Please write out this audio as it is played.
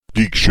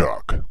Geek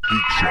Shock.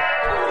 Geek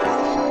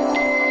Shock.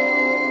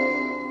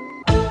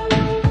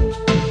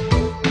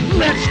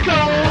 Let's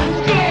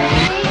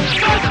go,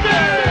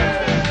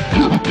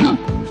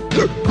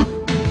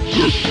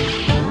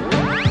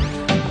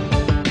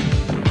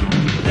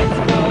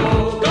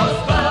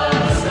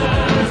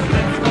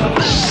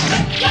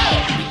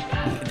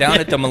 Down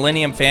at the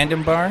Millennium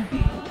Fandom Bar.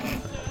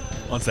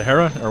 On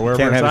Sahara or wherever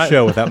Can't it's have a at?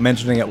 show without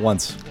mentioning it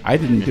once. I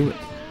didn't do it.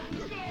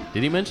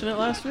 Did he mention it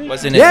last week?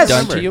 Wasn't it Yes.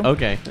 done to you?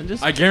 Okay.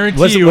 Just I guarantee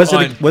Was you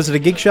it a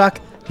Geek Shock?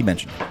 He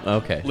mentioned it.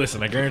 okay.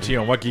 Listen, I guarantee you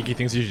on what geeky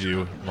things you should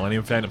do,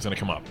 Millennium Fandom's going to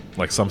come up.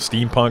 Like some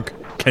steampunk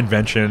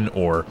convention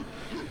or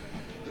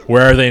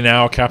where are they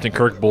now? Captain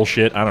Kirk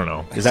bullshit. I don't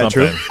know. Is that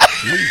true?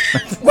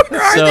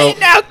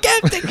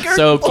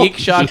 So Geek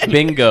Shock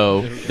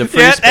Bingo, the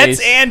free Yeah, space.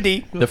 that's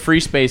Andy. The free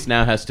space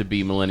now has to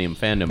be Millennium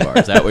Fandom Bar.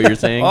 Is that what you're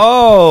saying?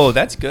 Oh,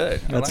 that's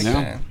good. I like yeah.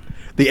 that.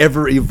 The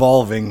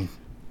ever-evolving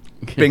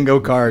bingo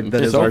card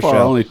that is So our far, show.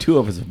 only two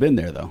of us have been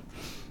there, though.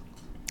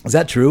 Is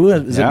that true?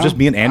 Is Yeah. it just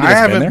me and Andy I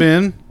that's haven't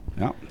been been.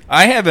 Yeah.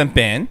 I haven't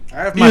been. I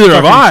have my Neither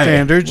have fucking I.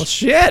 standards. Well,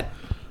 shit.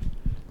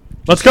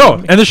 Let's go.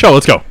 End the show.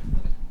 Let's go.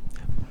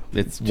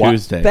 It's What?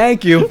 Tuesday.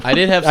 Thank you. I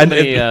did have And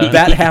somebody.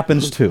 that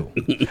happens too.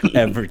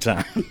 Every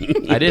time.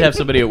 I did have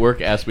somebody at work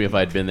ask me if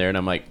I'd been there, and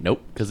I'm like,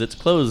 nope, because it's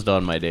closed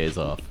on my days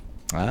off.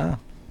 Ah.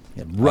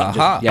 Yeah,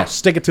 Aha. yeah,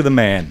 stick it to the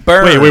man.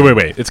 Burn.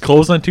 Wait. It's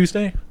closed on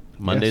Tuesday?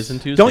 Mondays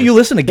and Tuesdays. Don't you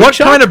listen to Geek What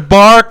Shock? kind of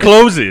bar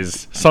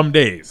closes some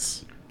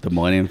days? The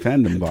Millennium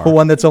Fandom Bar. The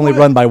one that's only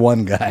run by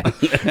one guy.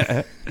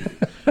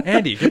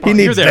 Andy, He you're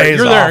needs there. days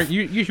You're there. off.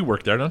 You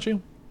work there, don't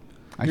you?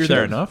 I You're should.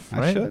 there enough, I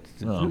right? should.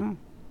 Oh.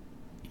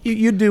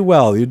 You'd do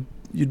well.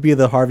 You'd be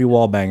the Harvey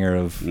Wallbanger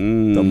of the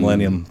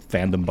Millennium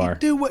Fandom Bar.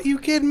 Dude, what, you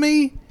kidding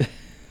me?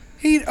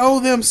 He'd owe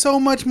them so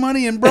much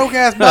money in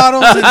broke-ass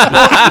bottles and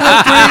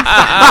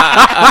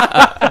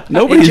He'd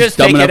Nobody's just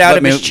dumb take enough it to out let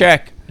of me- his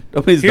check.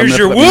 Nobody's Here's dumb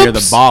your enough to let me hear the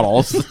whoops.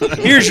 bottles.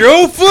 Here's your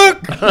oh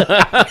fuck.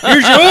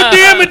 Here's your oh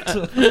damn it.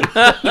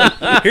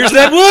 Here's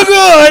that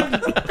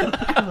woogod.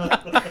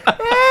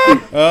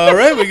 all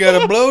right, we got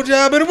a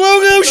blowjob and a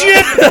wogo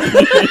shit.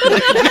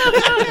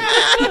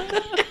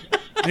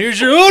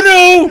 Here's your oh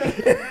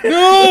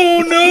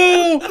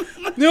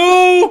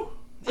no.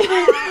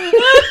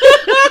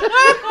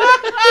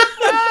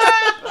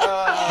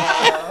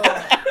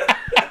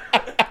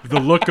 The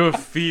look of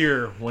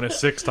fear when a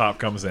six top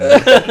comes in.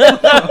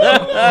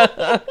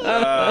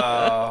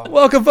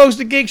 Welcome, folks,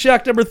 to Geek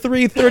Shock number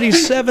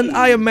 337.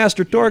 I am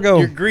Master Torgo.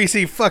 Your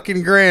greasy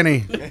fucking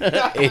granny.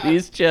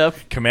 80s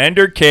Jeff.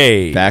 Commander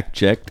K. Fact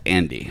checked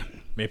Andy.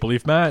 Maple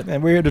Leaf Matt.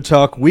 And we're here to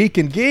talk Week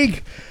in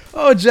Geek.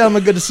 Oh,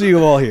 gentlemen, good to see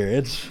you all here.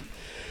 It's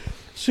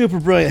super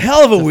brilliant.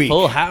 Hell of a week.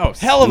 Full house.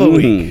 Hell of a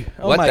week.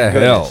 Oh, What my the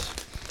goodness.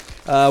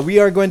 We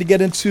are going to get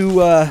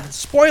into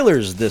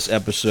spoilers this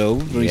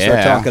episode when we start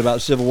Yeah. talking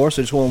about Civil War,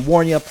 so I just want to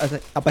warn you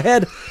up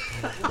ahead.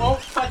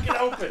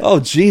 Oh,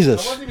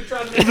 Jesus.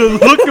 The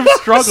look of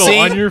struggle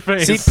on your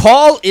face. See,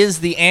 Paul is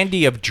the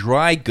Andy of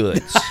dry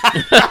goods.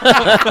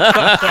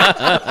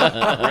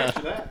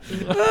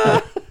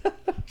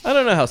 I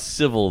don't know how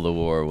civil the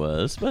war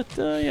was, but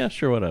yeah,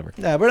 sure, whatever.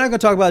 Yeah, we're not going to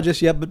talk about it just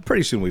yet, but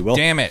pretty soon we will.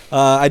 Damn it.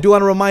 I do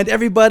want to remind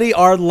everybody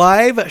our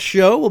live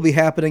show will be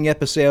happening at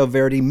Paseo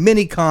Verde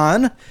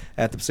Minicon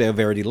at the Paseo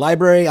Verde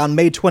Library on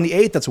May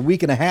 28th. That's a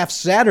week and a half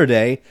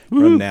Saturday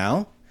from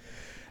now.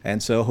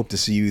 And so hope to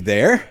see you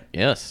there.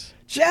 Yes.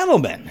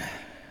 Gentlemen,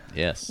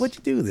 Yes. what'd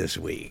you do this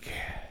week?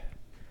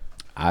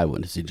 I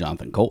went to see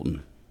Jonathan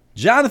Colton.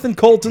 Jonathan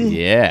Colton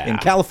Yeah. in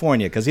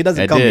California, because he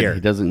doesn't I come did. here.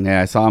 He doesn't.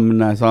 Yeah, I saw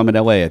him in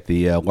L.A. at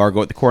the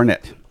Largo at the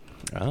Coronet.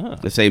 Ah.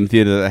 The same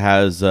theater that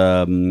has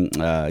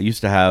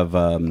used to have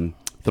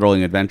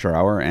Thrilling Adventure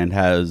Hour and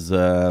has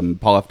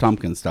Paul F.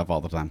 Tompkins stuff all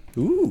the time.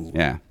 Ooh.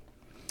 Yeah.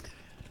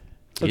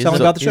 So tell me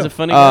about the show. He's a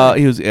funny guy.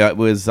 He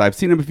was. I've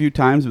seen him a few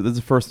times, but this is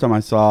the first time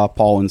I saw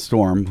Paul and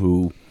Storm.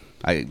 Who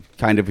I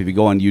kind of, if you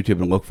go on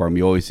YouTube and look for him,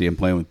 you always see him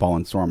playing with Paul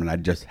and Storm, and I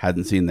just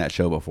hadn't seen that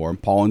show before.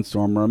 And Paul and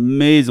Storm are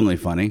amazingly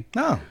funny.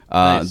 Oh,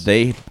 nice.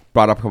 They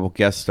brought up a couple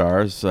guest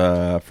stars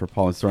for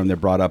Paul and Storm. They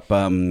brought up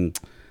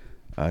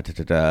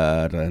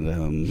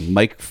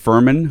Mike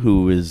Furman,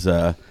 who is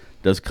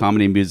does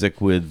comedy music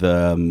with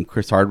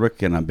Chris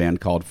Hardwick in a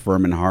band called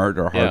Firm and Hard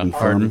or Hard and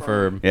Firm. Hard and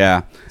Firm.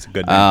 Yeah, it's a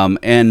good name.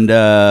 and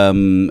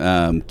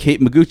Kate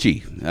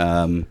Maguchi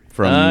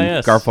from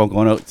yes. Garfunkel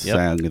and Oates Yep.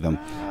 sang with them,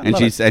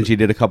 and she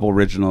did a couple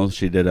originals.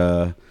 She did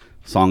a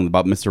song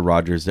about Mr.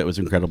 Rogers that was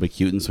incredibly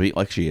cute and sweet,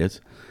 like she is.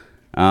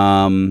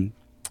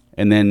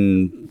 And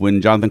then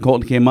when Jonathan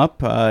Colton came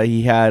up,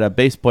 he had a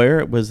bass player.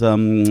 It was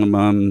Amy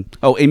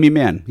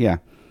Mann. Yeah,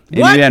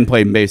 Amy What? Mann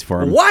played bass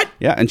for him. What?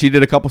 Yeah, and she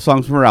did a couple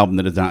songs from her album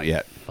that is not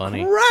yet.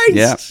 Funny. Christ!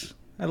 Yeah.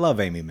 I love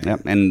Amy, man.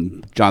 Yep,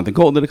 and Jonathan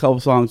Colton did a couple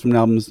songs from an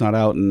album that's not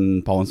out,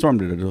 and Paul and Storm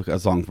did a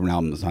song from an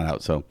album that's not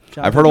out. So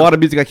I've heard a lot of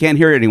music I can't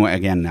hear it anyway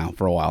again now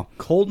for a while.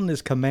 Colton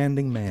is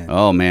commanding man.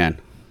 Oh man,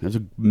 it was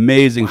an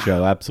amazing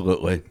show.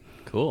 Absolutely,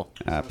 Cool.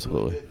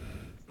 absolutely.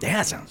 Yeah,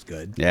 that sounds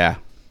good. Yeah,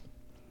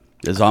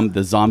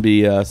 the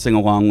zombie sing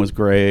along was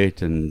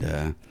great,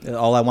 and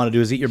All I want to do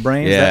is eat your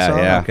brains. yeah, that song?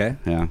 yeah, Okay.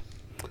 yeah.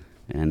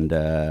 And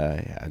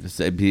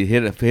he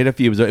hit a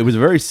few. It was a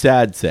very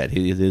sad set.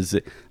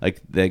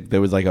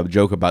 There was like a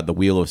joke about the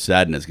Wheel of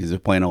Sadness because he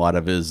was playing a lot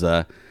of his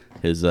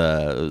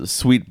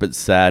sweet but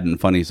sad and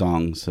funny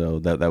songs. So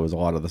that was a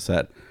lot of the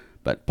set.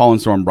 But Paul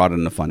and Storm brought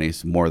in the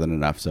funnies more than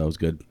enough, so it was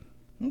good.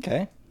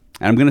 Okay.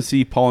 And I'm going to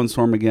see Paul and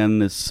Storm again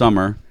this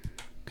summer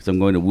because I'm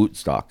going to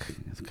Woodstock.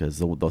 Because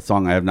the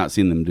song I have not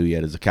seen them do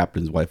yet is "The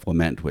Captain's Wife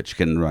Lament," which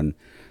can run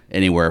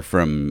anywhere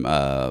from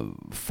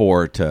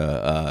 4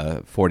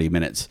 to 40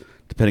 minutes,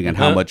 depending on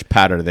how much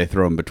patter they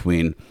throw in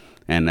between.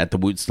 And at the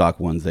Woodstock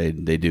ones, they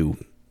do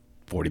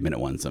 40-minute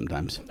ones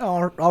sometimes.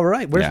 All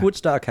right. Where's Yeah.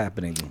 Woodstock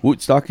happening?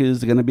 Woodstock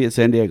is going to be at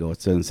San Diego.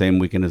 It's the same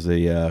weekend as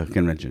the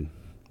convention.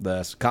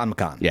 The Con.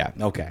 Yeah.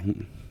 Okay.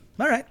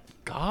 All right.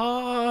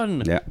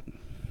 Gone. Yeah.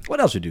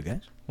 What else you do,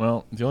 guys?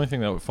 Well, the only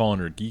thing that would fall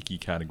under geeky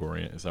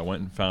category is I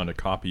went and found a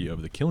copy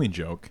of The Killing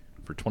Joke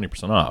for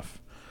 20% off.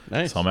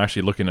 Nice. So I'm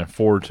actually looking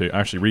forward to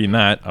actually reading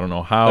that. I don't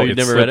know how. Oh, you've it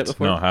never read it slipped.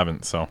 before? No, I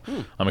haven't. So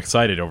I'm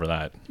excited over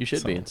that. You should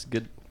So- be. It's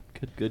a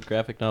good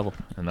graphic novel.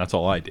 And that's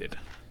all I did.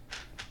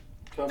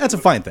 That's a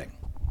fine thing.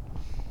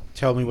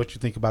 Tell me what you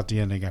think about the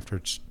ending after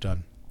it's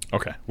done.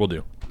 Okay, we'll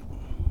do.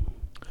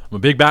 I'm a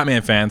big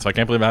Batman fan, so I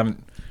can't believe I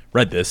haven't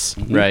read this.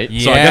 Right.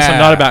 So I guess I'm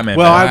not a Batman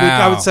Well, fan. I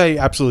Wow. would say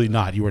absolutely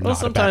not. You were Well, not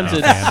sometimes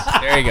a Batman it's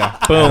fan. There you go.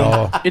 at boom.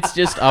 all. It's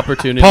just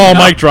opportunity. Paul,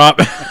 mic drop.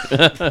 There was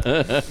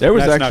That's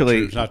not actually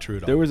true. It's not true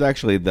at all. There was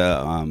actually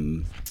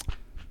the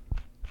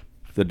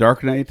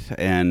Dark Knight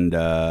and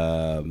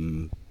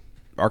Arkham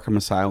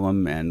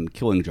Asylum and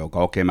Killing Joke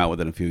all came out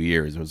within a few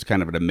years. It was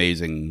kind of an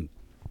amazing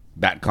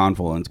bat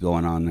confluence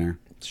going on there.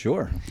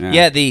 Sure.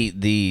 Yeah,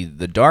 the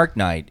Dark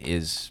Knight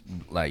is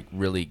like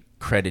really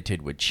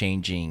credited with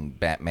changing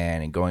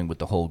Batman and going with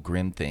the whole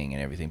grim thing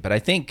and everything. But I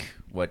think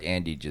what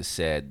Andy just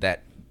said,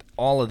 that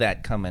all of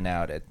that coming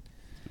out at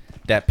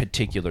that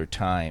particular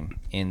time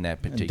in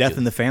that particular Death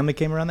in the Family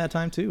came around that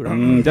time too,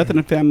 right? Death in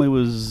the Family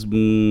was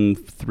 3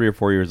 or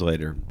 4 years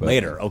later. But,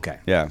 Later. Okay.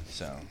 Yeah.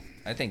 So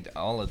I think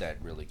all of that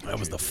really That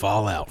was the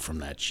fallout from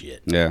that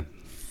shit. Yeah.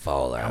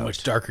 fallout. How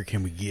much darker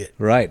can we get?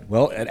 Right.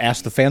 Well, and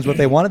ask the fans what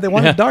they wanted. They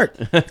wanted dark.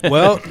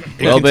 Well, it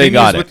Well, they continues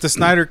got it. with the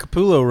Snyder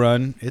Capullo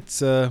run.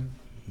 It's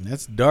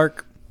that's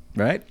dark.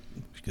 Right.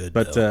 Good,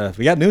 But though.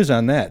 we got news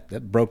on that.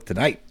 That broke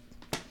tonight.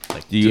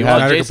 Do you Want have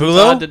Snyder Jason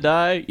Capullo? Todd to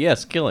die?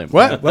 Yes, kill him.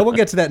 What? Well, we'll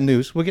get to that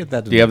news. We'll get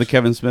that. To Do you have the news.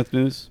 Kevin Smith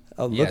news?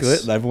 Oh, look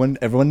Yes. at it.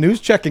 Everyone news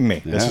checking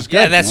me. This Yeah. is good.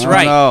 Yeah, that's No,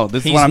 right. no,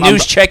 this is He's what I'm-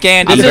 news check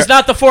Andy. This is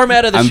not the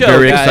format of the I'm show,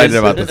 very guys. excited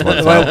about this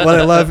one. what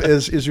I love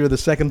is you're the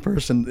second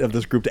person of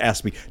this group to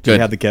ask me, do Good. you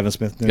have the Kevin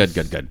Smith news?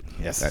 Good.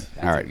 Yes. Good.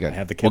 All right, good. I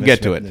have the We'll Kevin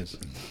get Smith to it. news.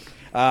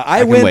 I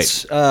can went.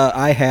 wait.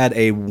 I had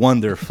a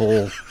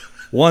wonderful,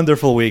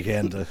 wonderful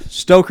weekend.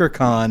 Stoker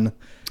Con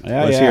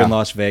Yeah, was here yeah. in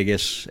Las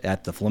Vegas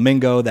at the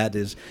Flamingo. That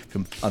is, if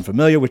you're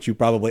unfamiliar, which you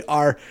probably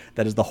are,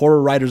 that is the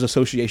Horror Writers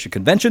Association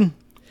convention.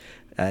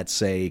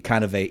 It's a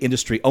kind of a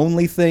industry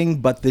only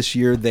thing, but this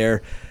year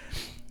their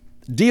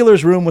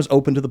dealer's room was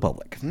open to the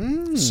public.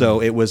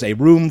 So it was a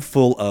room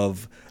full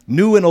of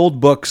new and old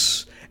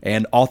books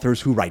and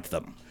authors who write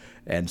them.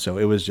 And so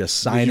it was just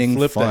signing.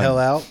 flip the fun. hell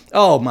out?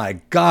 Oh my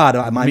God!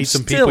 I'm Meet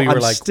some people you were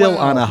like, still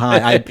wow. on a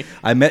high.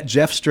 I met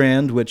Jeff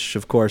Strand, which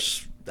of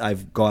course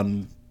I've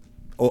gone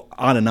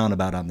on and on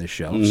about on this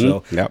show.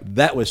 So Yep.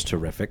 that was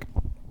terrific.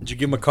 Did you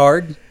give him a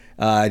card?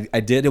 I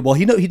did. Well,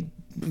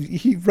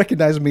 he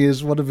recognized me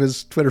as one of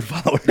his Twitter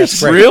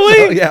followers.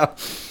 Really? Oh, yeah.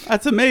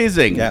 That's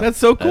amazing. Yeah. That's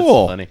so That's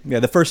cool. funny. Yeah.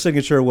 The first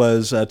signature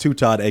was to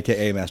Todd,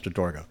 aka Master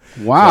Torgo.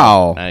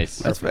 Wow. Nice.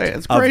 That's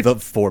Of great. the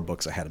 4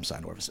 books I had him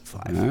sign, or was it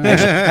 5?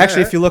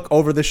 Actually, if you look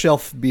over the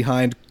shelf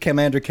behind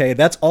Commander K,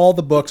 that's all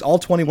the books, all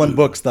 21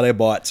 books that I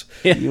bought.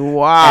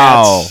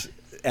 Wow.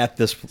 At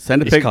this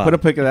Send a this pic. con. Put a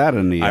pic of that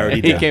in the. I already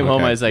He did. came home.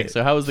 Okay. I was like,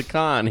 "So how was the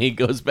con?" He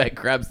goes back,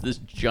 grabs this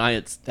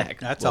giant stack. of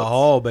That's a books.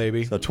 haul,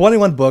 baby. So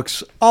 21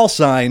 books, all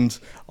signed,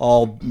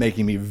 all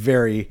making me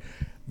very,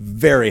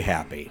 very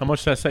happy. How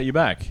much did that set you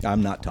back?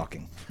 I'm not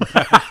talking.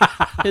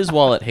 His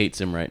wallet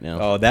hates him right now.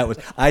 Oh, that was.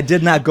 I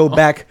did not go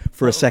back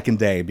for a second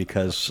day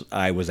because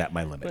I was at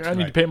my limit. I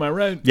need to pay my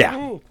rent.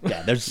 Yeah,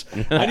 yeah. There's. I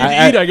need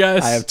to eat, I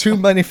guess. I have too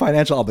many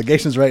financial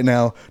obligations right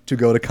now to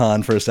go to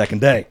con for a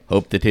second day.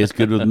 Hope they taste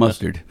good with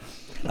mustard.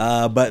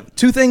 But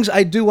 2 things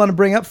I do want to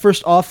bring up.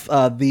 First off,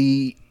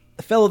 the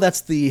fellow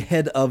that's the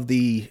head of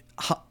the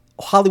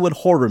Hollywood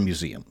Horror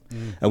Museum.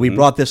 We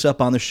brought this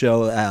up on the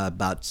show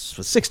about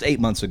 6 to 8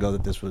 months ago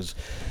that this was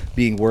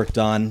being worked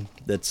on.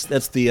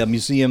 That's the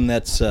museum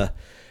that's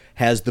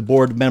has the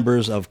board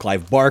members of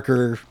Clive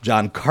Barker,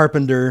 John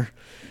Carpenter,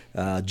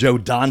 Joe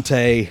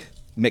Dante,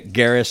 Mick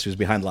Garris, who's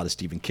behind a lot of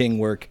Stephen King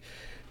work,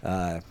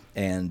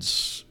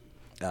 and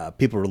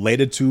people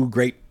related to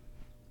great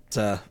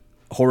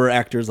horror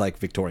actors like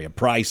Victoria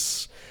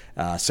Price,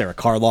 Sarah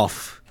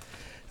Karloff.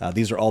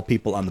 These are all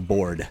people on the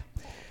board.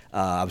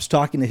 I was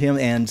talking to him,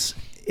 and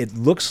it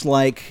looks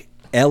like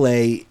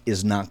L.A.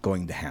 is not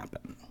going to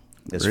happen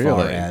as far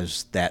Really?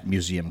 as that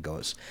museum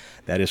goes.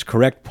 That is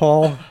correct,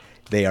 Paul.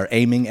 They are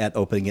aiming at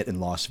opening it in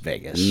Las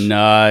Vegas.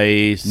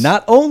 Nice.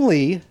 Not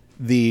only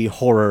the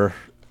horror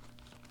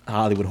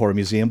Hollywood Horror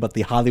Museum, but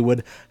the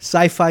Hollywood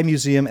Sci-Fi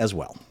Museum as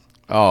well.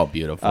 Oh,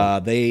 beautiful.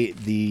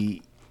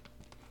 They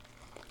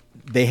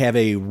have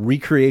a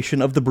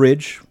recreation of the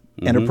bridge,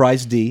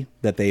 Enterprise D,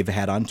 that they've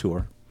had on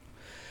tour.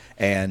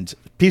 And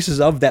pieces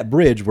of that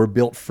bridge were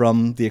built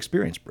from the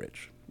Experience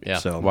Bridge. Yeah.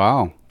 So,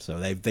 Wow. So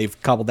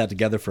they've cobbled that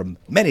together from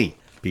many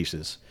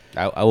pieces.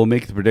 I will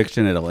make the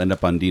prediction it'll end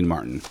up on Dean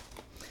Martin.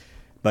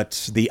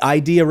 But the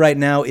idea right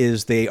now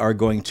is they are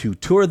going to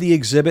tour the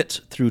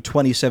exhibit through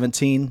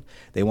 2017.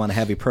 They want to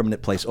have a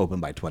permanent place open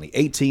by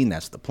 2018.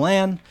 That's the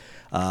plan.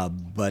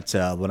 But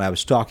when I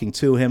was talking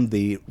to him,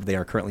 they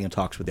are currently in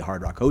talks with the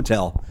Hard Rock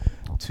Hotel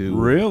to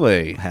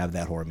Really? have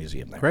that horror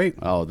museum there. Great.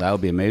 Oh, that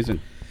would be amazing.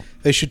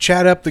 They should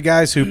chat up the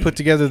guys who put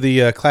together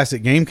the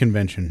classic game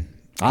convention.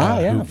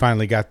 Yeah. Who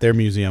finally got their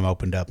museum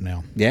opened up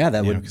now. Yeah,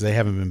 that would because they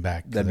haven't been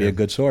back. that'd be a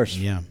good source.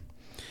 Yeah.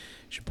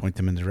 Should point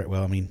them in the right.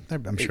 Well, I mean,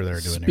 I'm sure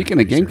they're doing. Speaking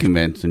their of game research.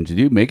 convention, did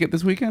you make it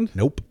this weekend?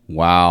 Nope.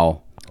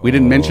 Wow. We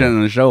didn't mention it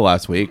on the show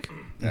last week.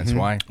 That's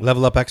why.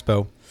 Level Up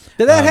Expo.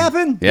 Did that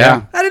happen?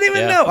 Yeah. I didn't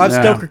even Yeah. know. I was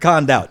Yeah. Stoker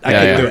conned out. I Yeah,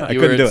 couldn't yeah. do it. I You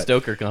couldn't were do at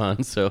it.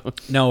 StokerCon, so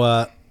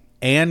No,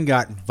 Anne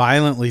got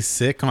violently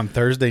sick on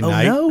Thursday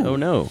night. oh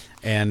no.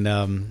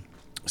 And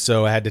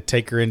so I had to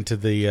take her into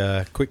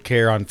the quick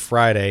care on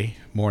Friday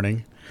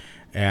morning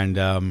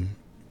and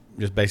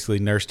just basically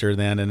nursed her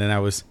then. And then I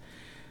was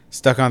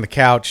stuck on the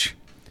couch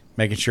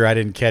making sure I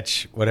didn't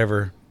catch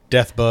whatever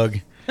death bug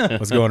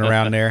was going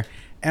around there.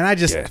 And I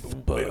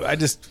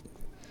just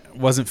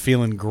wasn't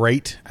feeling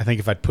great. I think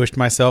if I'd pushed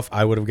myself,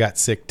 I would have got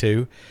sick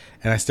too.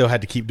 And I still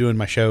had to keep doing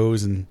my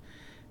shows. And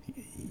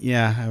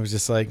yeah, I was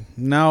just like,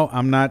 no,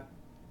 I'm not.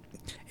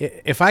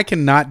 If I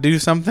can not do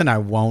something, I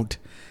won't.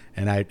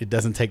 And it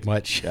doesn't take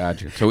much.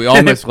 Gotcha. So we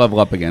almost level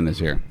up again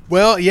this year.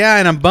 Well, yeah,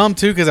 and I'm bummed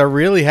too because I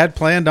really had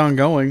planned on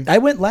going. I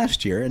went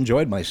last year,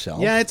 enjoyed myself.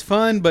 Yeah, it's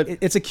fun, but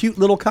It's a cute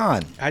little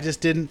con. I just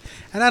didn't.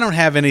 And I don't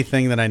have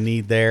anything that I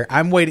need there.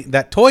 I'm waiting.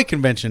 That toy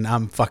convention,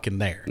 I'm fucking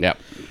there. Yep.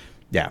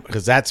 Yeah.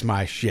 Because that's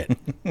my shit.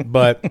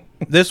 But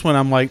this one,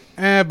 I'm like,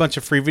 a bunch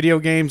of free video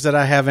games that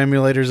I have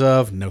emulators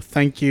of. No,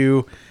 thank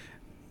you.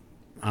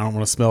 I don't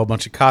want to smell a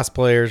bunch of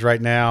cosplayers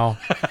right now.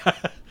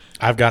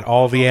 I've got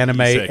all the anime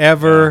sick.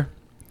 ever.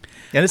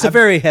 And it's a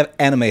very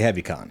anime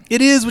heavy con.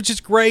 It is, which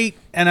is great.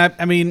 And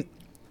I mean,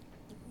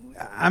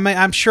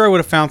 I'm sure I would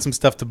have found some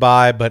stuff to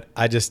buy, but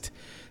I just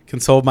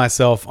consoled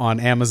myself on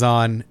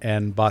Amazon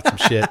and bought some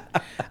shit.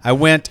 I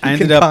ended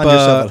can con yourself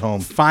up at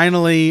home.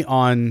 finally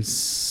on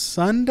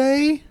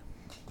Sunday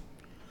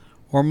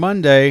or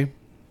Monday.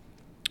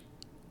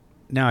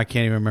 Now I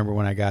can't even remember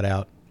when I got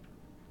out.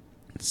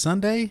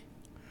 Sunday?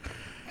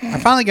 I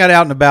finally got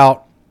out and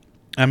about.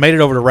 I made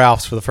it over to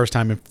Ralph's for the first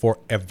time in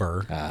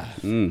forever.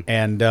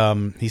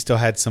 And he still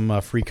had some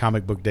free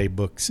comic book day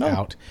books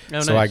out. Oh,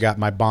 so nice. I got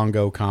my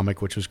Bongo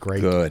comic, which was great.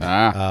 Good.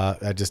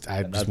 I just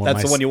want that's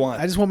my, the one you want.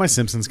 I just want my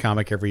Simpsons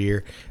comic every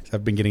year. So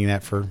I've been getting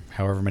that for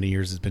however many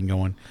years it's been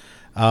going.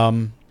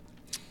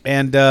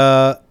 And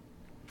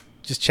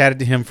just chatted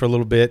to him for a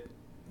little bit,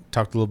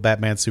 talked a little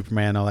Batman,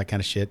 Superman, all that kind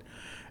of shit,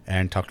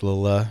 and talked a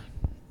little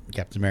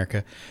Captain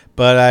America.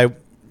 But I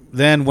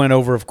then went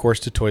over, of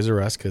course, to Toys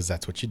R Us because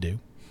that's what you do.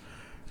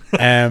 Well,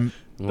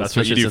 That's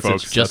what you especially do, since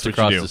folks. It's just That's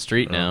what you across do. the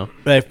street now.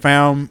 They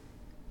found,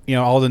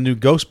 all the new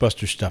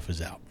Ghostbusters stuff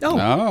is out.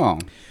 Oh.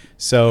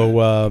 So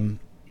I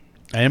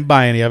didn't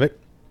buy any of it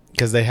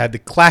because they had the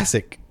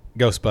classic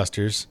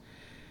Ghostbusters,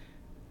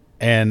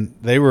 and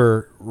they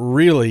were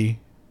really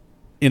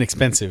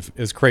inexpensive.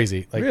 It was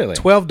crazy. Like Really?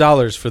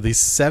 $12 for these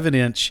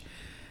 7-inch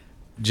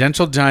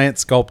Gentle Giant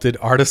sculpted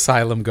Art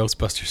Asylum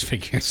Ghostbusters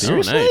figures. Oh,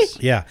 nice.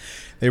 Yeah.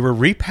 They were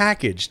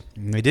repackaged.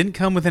 They didn't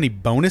come with any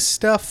bonus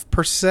stuff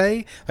per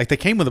se. Like they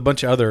came with a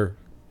bunch of other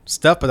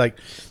stuff, but like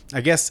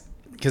I guess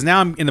because now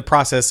I'm in the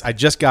process. I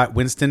just got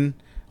Winston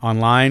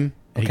online.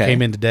 And Okay. He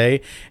came in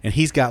today, and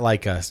he's got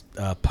like a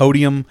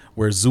podium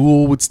where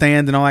Zool would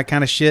stand and all that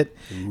kind of shit.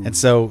 And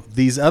so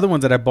these other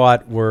ones that I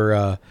bought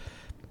were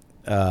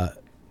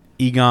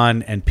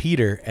Egon and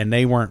Peter, and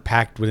they weren't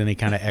packed with any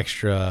kind of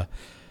extra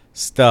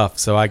stuff.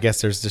 So I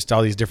guess there's just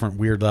all these different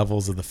weird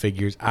levels of the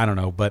figures. I don't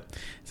know, but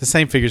it's the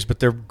same figures,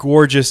 but they're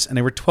gorgeous, and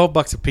they were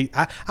 $12 a piece.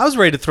 I was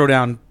ready to throw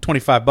down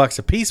 $25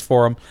 a piece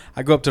for them.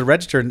 I go up to the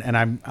register, and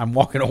I'm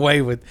walking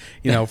away with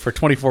for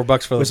 $24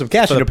 for With some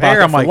cash for in the your pocket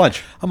pair. I'm for like,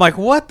 lunch. I'm like,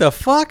 what the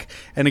fuck?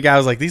 And the guy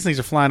was like, these things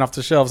are flying off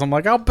the shelves. I'm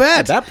like, I'll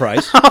bet At that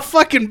price. I'll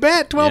fucking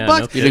bet $12. Yeah, no You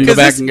didn't kidding. go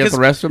back and get the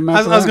rest of them? I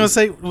was after going to that?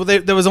 say, well,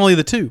 there was only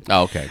the two.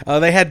 Oh, okay.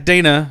 They had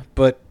Dana,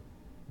 but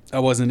I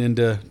wasn't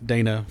into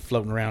Dana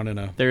floating around in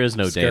a. There is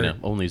no skirt. Dana,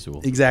 only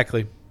Zool.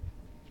 Exactly.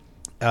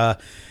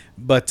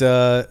 But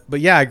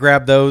yeah, I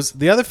grabbed those.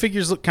 The other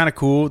figures look kind of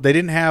cool. They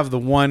didn't have the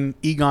one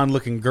Egon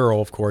looking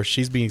girl, of course.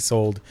 She's being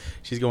sold.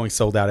 She's going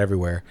sold out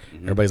everywhere.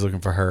 Everybody's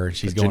looking for her, and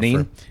she's going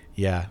Janine? for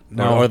yeah.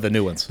 Or the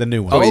new ones? The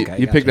new one. Oh, okay,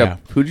 you picked gotcha.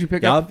 up. Who'd you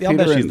pick Yeah, up? I'll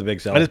bet Peter she's and- the big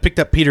I seller. just picked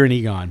up Peter and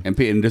Egon.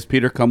 And does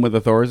Peter come with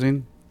the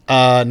Thorazine?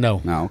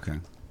 No. No, okay.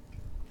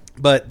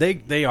 But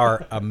they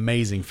are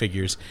amazing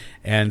figures,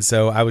 and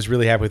so I was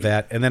really happy with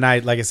that. And then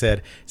like I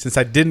said, since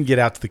I didn't get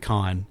out to the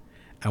con,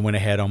 I went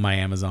ahead on my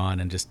Amazon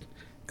and just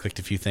clicked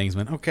a few things.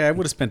 Went, okay, I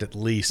would have spent at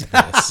least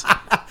this.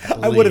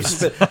 I would have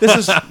spent. This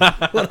is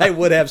what I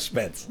would have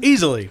spent.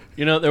 Easily.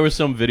 You know, there was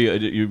some video.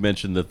 You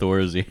mentioned the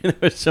Thorazine. There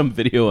was some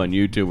video on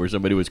YouTube where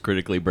somebody was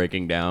critically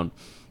breaking down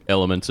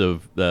elements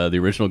of the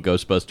original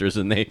Ghostbusters,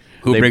 and they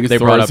brings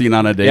brought up- Thorazine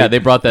on a date? Yeah, they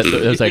brought that.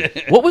 It was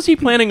like, what was he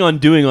planning on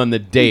doing on the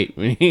date?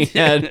 He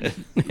had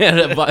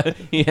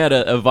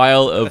a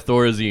vial of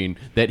Thorazine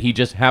that he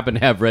just happened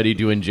to have ready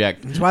to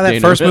inject. That's why that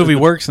Dana- first movie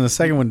works and the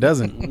second one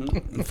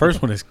doesn't. The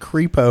first one is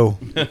creepo.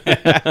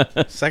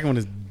 Second one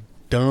is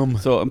dumb.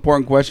 So,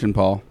 important question,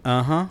 Paul.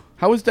 Uh-huh.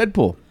 How was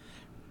Deadpool?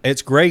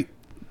 It's great.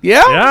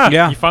 Yeah?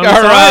 Yeah. You finally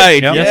All saw right.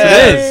 it? Yep. Yes, Yes,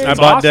 it is. I It's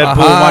bought awesome.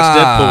 Deadpool and watched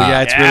Deadpool.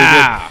 Yeah, it's Yeah.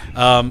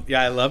 really good.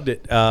 Yeah, I loved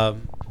it.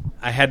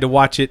 I had to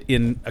watch it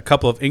in a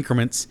couple of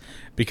increments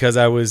because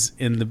I was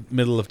in the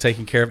middle of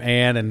taking care of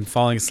Anne and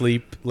falling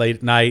asleep late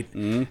at night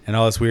and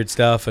all this weird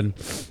stuff.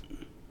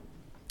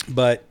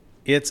 But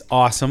it's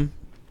awesome.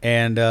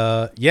 And,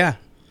 yeah,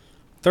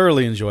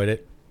 thoroughly enjoyed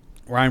it.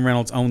 Ryan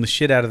Reynolds owned the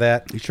shit out of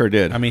that. He sure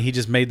did. I mean, he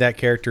just made that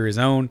character his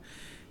own.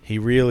 He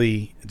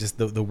really just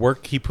the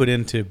work he put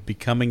into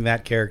becoming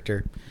that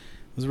character. I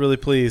was really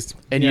pleased.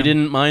 And Yeah. you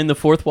didn't mind the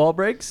fourth wall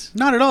breaks?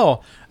 Not at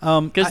all.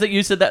 Because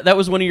you said that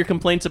was one of your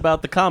complaints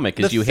about the comic,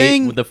 is The you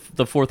thing- hate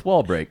the fourth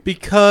wall break.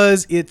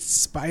 because it's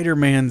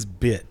Spider-Man's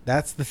bit.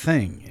 That's the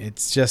thing.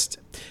 It's just,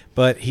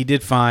 but he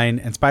did fine.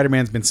 And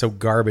Spider-Man's been so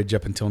garbage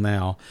up until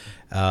now.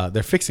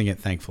 They're fixing it,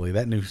 thankfully.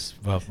 That news.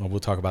 Well, we'll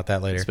talk about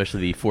that later.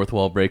 Especially the fourth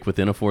wall break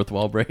within a fourth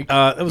wall break.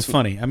 It was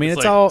funny. I mean, it's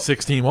Like all.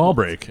 16 wall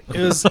break. It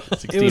was. It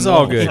 16 was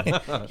all walls.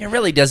 good. Yeah,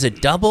 really, does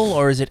it double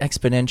or is it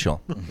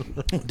exponential?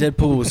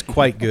 Deadpool was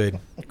quite good.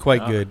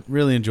 Quite good.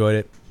 Really enjoyed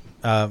it.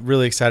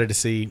 Really excited to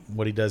see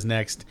what he does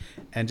next,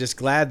 and just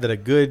glad that a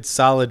good,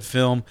 solid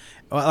film.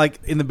 Like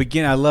in the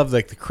beginning, I love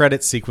like the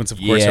credit sequence. Of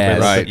course, Yes, everybody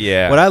loves right, it.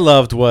 yeah. What I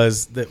loved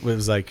was that it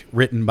was like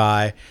written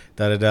by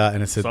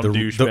and it said Some the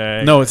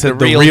douchebag. no, it said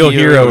the real real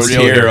heroes, heroes,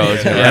 real here.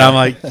 heroes, And yeah. I'm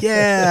like,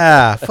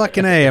 yeah,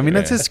 fucking A. I mean,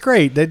 that's just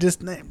great.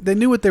 They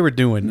knew what they were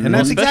doing, and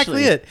that's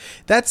exactly Especially- it.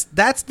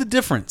 That's the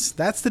difference.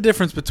 That's the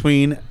difference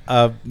between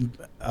a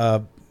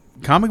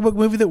comic book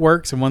movie that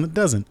works and one that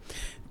doesn't.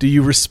 Do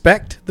you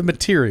respect the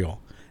material?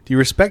 Do you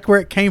respect where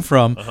it came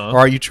from, or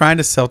are you trying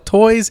to sell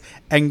toys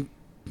and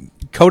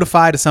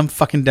codify to some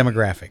fucking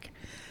demographic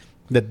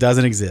that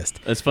doesn't exist?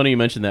 It's funny you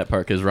mentioned that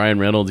part because Ryan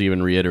Reynolds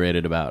even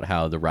reiterated about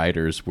how the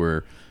writers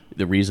were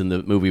the reason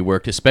the movie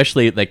worked.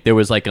 Especially like there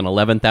was like an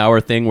 11th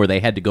hour thing where they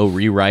had to go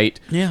rewrite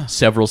Yeah.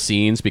 several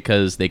scenes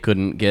because they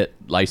couldn't get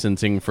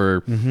licensing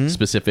for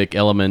specific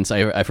elements.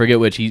 I forget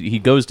which. He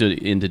goes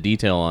into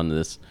detail on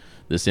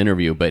this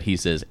interview, but he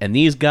says, and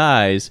these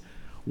guys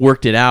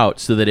worked it out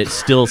so that it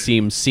still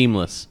seems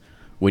seamless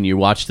when you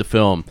watch the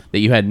film, that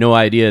you had no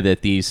idea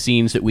that these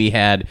scenes that we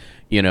had,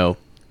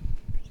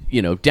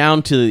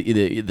 down to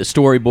the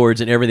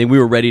storyboards and everything, we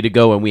were ready to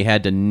go and we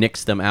had to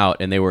nix them out,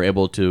 and they were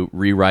able to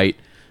rewrite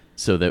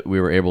so that we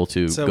were able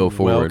to It's a go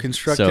forward.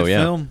 well-constructed So,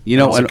 yeah. film. You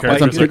know, Also, and as I'm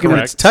characters are thinking,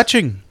 correct. It's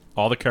touching.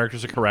 All the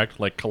characters are correct,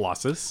 like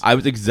Colossus. I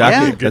was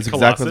exactly Yeah. that's Good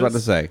exactly what I was about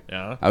to Colossus. say.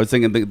 Yeah. I was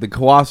thinking the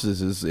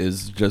Colossus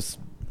is just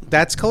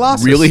That's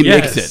Colossus. really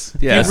Yes. makes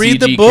it. Yeah. You read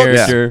the CG books.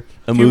 character,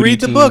 a If you moody read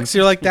the teen. books,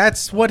 you're like,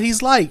 that's what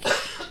he's like.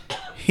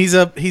 He's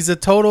a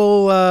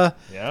total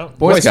Yeah.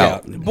 Boy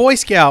Scout. Boy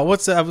Scout.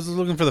 I was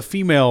looking for the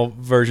female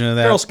version of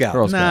that. Girl Scout.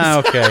 Girl Nah,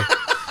 okay.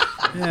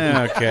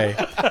 Yeah,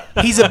 okay.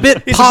 He's a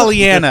bit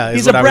Pollyanna, is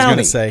he's what a I was going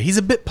brownie. to say. He's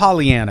a bit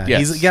Pollyanna. Yes.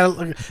 He's got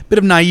a bit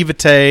of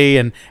naivete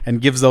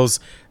and gives those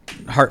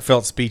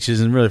heartfelt speeches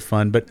and really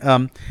fun. But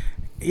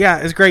yeah,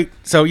 it's great.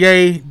 So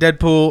yay,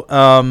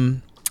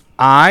 Deadpool.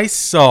 I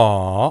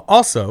saw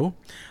also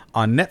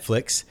on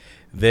Netflix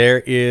there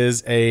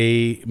is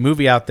a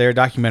movie out there,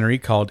 documentary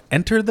called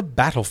Enter the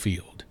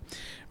Battlefield,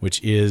 which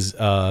is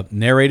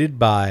narrated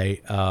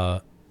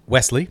by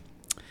Wesley.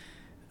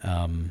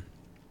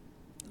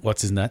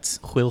 What's his nuts?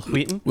 Will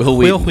Wheaton. Will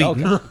Will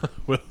Wheaton.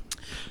 Wheaton.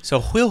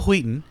 So Will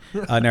Wheaton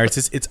narrates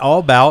this. It's all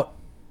about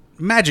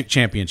Magic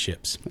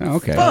championships. Oh,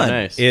 okay. Fun.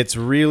 Nice. It's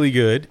really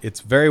good.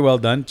 It's very well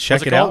done. Check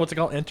What's it called? out. What's it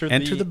called?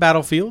 Enter the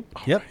Battlefield.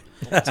 Yep.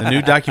 It's a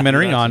new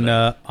documentary on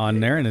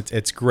there, and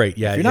it's great.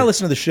 Yeah, If you're not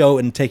listening to the show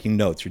and taking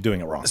notes, you're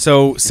doing it wrong.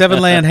 So Seven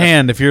Land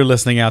Hand, if you're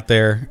listening out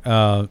there,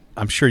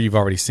 I'm sure you've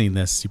already seen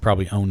this. You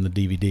probably own the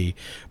DVD,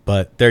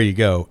 but there you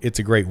go. It's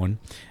a great one,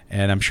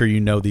 and I'm sure you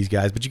know these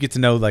guys. But you get to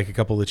know like a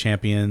couple of the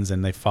champions,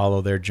 and they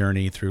follow their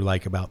journey through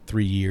like about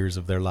 3 years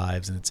of their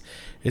lives, and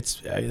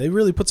it's they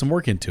really put some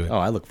work into it. Oh,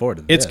 I look forward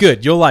to this. It's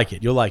good. You'll like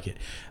it. You'll like it.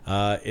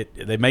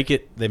 They make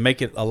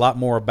it a lot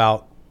more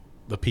about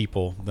the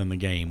people than the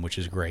game, which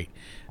is great.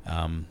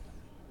 And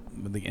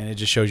it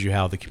just shows you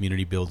how the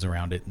community builds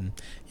around it, and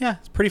yeah,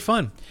 it's pretty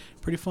fun.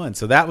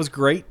 So that was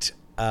great.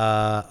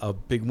 A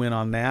big win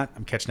on that.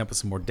 I'm catching up with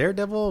some more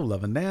Daredevil.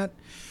 Loving that.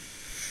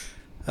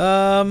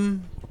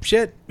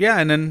 Shit. Yeah,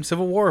 and then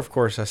Civil War, of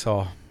course, I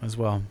saw as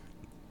well.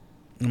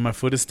 And my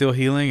foot is still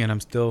healing, and I'm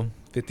still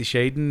 50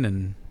 shading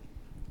and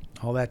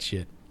all that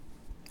shit.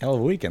 Hell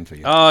of a weekend for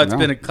you. Oh, it's No.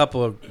 been a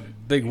couple of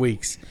big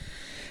weeks,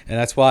 and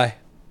that's why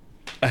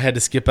I had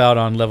to skip out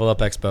on Level Up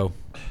Expo.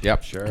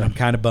 Yep, sure. And I'm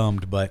kind of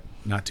bummed, but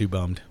not too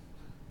bummed.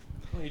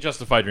 You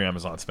justified your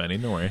Amazon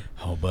spending. Don't worry.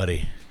 Oh,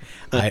 buddy,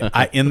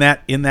 I in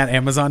that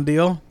Amazon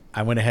deal,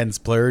 I went ahead and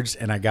splurged,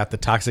 and I got the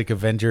Toxic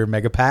Avenger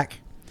Mega Pack.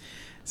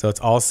 So it's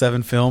all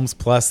 7 films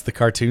plus the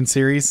cartoon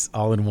series,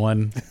 all in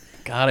one.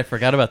 God, I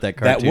forgot about that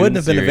cartoon That wouldn't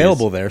have been series.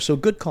 available there, so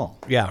good call.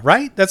 Yeah,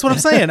 right. That's what I'm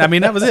saying. I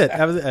mean, that was it.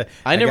 That was.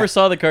 I never got-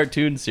 saw the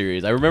cartoon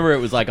series. I remember it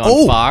was like on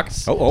Oh!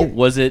 Fox. Oh.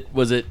 Was it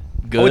good?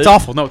 Oh, it's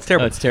awful. No, it's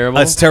terrible. Oh, it's terrible?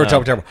 It's terrible,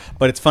 Oh. terrible.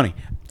 But it's funny.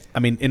 I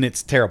mean, in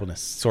its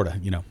terribleness, sort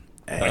of. You know.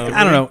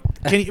 I don't know.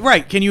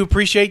 Can you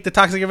appreciate the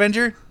Toxic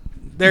Avenger?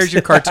 There's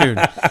your cartoon.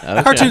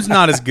 Cartoon's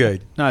not as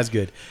good. Not as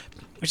good.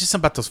 There's just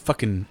something about those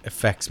fucking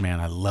effects, man.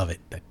 I love it.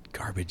 That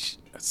garbage.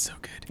 That's so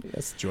good.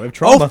 That's the joy of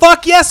trauma. Oh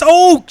fuck yes!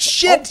 Oh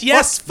shit! Oh,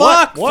 yes!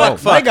 fuck, Fuck! what?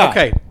 Fuck! My Fuck! God.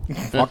 Okay.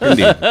 Fucking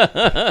dude.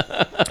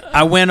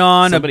 I went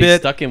on Somebody a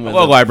bit. stuck him with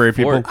Hello, a library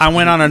people. fork. I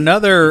went on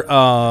another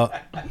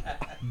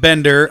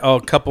bender a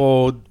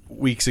couple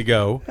weeks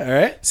ago. All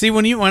right. See,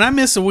 when I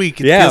miss a week,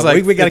 it Yeah, feels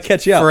like we gotta it's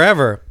catch you up.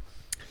 forever.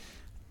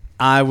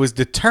 I was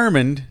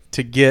determined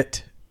to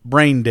get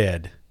Brain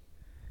Dead.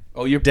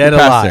 Oh, you're Dead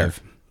past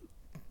Alive.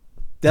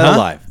 Dead Huh?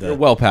 Alive. There. You're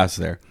well past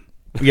there.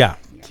 Yeah,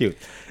 Cute.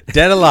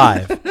 Dead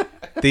Alive.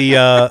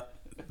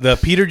 The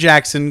Peter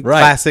Jackson Right.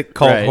 classic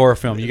cult Right. horror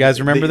film. You guys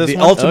remember the this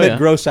one? ultimate Oh, yeah.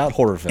 gross out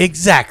horror film.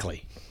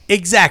 Exactly.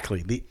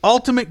 The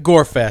ultimate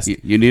gore fest.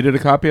 You needed a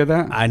copy of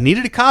that? I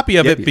needed a copy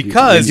of Yep, it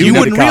because you you need a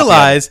wouldn't copy of it.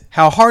 realize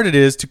how hard it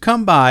is to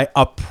come by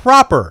a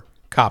proper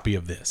copy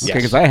of this. Okay,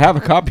 because I have a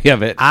copy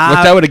of it, which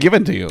Ah. I would have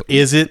given to you.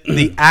 Is it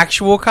the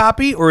actual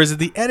copy or is it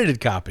the edited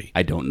copy?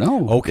 I don't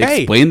know.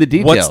 Okay. Explain the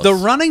details. What's the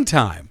running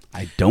time?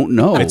 I don't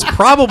know. It's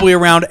probably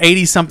around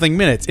 80-something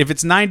minutes. If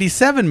it's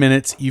 97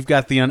 minutes, you've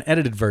got the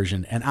unedited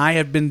version. And I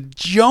have been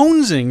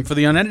jonesing for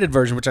the unedited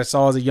version, which I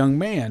saw as a young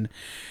man,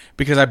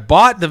 because I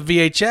bought the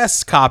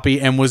VHS copy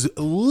and was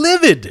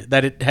livid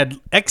that it had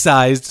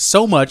excised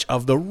so much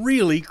of the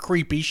really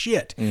creepy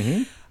shit.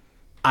 Mm-hmm.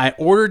 I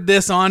ordered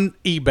this on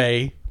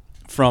eBay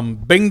from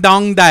Bing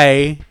Dong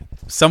Day,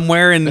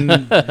 somewhere in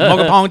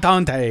Mogapong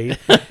Tante,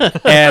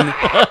 and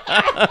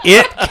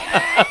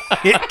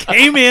it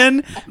came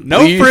in, no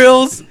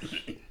frills,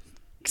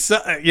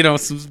 some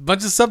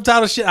bunch of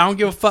subtitle shit. I don't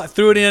give a fuck.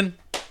 Threw it in.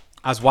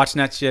 I was watching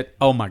that shit.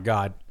 Oh my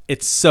god,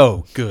 it's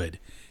so good,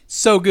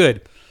 so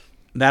good.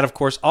 That of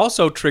course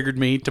also triggered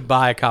me to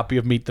buy a copy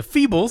of Meet the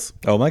Feebles.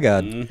 Oh my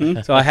God.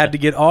 So I had to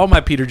get all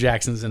my Peter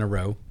Jacksons in a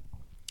row.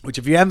 Which,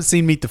 if you haven't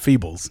seen Meet the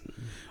Feebles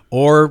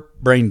or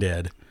Brain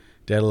Dead,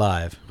 Dead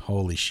Alive,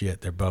 holy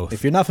shit, they're both.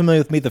 If you're not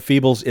familiar with Meet the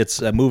Feebles,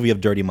 it's a movie of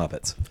Dirty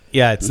Muppets.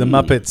 Yeah, it's the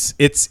Muppets.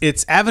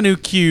 It's Avenue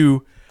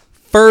Q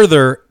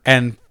further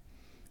and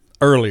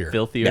earlier.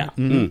 Filthier.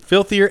 Mhm.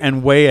 Filthier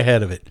and way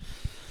ahead of it.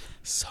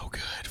 So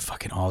good.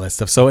 Fucking all that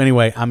stuff. So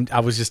anyway, I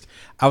was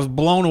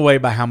blown away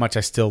by how much I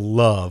still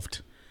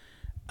loved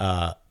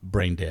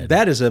Brain Dead.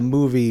 That is a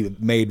movie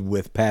made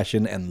with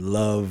passion and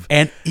love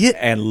and it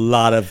and a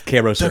lot of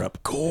Caro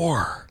syrup.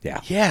 gore.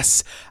 Yeah.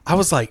 Yes. I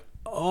was like,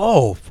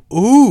 oh,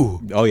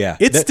 ooh. Oh yeah,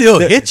 It still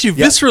hits you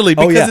yeah. viscerally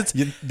Oh, because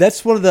yeah. it's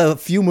that's one of the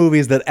few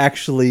movies that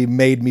actually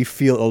made me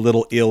feel a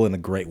little ill in a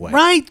great way.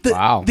 right.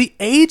 Wow. The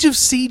age of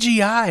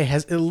CGI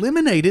has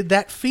eliminated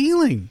that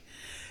feeling.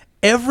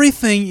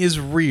 Everything is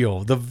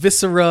real. The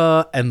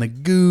viscera and the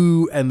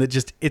goo and it's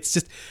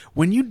just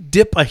when you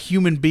dip a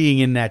human being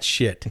in that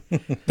shit,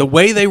 the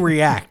way they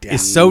react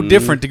is so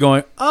different to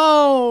going,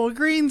 oh,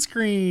 green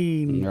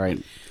screen.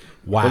 right.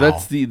 Wow. Well,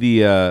 that's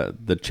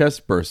the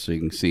chest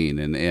bursting scene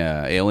in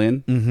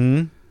Alien.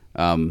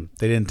 Mm-hmm.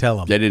 They didn't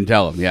tell him. They didn't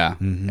tell him. Yeah,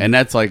 and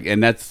that's like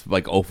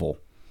awful.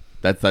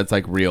 That's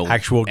like real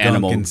Actual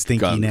animal gunk and stinky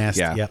gunk.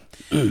 nasty. Yeah.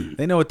 Yep.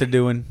 They know what they're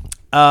doing.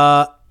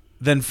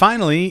 Then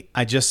finally,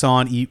 I just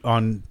saw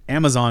on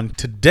Amazon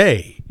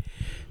today,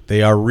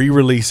 they are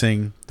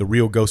re-releasing the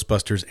Real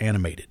Ghostbusters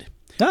animated,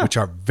 which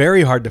are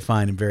very hard to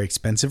find and very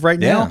expensive right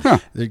now. Yeah.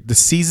 The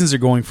seasons are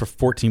going for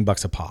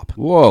 $14 a pop.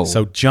 Whoa.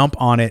 So jump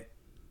on it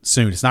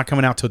soon. It's not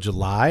coming out till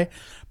July,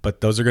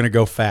 but those are going to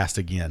go fast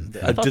again.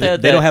 I thought They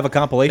don't have a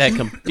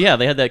compilation. Yeah,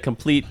 they had that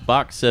complete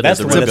box set. That's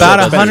of the the one It's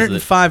that's Real about so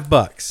Ghostbusters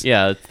 $105.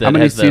 Yeah, that How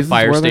many has the seasons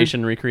fire were there?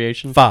 station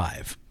recreation.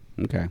 5.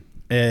 Okay.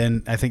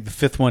 And I think the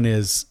 5th one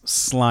is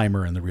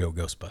Slimer and the Real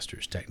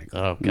Ghostbusters, technically.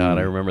 Oh god,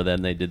 I remember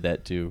then they did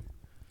that too.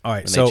 All right,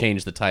 And so they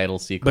changed the title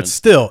but sequence.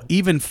 still,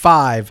 even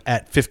 5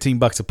 at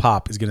 $15 a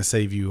pop is going to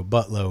save you a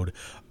buttload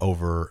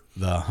over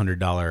the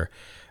 $100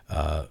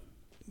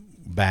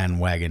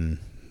 bandwagon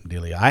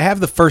dealio. I have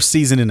the first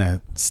season in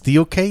a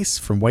steel case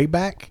from way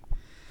back,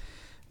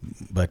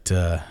 but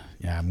yeah,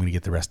 I'm going to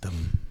get the rest of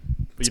them.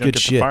 But It's you don't good get the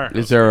shit. Firehouse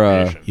Is there a-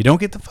 recreation. You don't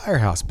get the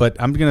Firehouse, but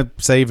I'm going to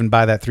save and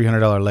buy that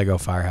 $300 Lego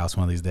Firehouse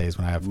one of these days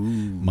when I have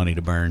money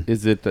to burn.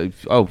 Is it?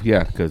 Oh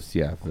yeah, because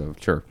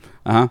sure.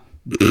 The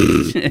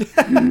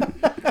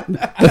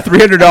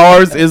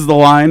 $300 is the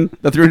line.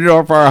 The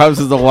 $300 Firehouse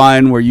is the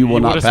line where you will You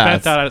not would have spent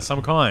pass. that at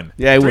some con.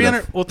 Yeah, it would 300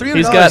 have. well, $300.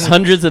 He's got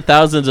hundreds of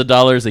thousands of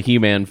dollars of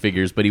He-Man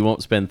figures, but he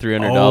won't spend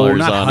 $300 Oh,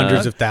 not on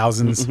hundreds of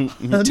thousands,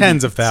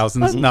 tens of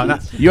thousands. No,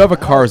 not You have a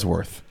car's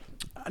worth.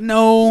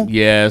 no.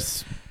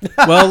 Yes.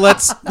 Well,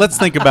 let's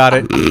think about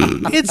it.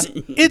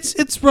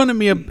 It's running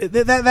me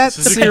that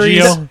Suzuki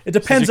series. Geo? It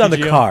depends Suzuki on the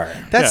Geo? car.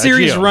 That Yeah,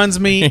 series Geo. runs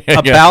me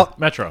about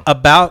Metro.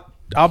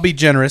 I'll be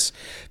generous,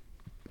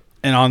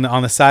 and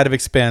on the side of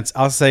expense,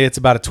 I'll say it's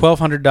about a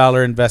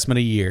 $1,200 investment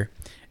a year,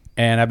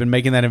 and I've been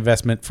making that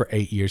investment for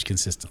 8 years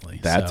consistently.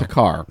 That's So a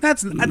car.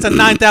 That's a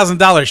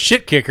 $9,000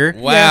 shit kicker.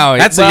 Wow,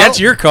 that's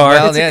your car.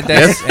 Well, yeah,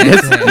 that's,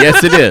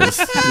 Yes, it is.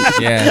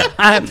 yeah.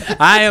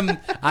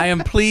 I am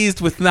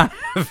pleased with not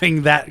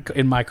having that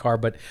in my car,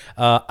 but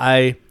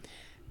I'd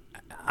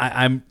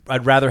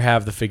rather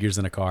have the figures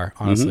in a car.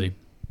 Honestly,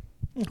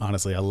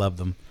 honestly, I love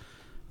them.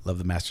 Love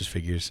the Masters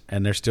figures,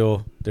 and they're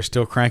still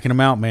cranking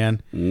them out,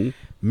 man.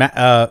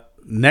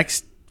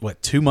 Next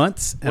 2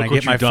 months, and Look I get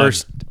what my you've done.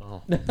 first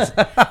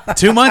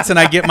 2 months, and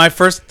I get my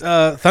first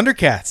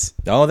Thundercats.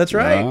 Oh, that's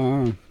right.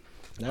 Oh.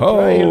 That's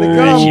right. Here they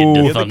come.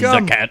 Here they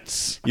come.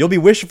 Thundercats. You'll be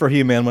wishing for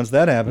He-Man once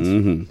that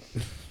happens.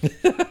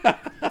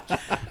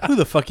 Who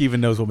the fuck even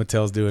knows what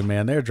Mattel's doing,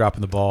 man? They're dropping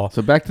the ball.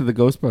 So back to the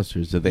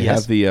Ghostbusters. Do they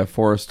Yes. have the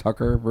Forrest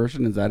Tucker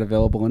version? Is that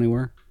available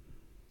anywhere?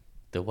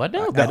 The what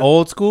now? The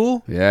old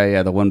school,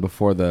 Yeah, the one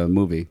before the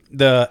movie.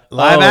 the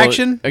live Oh,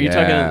 action. Are you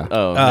Yeah. talking?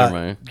 Oh, never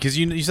mind. Because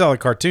you saw the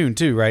cartoon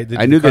too, right?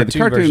 I knew that the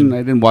cartoon. version. I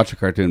didn't watch the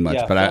cartoon much,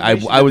 Yeah, but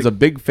Filmation I was a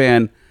big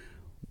fan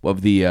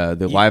of the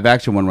live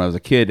action one when I was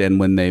a kid, and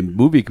when the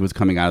movie was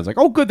coming out, I was like,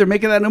 "Oh, good, they're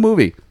making that in a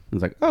movie." I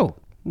was like, "Oh,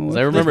 well, 'Cause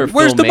I remember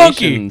Where's the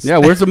monkey? Filmation's- yeah,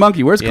 where's the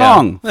monkey? Where's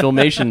Kong?"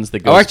 Filmation's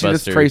the Ghostbusters. Oh, actually,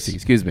 that's Tracy.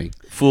 Excuse me.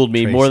 Fooled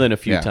me more than a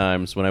few Yeah.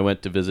 times when I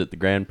went to visit the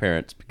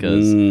grandparents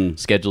because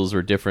schedules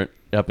were different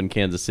up in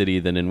Kansas City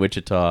than in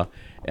Wichita,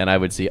 and I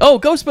would see, oh,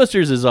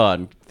 Ghostbusters is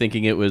on,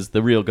 thinking it was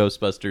the real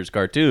Ghostbusters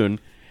cartoon,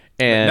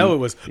 and No, it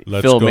was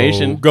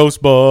Filmation. Go,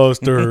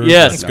 Ghostbusters.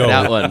 Yes, Let's go.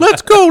 that one.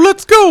 Let's go.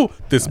 Let's go.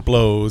 This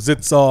blows.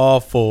 It's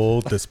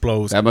awful. This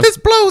blows. That This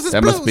blows. This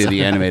that blows. must be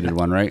the animated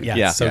one, right? Yeah.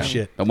 Yeah. So Yeah.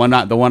 shit. The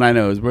one I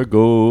know is we're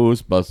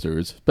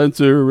Ghostbusters.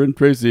 Spencer and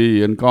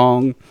Tracy and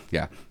Kong.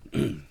 Yeah.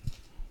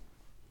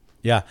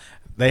 Yeah.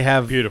 They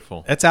have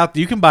Beautiful. It's out.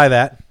 You can buy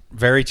that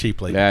very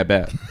cheaply. Yeah, I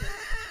bet.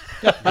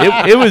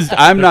 it was.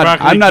 I'm not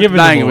practically giving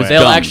denying them it was away.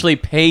 They'll dumb. actually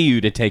pay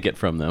you to take it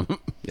from them.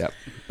 Yep.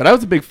 But I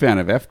was a big fan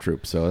of F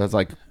Troop, so that's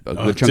like a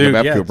good chunk Dude, of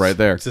F yeah, Troop right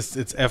there.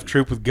 It's F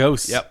Troop with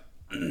ghosts. Yep.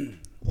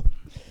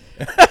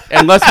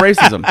 And less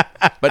racism,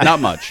 but not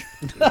much.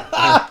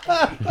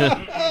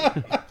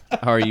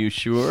 Are you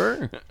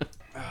sure?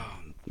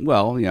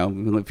 Well,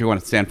 if you want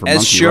to stand for As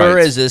monkey sure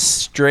rights. as a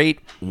straight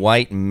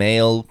white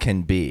male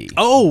can be.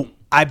 Oh,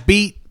 I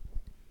beat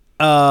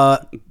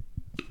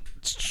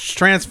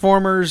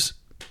Transformers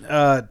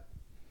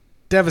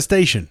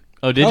Devastation.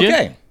 Oh, did you?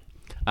 Okay.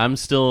 I'm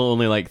still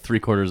only like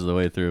 3/4 of the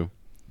way through.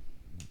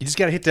 You just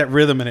got to hit that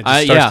rhythm, and it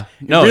just starts.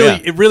 yeah. No, really, yeah.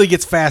 it really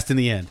gets fast in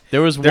the end.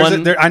 There was There's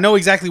one. I know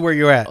exactly where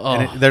you're at.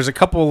 And there's a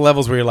couple of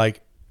levels where you're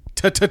like,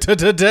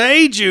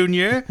 today,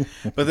 Junior.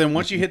 But then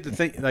once you hit the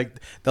thing, like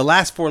the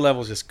last 4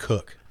 levels just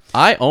cook.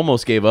 I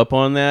almost gave up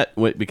on that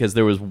because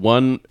there was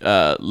one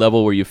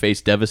level where you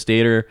face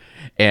Devastator,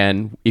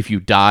 and if you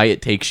die,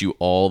 it takes you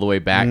all the way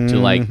back to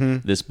like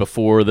this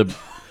before the.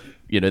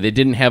 They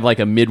didn't have like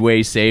a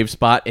midway save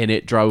spot, and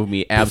it drove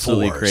me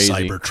absolutely crazy.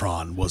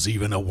 Cybertron was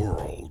even a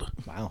world.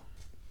 Wow.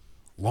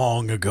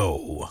 Long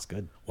ago. That's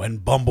good. When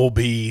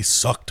Bumblebee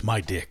sucked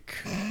my dick.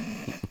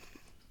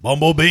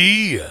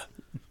 Bumblebee,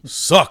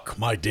 suck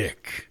my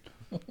dick.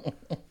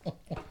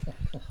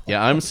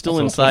 Yeah, I'm still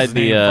Also inside his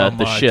name from,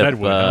 the ship.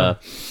 Deadwood, huh?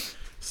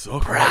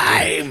 Suck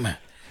Prime,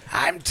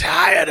 I'm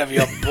tired of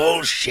your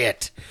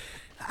bullshit.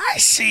 I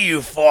see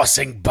you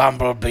forcing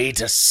Bumblebee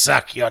to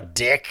suck your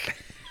dick.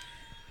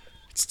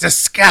 It's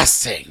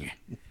disgusting.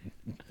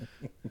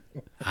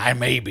 I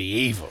may be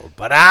evil,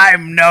 but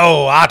I'm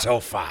no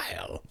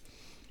autophile.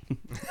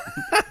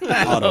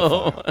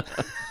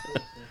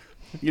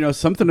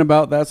 Something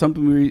about that, in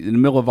the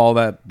middle of all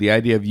that, the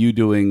idea of you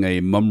doing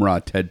a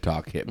Mumra TED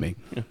Talk hit me.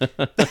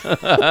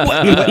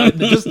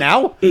 Just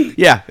now?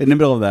 Yeah, in the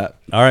middle of that.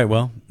 All right,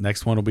 well,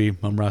 next one will be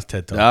Mumra's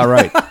TED Talk. All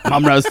right.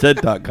 Mumra's TED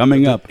Talk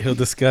coming up. He'll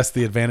discuss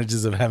the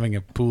advantages of having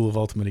a pool of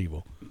Ultimate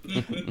Evil.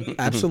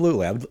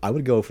 Absolutely. I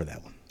would go for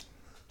that one.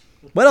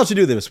 What else you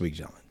do this week,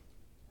 gentlemen?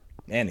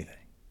 Anything.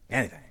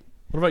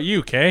 What about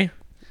you, Kay?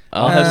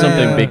 I'll have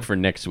something big for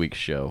next week's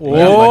show.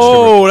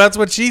 Whoa, that's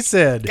what she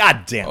said.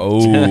 God damn it. Oh.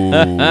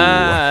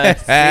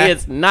 See,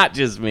 it's not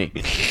just me.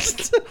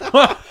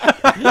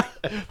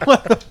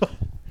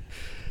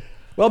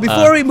 Well,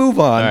 before we move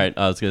on. All right,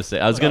 I was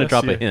gonna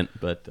drop a hint,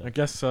 but I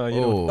guess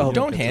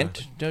Don't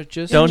hint.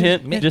 don't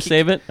hint. Just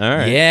save it. All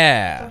right.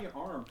 Yeah.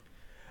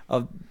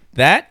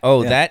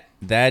 Yeah.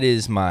 That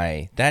is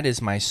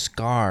my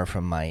scar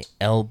from my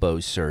elbow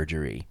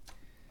surgery.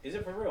 Is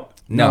it for real?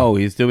 No,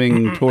 he's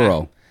doing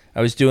Toro. I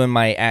was doing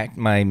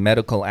my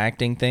medical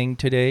acting thing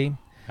today,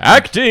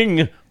 Acting.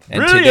 and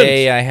Brilliant.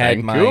 today I had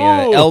Thank my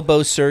you.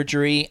 elbow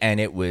surgery, and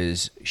it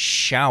was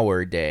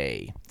shower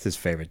day. It's his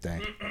favorite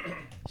thing.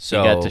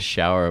 So You got to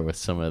shower with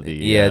some of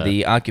the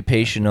the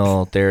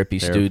occupational therapy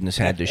students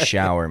had to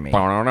shower me.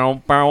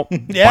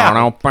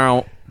 Yeah.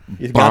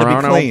 You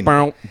gotta be clean.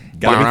 Gotta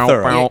be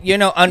thorough. You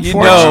know, know-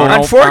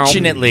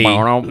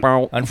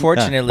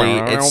 unfortunately,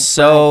 it's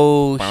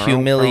so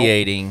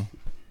humiliating.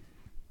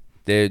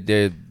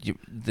 The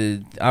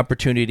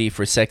opportunity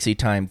for sexy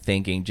time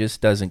thinking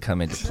just doesn't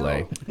come into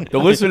play. The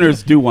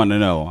listeners do want to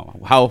know,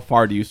 how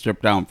far do you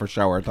strip down for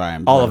shower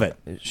time? All of it.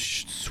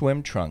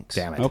 Swim trunks.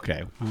 Damn it.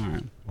 Okay. All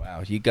right.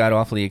 Wow, you got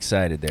awfully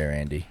excited there,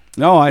 Andy.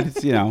 No, I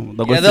just, the Yeah,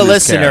 the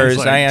listeners.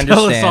 It's like, I tell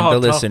us understand all,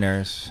 the tell-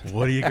 listeners.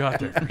 What do you got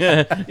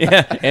there?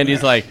 Yeah, and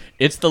he's like,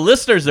 it's the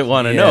listeners that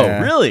want to Yeah.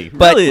 know. Really,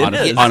 But- really, it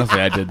Honestly, is. honestly,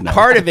 I didn't know.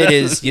 Part of it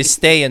is you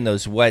stay in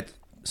those wet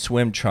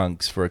swim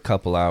trunks for a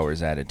couple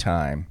hours at a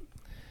time,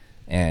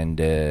 and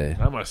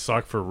That must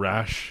suck for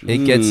rash. it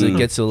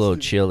gets a little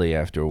chilly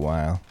after a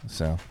while.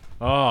 So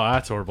Oh,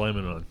 that's what we're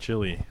blaming it on.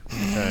 Chili.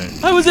 Okay.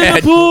 I was in Yeah,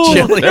 the pool.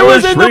 chili. It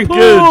was in the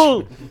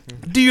pool.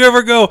 Do you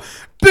ever go,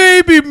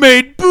 baby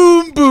made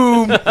boom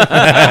boom,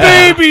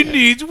 baby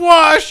needs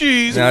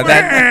washies? no,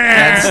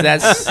 that's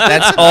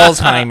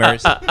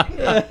Alzheimer's.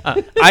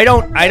 I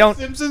don't.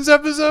 Simpsons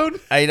episode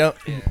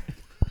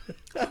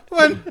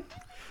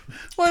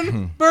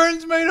when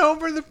Burns made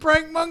Homer the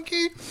prank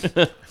monkey,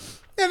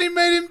 and he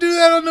made him do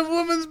that on the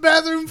woman's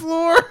bathroom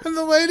floor, and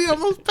the lady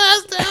almost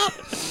passed out.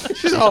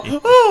 She's all,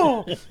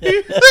 oh, he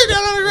lay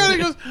down on the ground. He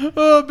goes,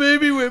 oh,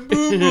 baby went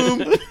boom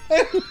boom. And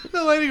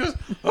the lady goes,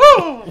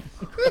 oh,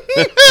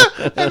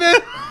 and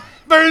then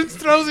Burns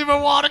throws him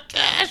a wad of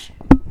cash.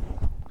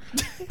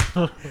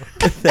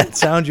 That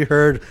sound you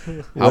heard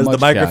How was the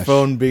much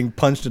microphone being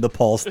punched into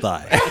Paul's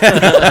thigh.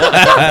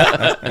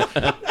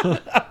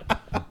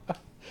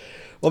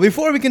 Well,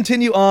 before we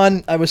continue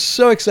on, I was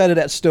so excited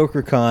at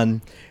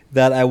StokerCon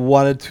that I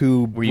wanted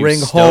to Were you bring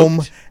stoked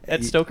home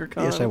at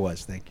StokerCon? Yes, I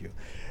was. Thank you.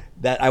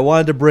 That I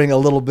wanted to bring a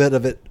little bit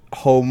of it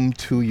home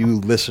to you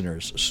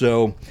listeners.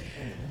 So,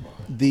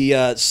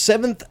 the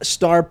Seventh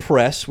Star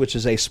Press, which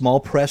is a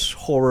small press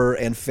horror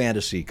and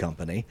fantasy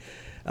company,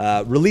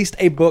 released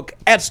a book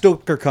at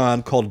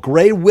StokerCon called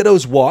Grey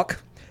Widow's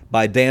Walk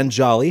by Dan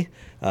Jolly.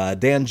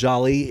 Dan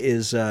Jolly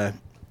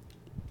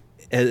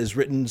has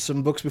written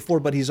some books before,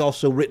 but he's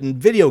also written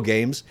video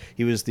games.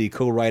 He was the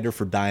co-writer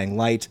for Dying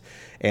Light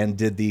and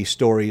did the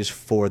stories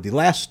for the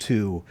last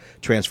two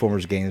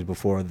Transformers games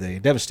before the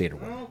Devastator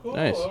one.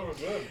 Nice.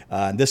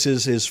 This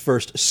is his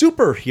first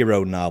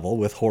superhero novel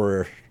with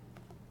horror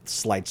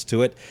slights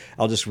to it.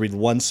 I'll just read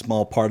one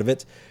small part of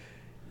it.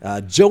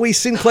 Joey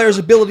Sinclair's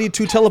ability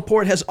to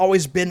teleport has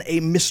always been a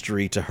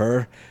mystery to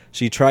her.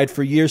 She tried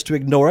for years to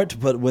ignore it,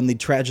 but when the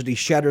tragedy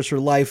shatters her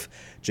life,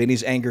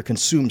 Janie's anger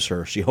consumes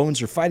her. She hones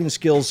her fighting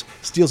skills,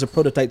 steals a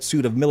prototype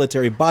suit of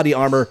military body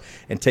armor,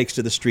 and takes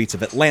to the streets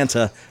of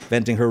Atlanta,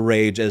 venting her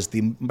rage as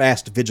the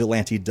masked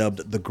vigilante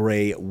dubbed the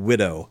Grey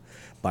Widow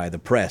by the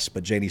press.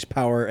 But Janie's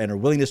power and her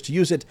willingness to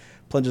use it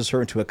plunges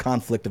her into a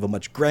conflict of a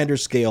much grander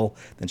scale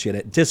than she had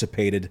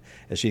anticipated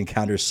as she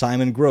encounters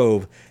Simon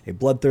Grove, a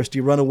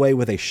bloodthirsty runaway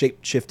with a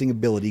shape-shifting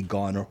ability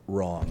gone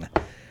wrong.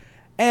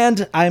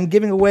 And I'm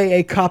giving away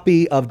a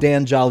copy of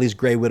Dan Jolly's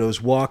Grey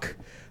Widow's Walk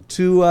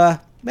to,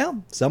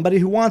 somebody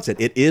who wants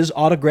it. It is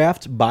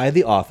autographed by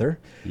the author,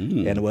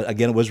 and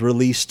it was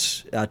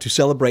released to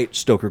celebrate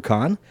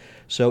StokerCon.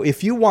 So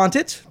if you want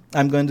it,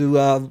 I'm going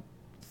to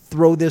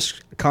throw this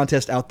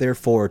contest out there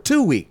for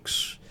 2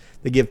 weeks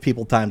to give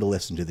people time to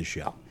listen to the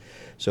show.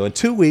 So in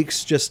 2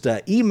 weeks, just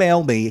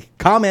email me,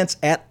 comments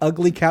at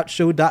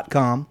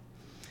uglycouchshow.com.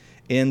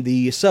 In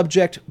the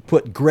subject,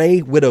 put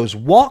Grey Widow's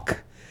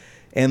Walk,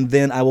 and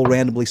then I will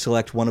randomly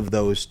select one of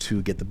those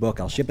to get the book.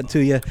 I'll ship it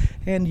to you,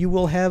 and you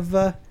will have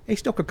a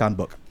StokerCon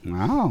book.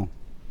 Wow.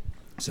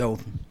 So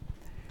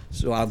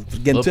I'll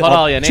get We'll to put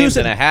all your choose names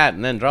in it. a hat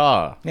and then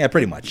draw. Yeah,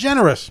 pretty much.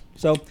 Generous.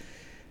 So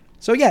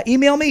yeah,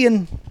 email me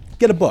and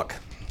get a book.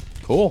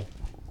 Cool.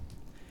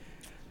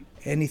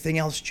 Anything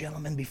else,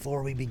 gentlemen,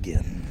 before we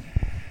begin?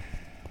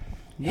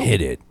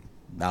 Hit it.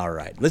 All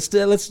right, let's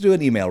do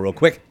an email real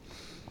quick.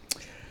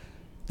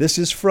 This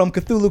is from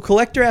Cthulhu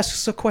Collector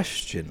asks a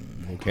question.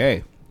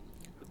 Okay.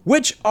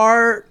 Which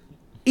are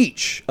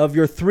each of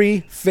your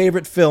 3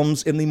 favorite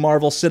films in the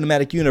Marvel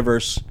Cinematic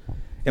Universe,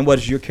 and what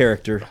is your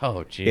character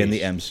Oh, jeez. in the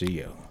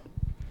MCU?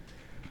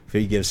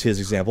 He gives his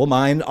example.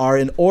 Mine are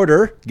in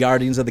order: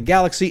 Guardians of the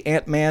Galaxy,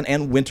 Ant-Man,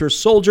 and Winter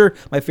Soldier.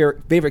 My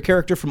favorite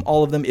character from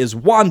all of them is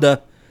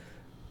Wanda.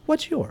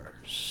 What's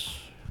yours?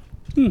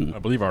 I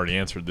believe I already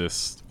answered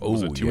this. What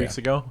was it, 2 weeks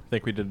ago? I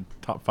think we did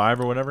top 5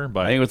 or whatever.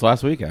 But I think it was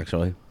last week,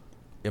 actually,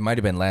 It might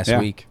have been last Yeah.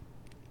 week.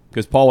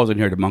 because Paul wasn't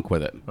here to monk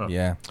with it.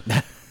 Yeah.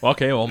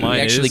 okay, well,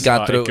 mine actually is,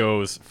 got through- it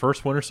goes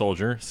first Winter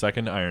Soldier,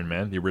 second Iron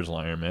Man, the original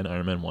Iron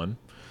Man 1,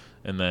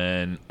 and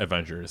then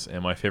Avengers.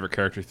 And my favorite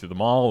character through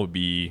them all would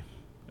be,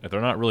 if they're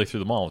not really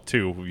through them all,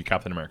 2 would be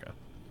Captain America.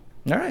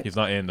 All right. He's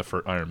not in the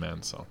first Iron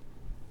Man, so.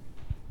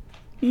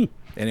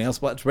 Anything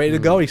else? What's ready to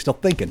go? Are you still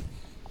thinking?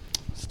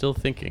 Still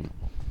thinking.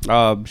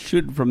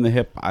 Shooting from the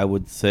hip, I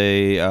would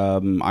say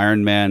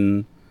Iron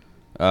Man,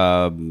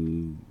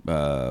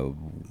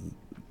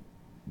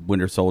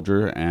 Winter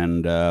Soldier,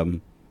 and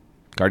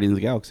Guardians of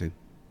the Galaxy.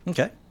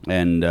 Okay.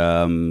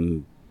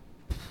 And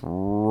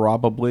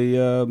probably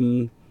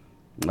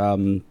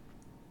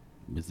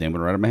His name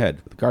went right in my head.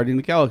 The Guardian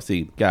of the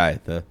Galaxy guy,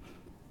 the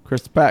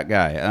Chris Pratt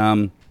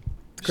guy.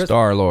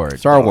 Star-Lord.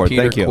 Star-Lord,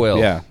 Peter thank you. Quill.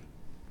 Yeah.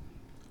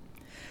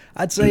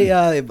 I'd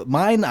say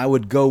mine, I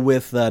would go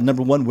with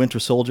number 1, Winter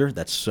Soldier.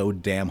 That's so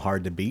damn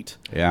hard to beat.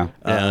 Yeah.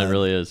 Yeah, it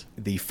really is.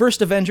 The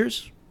first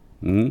Avengers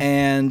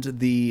and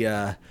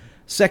the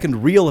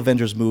second real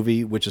Avengers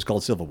movie, which is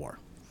called Civil War.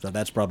 So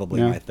that's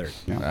probably my third.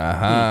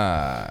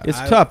 Aha. It's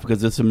tough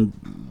because it's some.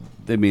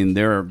 I mean,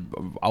 there are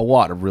a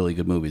lot of really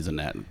good movies in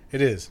that.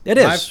 It is. It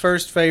is. My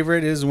first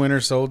favorite is Winter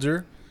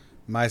Soldier.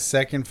 My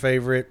second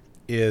favorite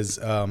is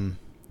Iron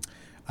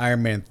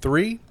Man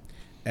 3.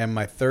 And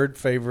my third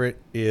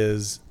favorite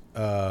is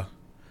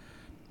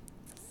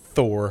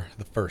Thor,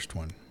 the first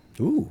one.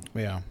 Ooh.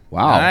 Yeah.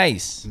 Wow.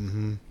 Nice.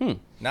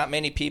 Not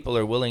many people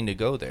are willing to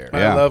go there.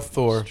 Yeah. I love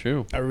Thor. It's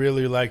true. I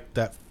really like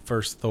that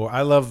first Thor.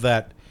 I love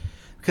that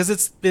because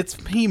it's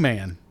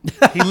He-Man. He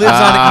lives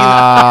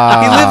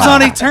on he lives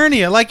on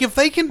Eternia. Like if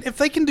they can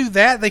do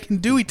that, they can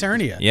do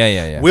Eternia.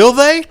 Yeah. Will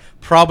they?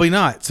 Probably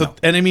not. So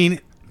and I mean,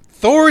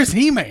 Thor is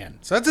He-Man.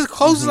 So that's as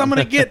close as I'm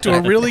going to get to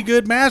a really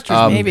good Masters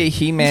movie. Maybe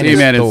He-Man,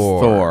 He-Man is is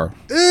Thor.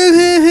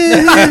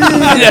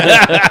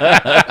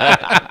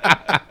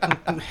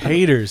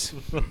 Haters.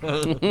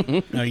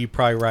 No, you're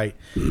probably right.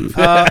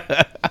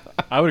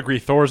 I would agree.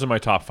 Thor's in my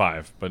top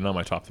 5, but not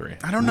my top 3.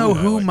 I don't know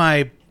who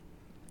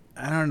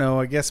I don't know.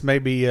 I guess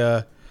maybe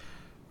I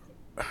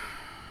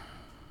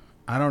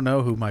don't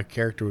know who my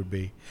character would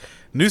be.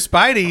 New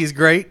Spidey is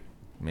great.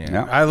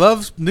 Yeah. I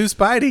love New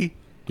Spidey.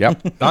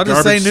 Yep. I'll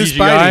just say Garbage New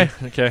CGI?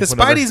 Spidey. Okay, Because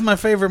whatever. Spidey's my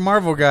favorite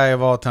Marvel guy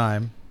of all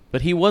time.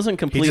 But he wasn't He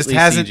completely just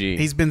hasn't. CG.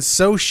 He's been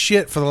so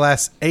shit for the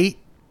last 8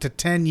 to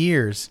 10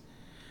 years.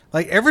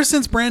 Like ever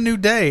since Brand New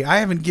Day, I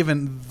haven't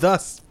given the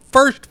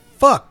first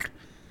fuck.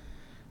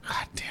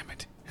 God damn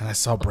it! And I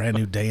saw Brand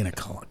New Day in a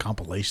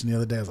compilation the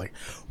other day. I was like,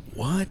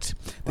 "What?"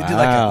 They did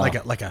Wow. like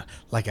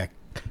a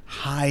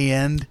high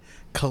end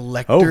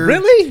collector. Oh,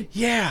 really?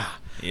 Yeah.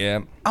 Yeah.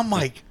 I'm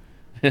like,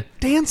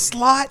 Dan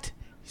Slott,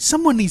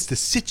 someone needs to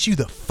sit you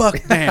the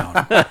fuck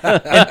down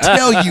and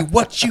tell you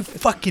what you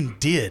fucking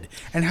did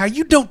and how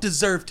you don't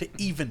deserve to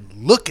even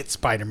look at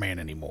Spider-Man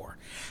anymore.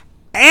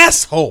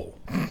 Asshole.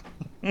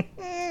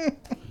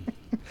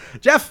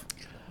 Jeff.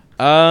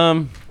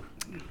 Gotta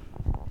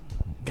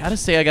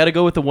say, I gotta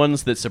go with the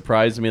ones that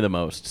surprised me the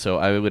most. So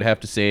I would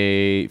have to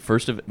say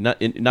first of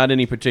not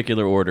any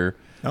particular order.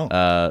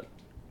 Oh.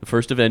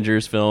 First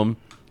Avengers film,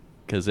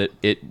 because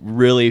it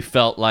really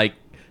felt like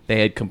they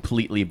had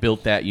completely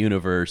built that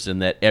universe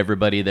and that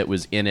everybody that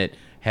was in it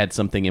had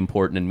something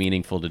important and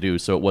meaningful to do.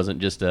 So it wasn't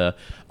just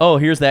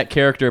here's that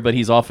character, but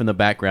he's off in the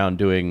background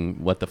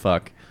doing what the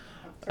fuck.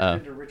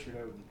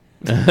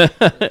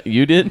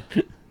 You did?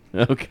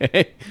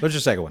 Okay. What's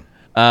your second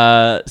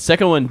one?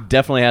 Second one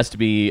definitely has to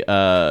be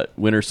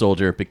Winter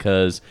Soldier,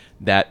 because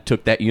that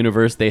took that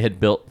universe they had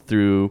built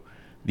through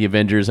the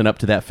Avengers and up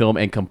to that film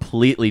and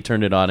completely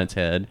turned it on its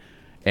head.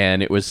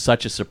 And it was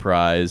such a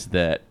surprise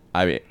that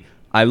I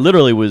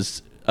literally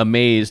was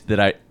amazed that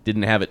I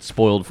didn't have it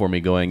spoiled for me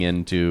going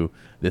into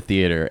the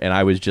theater, and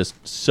I was just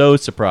so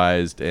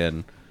surprised.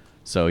 And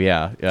so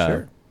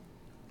Sure.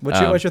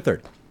 What's your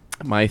third?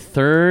 my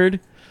third,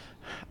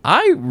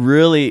 I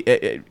really,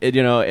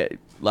 a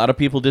lot of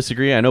people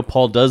disagree. I know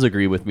Paul does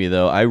agree with me,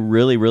 though. I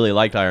really, really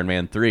liked Iron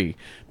Man 3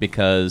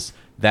 because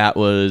that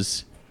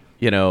was,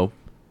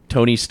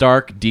 Tony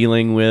Stark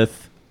dealing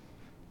with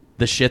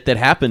the shit that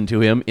happened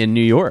to him in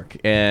New York.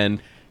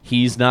 And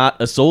he's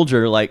not a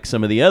soldier like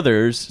some of the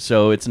others,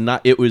 so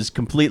it was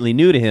completely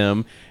new to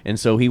him. And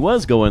so he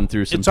was going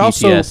through some It's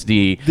also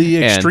PTSD. the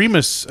and-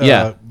 Extremis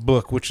yeah.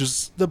 book, which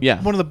is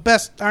Yeah. one of the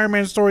best Iron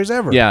Man stories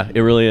ever. Yeah,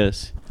 it really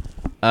is.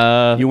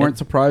 You weren't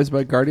surprised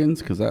by Guardians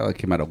because that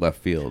came out of left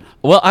field.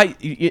 Well,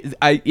 if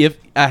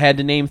I had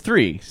to name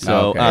 3,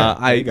 so Okay.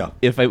 There you go.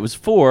 if it was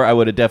 4, I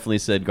would have definitely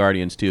said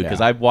Guardians 2 because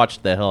Yeah. I've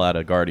watched the hell out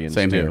of Guardians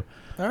Same 2. here.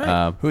 All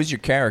right. Who's your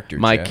character?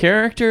 My Jeff?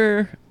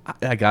 character,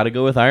 I got to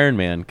go with Iron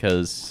Man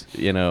because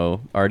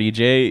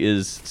RDJ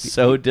is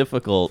so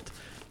difficult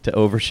to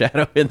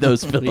overshadow in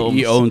those films.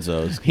 He owns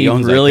those. He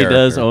owns that really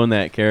does character. own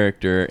that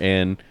character,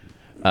 and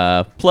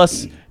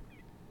plus,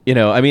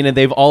 and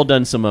they've all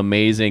done some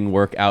amazing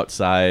work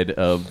outside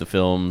of the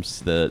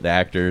films, the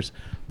actors.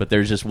 But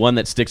there's just one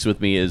that sticks with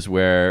me is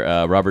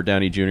where Robert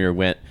Downey Jr.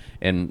 went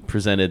and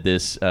presented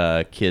this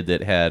kid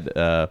that had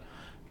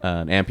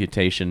an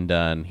amputation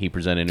done. He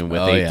presented him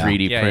with Oh, a yeah.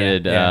 3D Yeah,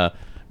 printed yeah.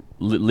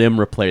 limb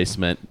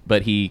replacement,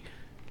 but he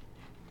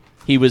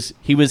was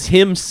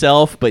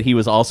himself, but he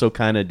was also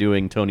kind of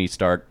doing Tony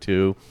Stark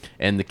too,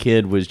 and the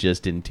kid was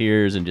just in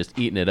tears and just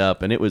eating it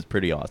up, and it was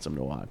pretty awesome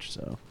to watch.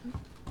 So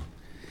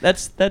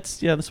that's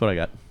what I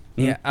got.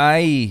 Yeah,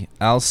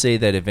 I'll say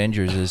that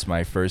Avengers is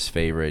my first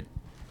favorite.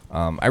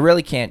 I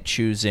really can't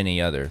choose any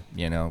other,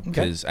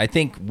 because I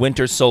think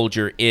Winter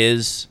Soldier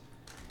is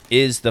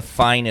the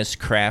finest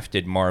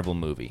crafted Marvel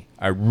movie.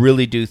 I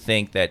really do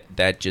think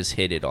that just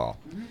hit it all.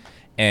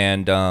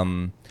 And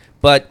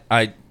but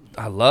I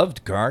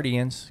loved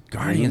Guardians.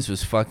 Guardians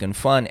was fucking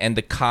fun, and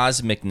the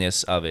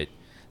cosmicness of it.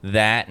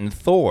 that and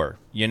Thor.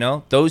 You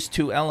know, those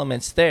two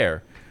elements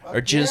there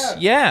are just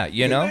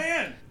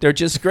they're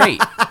just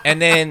great.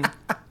 And then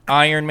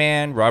Iron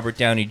Man, Robert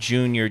Downey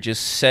Jr.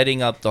 just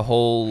setting up the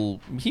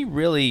whole. He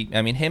really,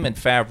 I mean, him and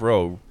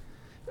Favreau.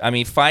 I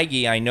mean,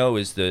 Feige, I know,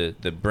 is the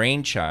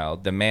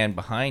brainchild, the man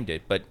behind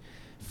it, but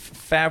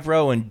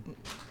Favreau and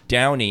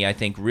Downey, I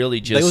think,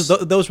 really just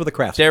those were the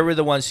craftsmen. they were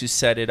the ones who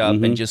set it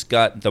up and just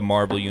got the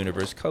Marvel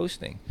Universe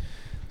coasting. I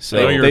know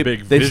So you're they- a big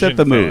they Vision set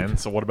the mood. fan.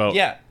 So what about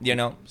yeah, you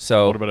know,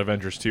 so what about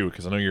Avengers 2?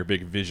 Because I know you're a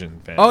big Vision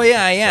fan. oh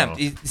yeah, I am.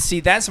 So- See,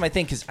 that's my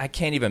thing because I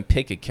can't even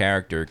pick a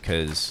character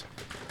because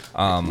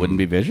Wouldn't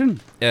be Vision.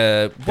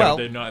 well,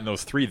 they're not in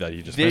those three that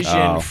you just Vision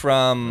mentioned.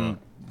 from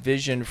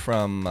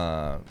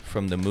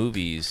the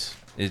movies.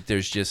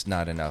 There's just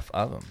not enough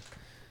of them.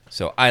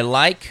 So I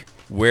like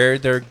where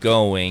they're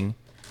going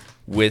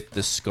with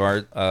the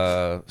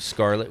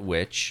Scarlet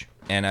Witch,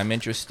 and I'm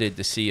interested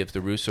to see if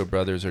the Russo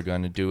brothers are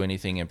going to do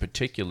anything in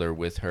particular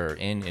with her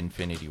in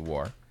Infinity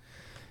War,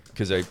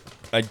 because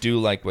I do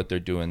like what they're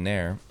doing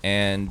there.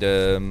 And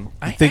Do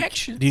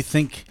you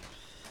think?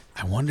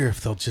 I wonder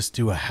if they'll just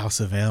do a House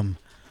of M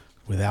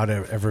without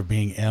ever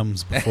being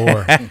M's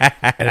before. And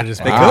it'll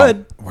just They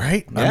could.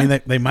 right? Yeah. I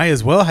mean, they might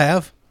as well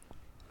have.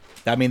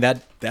 I mean,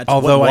 that's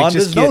Although what I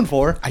Wanda's just known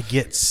for. I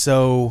get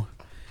so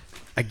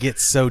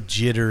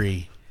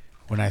jittery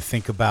when I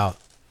think about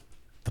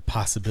the Thank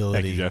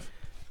possibility you, Jeff.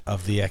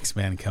 of the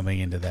X-Men coming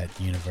into that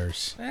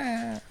universe.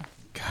 God,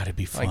 it'd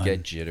be I fun.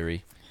 get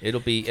jittery. It'd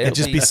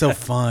It'd be so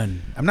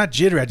fun. I'm not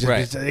jittery. I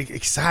just Right. be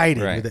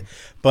excited Right. with it.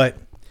 But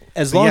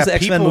As long as yeah, the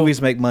X-Men people-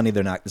 movies make money,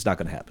 it's not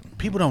going to happen.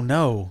 people don't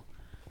know.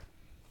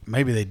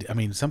 Maybe they. I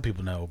mean, some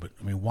people know, but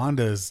I mean,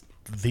 Wanda is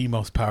the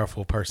most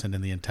powerful person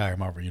in the entire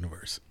Marvel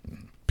universe.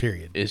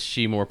 Period. Is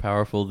she more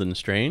powerful than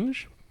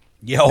Strange?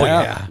 Yeah. Oh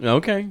yeah.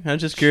 Okay, I'm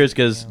just curious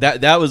because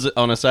that was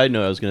on a side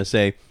note. I was going to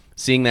say,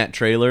 seeing that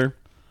trailer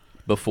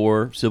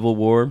before Civil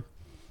War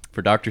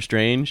for Doctor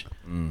Strange,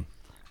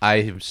 I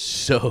am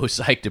so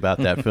psyched about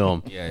that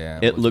film. Yeah,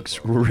 it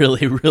looks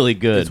really, really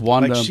good. It's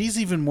Wanda. Like she's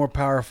even more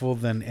powerful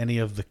than any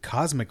of the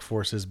cosmic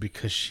forces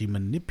because she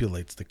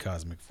manipulates the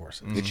cosmic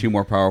forces. Is she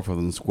more powerful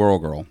than Squirrel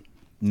Girl?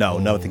 No,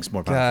 nothing's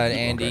more powerful. God, than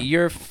Andy, Wolverine.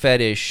 your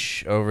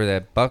fetish over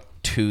that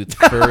buck-toothed,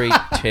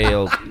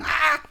 furry-tailed.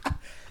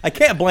 I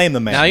can't blame the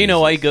man. Now you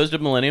know why he goes to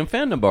Millennium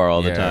Fandom Bar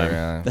all the time.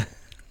 Yeah.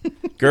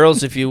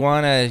 Girls, if you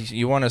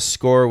wanna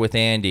score with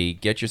Andy,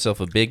 get yourself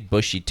a big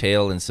bushy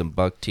tail and some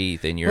buck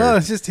teeth in your Well,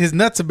 it's just his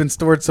nuts have been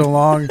stored so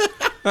long.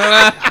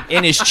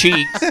 in his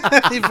cheeks.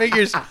 He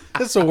figures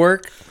this will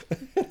work.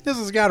 This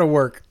has got to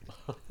work.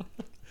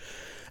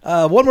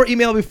 One more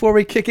email before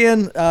we kick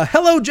in.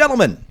 Hello,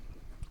 gentlemen.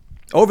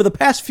 Over the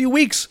past few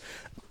weeks,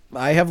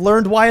 I have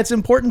learned why it's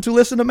important to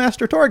listen to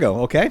Master Torgo,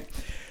 okay?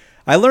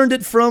 I learned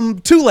it from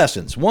two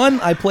lessons. One,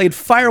 I played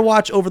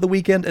Firewatch over the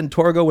weekend, and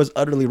Torgo was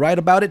utterly right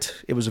about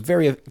it. It was a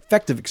very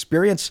effective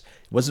experience.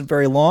 It wasn't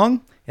very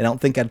long, and I don't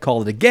think I'd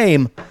call it a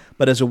game,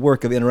 but as a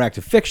work of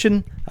interactive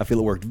fiction, I feel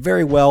it worked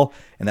very well,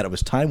 and that it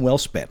was time well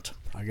spent.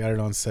 I got it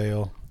on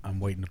sale. I'm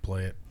waiting to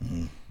play it.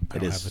 I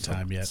don't is have the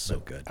time yet. so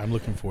but good. I'm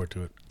looking forward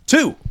to it.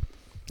 2,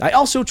 I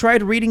also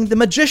tried reading The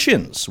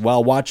Magicians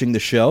while watching the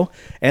show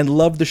and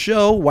loved the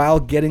show while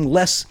getting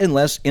less and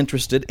less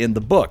interested in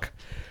the book.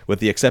 With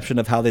the exception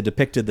of how they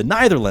depicted the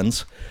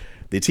Netherlands,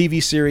 the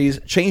TV series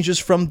changes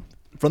from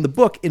the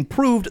book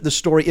improved the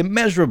story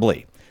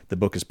immeasurably. The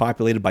book is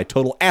populated by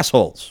total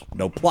assholes,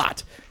 no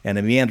plot, and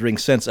a meandering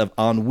sense of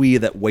ennui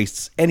that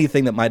wastes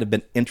anything that might have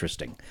been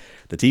interesting.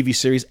 The TV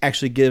series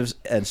actually gives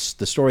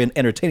the story an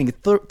entertaining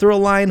through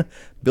line,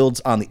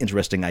 builds on the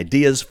interesting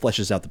ideas,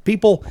 fleshes out the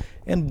people,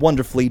 and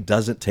wonderfully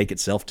doesn't take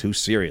itself too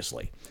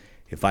seriously.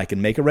 If I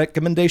can make a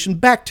recommendation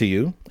back to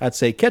you, I'd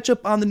say catch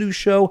up on the new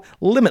show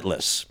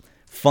Limitless.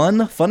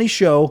 Fun, funny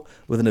show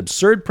with an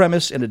absurd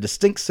premise and a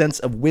distinct sense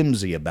of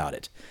whimsy about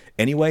it.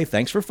 Anyway,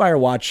 thanks for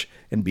Firewatch,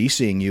 and be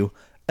seeing you,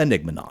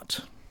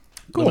 Enigmanaut.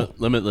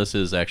 Limitless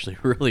is actually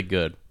really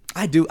good.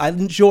 I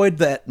enjoyed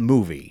that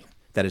movie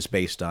that it's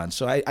based on,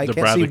 so I The can't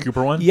Bradley see,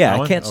 Cooper one? Yeah, That I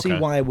one? can't see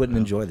Okay. why I wouldn't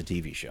enjoy the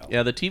TV show.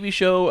 Yeah, the TV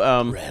show.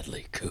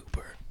 Bradley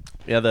Cooper.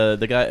 Yeah,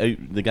 the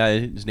guy,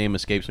 his name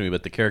escapes me,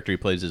 but the character he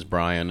plays is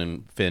Brian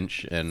and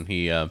Finch, and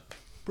he's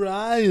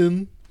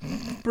Brian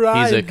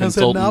a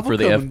consultant for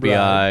the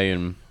FBI,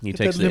 and he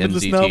takes the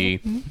Limitless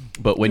NZT.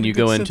 But when Got a you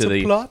good go sense into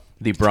of plot?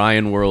 the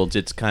Brian worlds,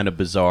 it's kind of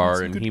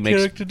bizarre, and he makes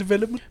character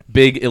development.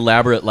 big,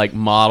 elaborate like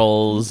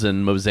models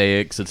and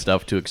mosaics and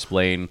stuff to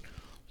explain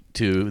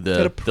to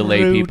Got the a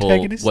lay people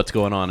protagonist? what's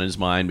going on in his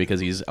mind because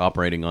he's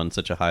operating on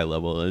such a high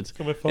level. It's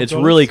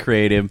 $5. really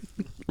creative,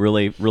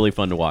 really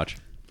fun to watch.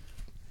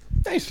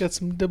 Nice. Got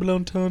some double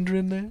entendre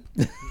in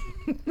there.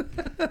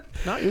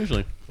 Not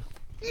usually.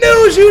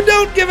 News you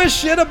don't give a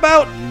shit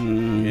about.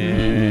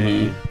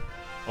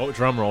 Oh,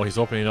 drum roll. He's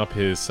opening up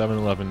his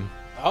 7-Eleven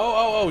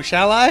Oh,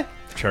 shall I?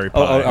 cherry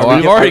pie. are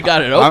We've already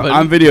got it open.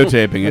 I'm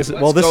videotaping it.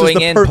 Well, this is going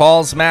the in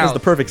Paul's mouth. This is the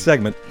perfect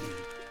segment.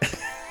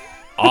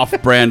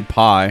 Off-brand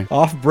pie.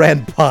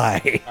 Off-brand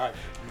pie.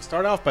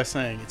 Start off by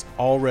saying it's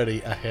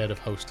already ahead of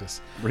Hostess.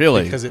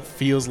 Really? Because it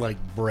feels like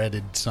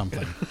breaded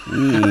something.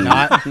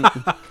 Not.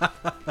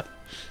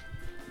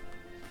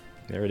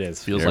 There it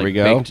is. Feels There like we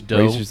go. baked dough.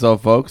 Brace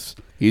yourself, folks.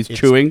 He's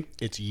chewing.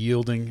 It's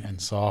yielding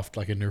and soft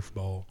like a Nerf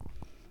ball.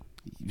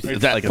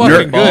 That, fucking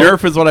good.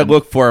 Nerf is what I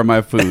look for in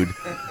my food.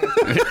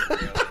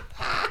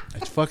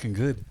 It's fucking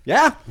good.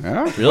 Yeah.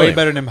 Yeah. Really? Way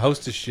better than them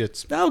Hostess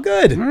shits. Oh,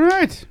 good. All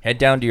right. Head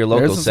down to your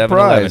local There's a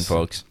 7-Eleven, surprise.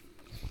 folks.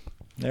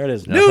 There it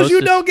is. Now, News you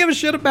Hostess- don't give a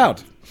shit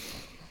about.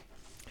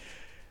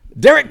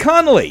 Derek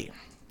Connolly,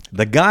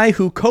 the guy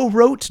who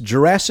co-wrote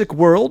Jurassic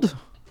World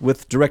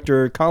with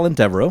director Colin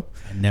Trevorrow,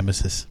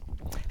 Nemesis.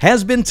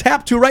 has been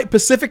tapped to write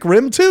Pacific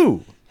Rim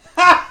 2.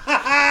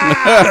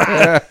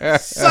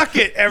 Suck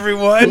it,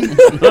 everyone.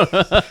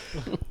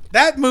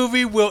 That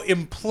movie will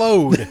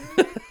implode.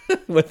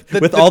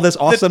 with all this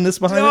awesomeness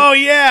behind it. Oh,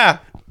 yeah.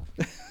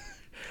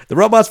 The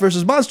Robots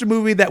vs. Monster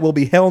movie that will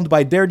be helmed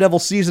by Daredevil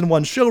Season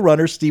 1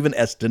 showrunner Stephen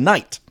S.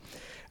 DeKnight.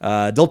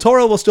 Del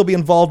Toro will still be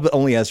involved, but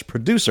only as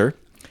producer.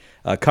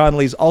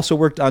 Connolly's also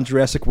worked on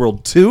Jurassic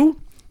World 2,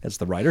 as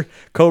the writer.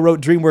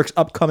 Co-wrote DreamWorks'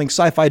 upcoming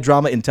sci-fi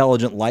drama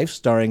Intelligent Life,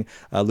 starring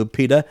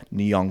Lupita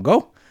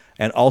Nyong'o,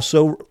 and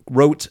also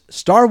wrote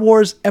Star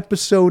Wars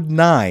Episode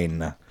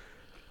 9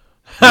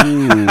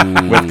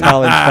 with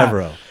Colin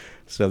Trevorrow.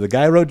 So the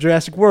guy who wrote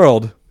Jurassic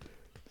World,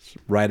 is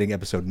writing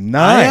Episode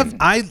 9.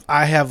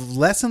 I have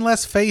less and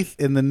less faith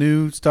in the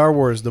new Star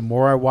Wars the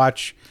more I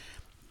watch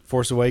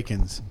Force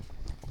Awakens.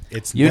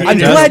 It's I'm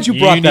glad you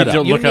brought that need to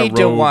up. You look at need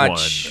to Rogue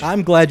watch.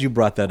 I'm glad you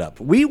brought that up.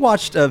 We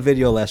watched a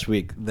video last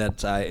week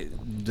that I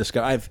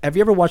discovered. Have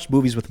you ever watched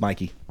Movies with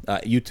Mikey?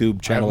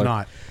 YouTube channel.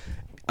 not.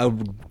 A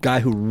guy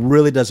who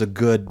really does a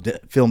good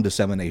film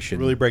dissemination.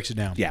 Really breaks it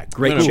down. Yeah,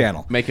 great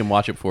channel. Make him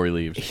watch it before he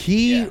leaves.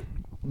 He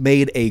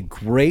made a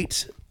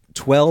great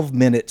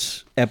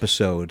 12-minute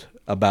episode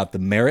about the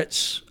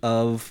merits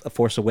of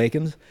Force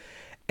Awakens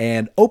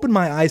and opened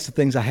my eyes to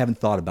things I haven't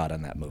thought about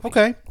in that movie.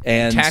 Okay.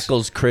 And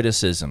Tackles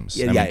criticisms.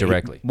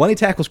 Directly. One, he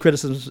tackles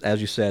criticisms,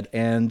 as you said,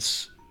 and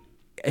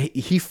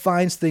he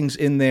finds things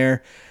in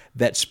there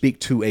that speak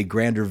to a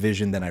grander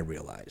vision than I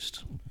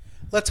realized.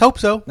 Let's hope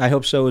so. I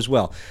hope so as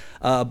well.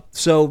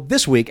 So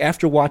this week,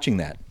 after watching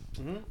that,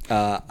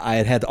 I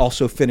had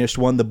also finished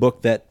the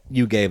book that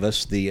you gave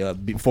us, the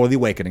Before the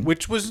Awakening.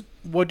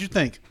 What'd you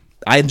think?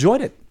 I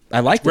enjoyed it. I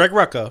liked Greg it.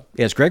 Rucka.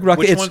 Yes, Greg Rucka.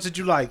 Which ones did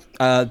you like?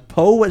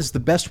 Poe was the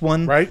best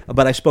one, Right.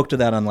 But I spoke to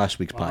that on last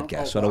week's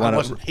podcast, so I don't I want to.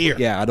 wasn't here.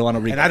 Yeah, I don't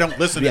want to. And I don't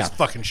listen to this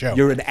fucking show.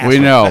 You're an asshole. We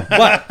know.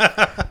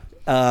 But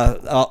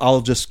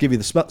I'll just give you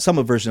the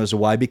some version as to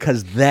why,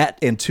 because that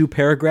in 2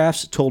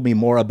 paragraphs told me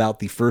more about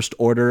the First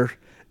Order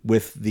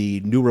with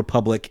the New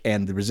Republic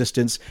and the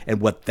Resistance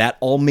and what that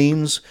all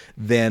means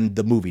than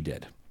the movie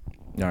did.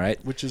 All right.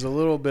 Which is a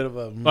little bit of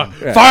a...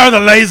 Fire the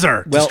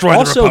laser. Well, Destroy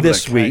also the Republic.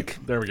 this week,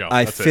 There we go.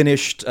 I That's it.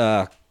 finished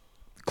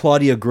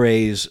Claudia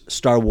Gray's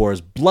Star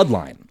Wars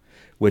Bloodline,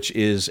 which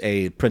is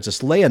a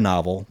Princess Leia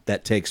novel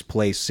that takes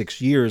place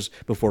 6 years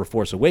before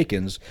Force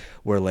Awakens,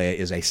 where Leia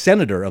is a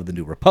senator of the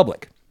New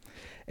Republic.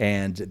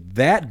 And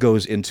that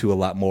goes into a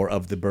lot more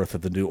of the birth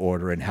of the New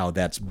Order and how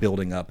that's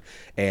building up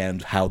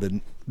and how the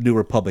New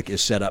Republic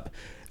is set up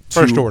to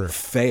First Order.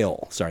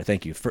 fail. Sorry,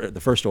 thank you. For the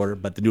First Order,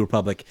 but the New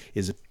Republic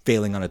is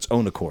failing on its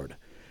own accord.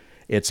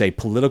 It's a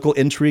political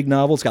intrigue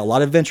novel. It's got a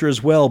lot of adventure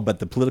as well, but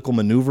the political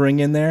maneuvering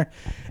in there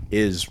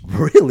is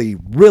really,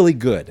 really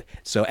good.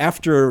 So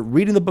after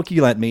reading the book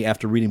you lent me,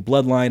 after reading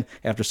Bloodline,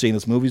 after seeing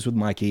those movies with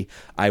Mikey,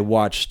 I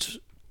watched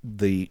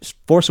The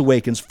Force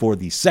Awakens for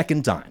the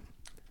second time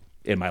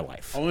in my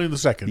life. Only the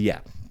second.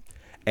 Yeah.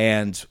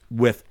 And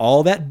with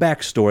all that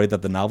backstory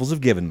that the novels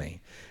have given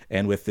me,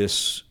 and with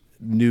this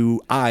new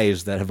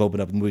eyes that have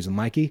opened up in movies with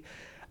Mikey,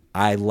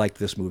 I like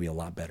this movie a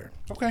lot better.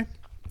 Okay.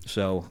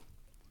 So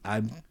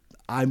I'm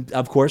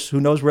of course, who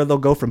knows where they'll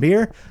go from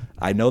here.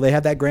 I know they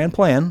have that grand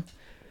plan,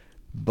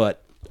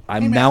 but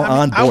I'm now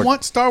on board. I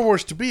want Star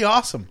Wars to be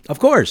awesome. Of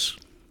course.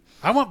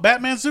 I want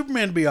Batman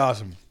Superman to be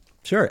awesome.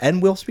 Sure.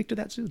 And we'll speak to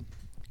that soon.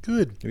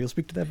 Good. We'll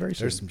speak to that very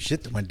soon. There's some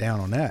shit that went down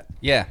on that.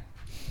 Yeah.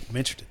 I'm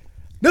interested.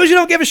 News you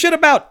don't give a shit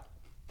about.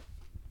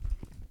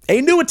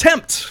 A new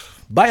attempt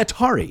by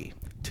Atari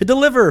to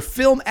deliver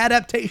film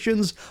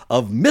adaptations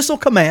of Missile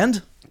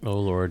Command Oh,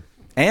 Lord.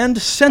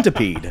 and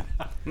Centipede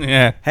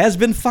Yeah. has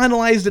been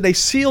finalized in a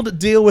sealed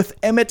deal with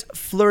Emmett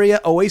Fluria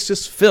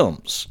Oasis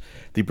Films,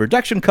 the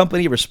production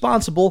company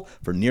responsible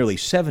for nearly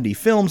 70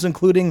 films,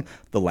 including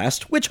The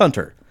Last Witch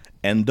Hunter,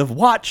 End of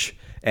Watch,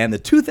 and the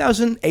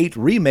 2008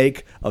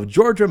 remake of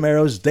George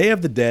Romero's Day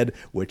of the Dead,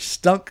 which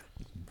stunk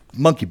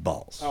monkey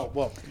balls. Oh,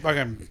 well,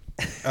 fucking...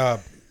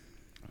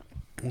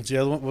 what's the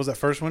other one? What was that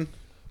first one?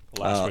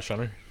 Last Wish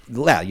Hunter.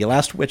 Yeah, Your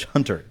Last Witch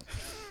Hunter.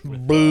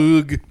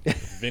 Boog.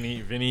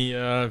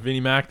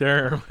 Vinny Mac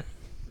there.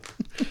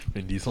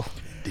 Vin Diesel.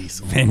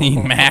 Vinnie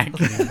Mac.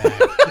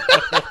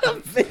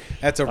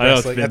 That's a I know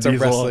it's wrestling. Vin That's a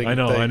Diesel. wrestling. I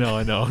know.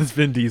 thing. It's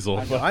Vin Diesel.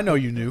 I know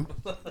you knew.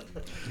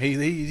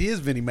 He is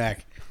Vinnie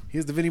Mac.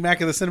 He's the Vinnie Mac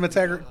of the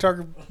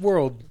cinematographic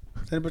world.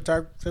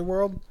 Cinematographic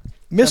world.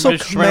 Missile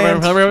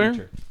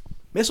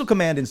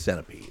Command and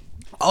Centipede.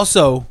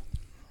 Also,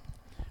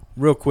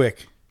 real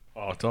quick.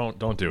 Oh,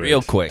 don't do it.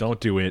 Real quick. Don't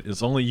do it.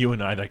 It's only you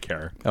and I that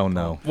care. Oh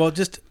no. Well,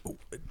 just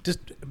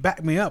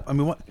back me up. I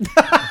mean, what?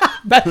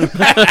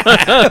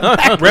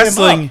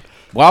 Wrestling.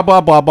 Blah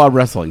blah blah blah.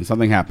 Wrestling.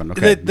 Something happened.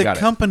 Okay, The got it.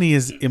 company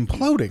is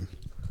imploding.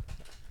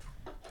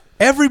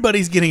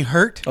 Everybody's getting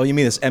hurt. Oh, you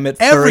mean this Emmett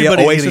Everybody's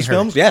Furia Oasis getting hurt.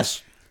 films?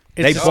 Yes.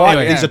 They It's- bought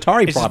anyway, these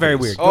Atari It's properties. very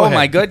weird. Go Oh ahead.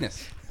 my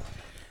goodness.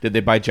 Did they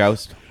buy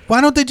Joust? Why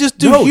don't they just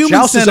do No, Human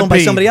Joust Centipede? is owned by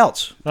somebody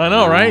else. I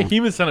know, right?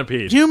 Human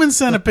Centipede. Human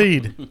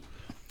Centipede.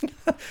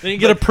 Then you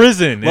get a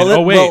prison.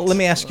 Well, and, let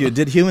me ask you: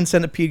 did Human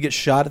Centipede get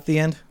shot at the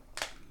end?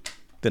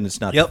 Then it's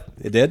not. Yep.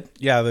 It did.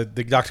 Yeah, the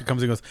doctor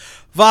comes and goes,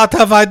 "What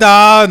have I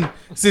done?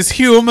 This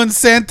Human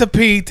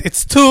Centipede.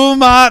 It's too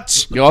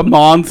much." You're a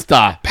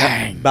monster.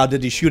 Bang. About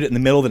did he shoot it in the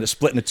middle? Then it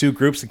split into two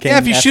groups. And came Yeah,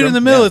 if you after shoot in him?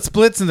 the middle, Yeah. it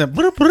splits and then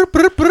bloop, bloop,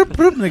 bloop, bloop,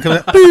 bloop, and they come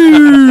out,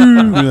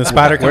 boom, and the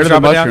spider Where comes do the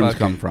dropping down. mushrooms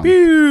come from?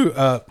 Pew.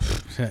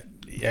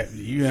 Yeah,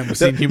 you haven't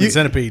seen Human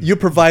Centipede. You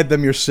provide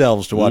them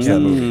yourselves to watch that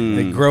movie.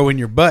 They grow in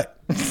your butt.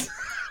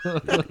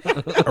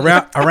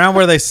 around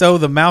where they sew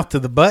the mouth to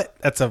the butt.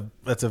 That's a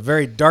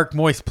very dark,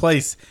 moist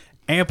place.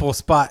 Ample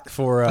spot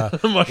for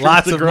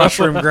lots to of grow.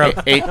 mushroom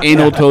growth.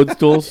 Anal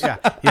toadstools. Yeah,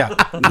 yeah.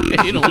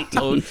 Anal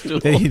toadstool.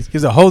 He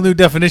gives a whole new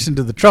definition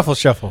to the truffle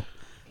shuffle.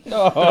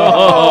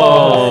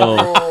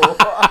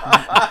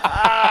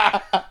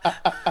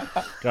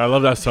 God, I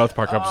love that South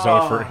Park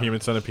episode for Human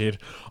Centipede.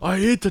 I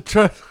ate the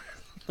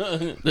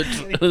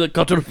the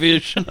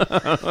cuttlefish. Don't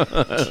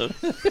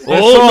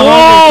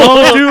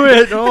do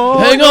it. Oh.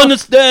 Hang on,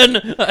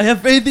 Stan. I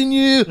have faith in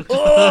you. So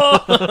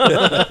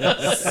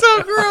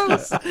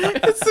gross.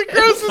 It's the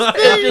grossest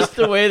thing. And just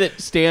the way that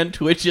Stan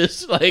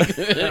twitches, like.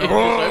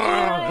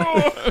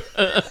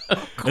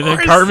 And then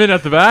Cartman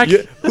at the back.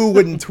 Who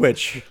wouldn't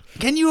twitch?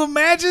 Can you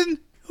imagine?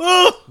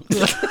 Oh.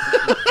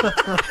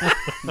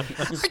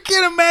 I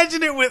can't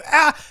imagine it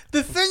without.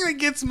 The thing that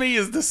gets me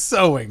is the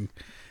sewing.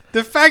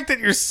 The fact that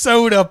you're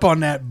sewed up on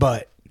that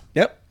butt.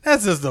 Yep.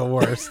 That's just the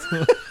worst.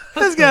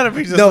 That's got to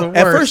be just the No, worst.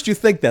 at first you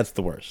think that's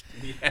the worst.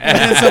 And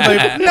then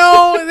somebody,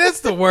 no,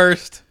 that's the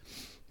worst.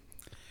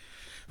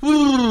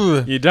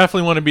 You You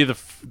definitely want to be the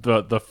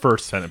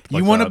first centipede.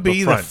 Like want to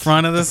be the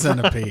front of the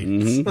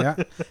centipede. Yeah,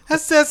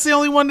 that's the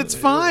only one that's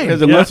fine.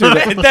 Because unless you're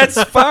the,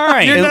 That's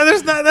fine.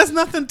 There's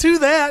nothing to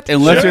that.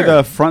 unless you're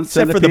the front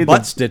Except for centipede, the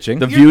butt stitching.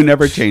 the view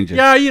never changes.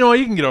 Yeah, you know,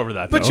 you can get over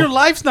that. But though. your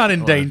life's not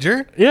in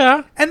danger.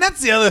 Yeah. And that's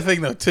the other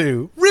thing, though,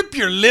 too. Rip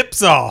your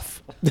lips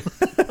off.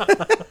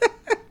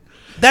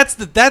 That's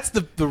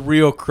the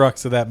real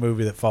crux of that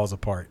movie that falls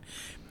apart.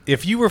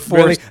 If you were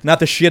Really? forced, Not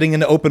the shitting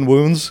into open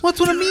wounds. that's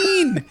what I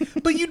mean.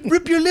 But you'd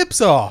rip your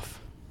lips off.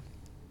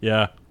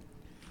 Yeah.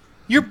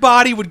 Your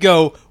body would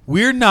go,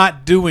 "We're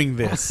not doing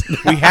this.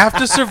 We have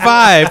to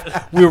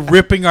survive. We're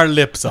ripping our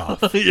lips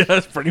off. Yeah,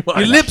 that's pretty much.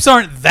 Your lips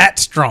aren't that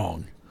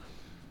strong."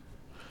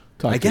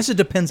 I guess it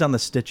depends on the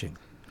stitching.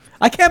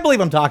 I can't believe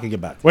I'm talking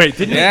about it. Wait,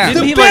 didn't Yeah.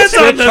 didn't he Depends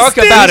like on the talk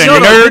stitch. about a no,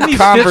 nerd didn't he stitch,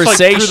 like,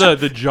 conversation? through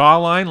the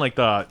jawline, like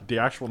the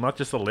actual, not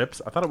just the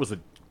lips? I thought it was a.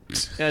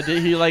 Yeah,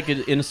 did he like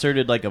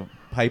inserted like a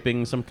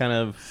piping, some kind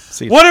of?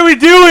 What are we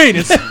doing?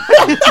 It's,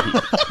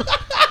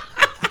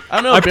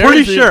 I don't know. I'm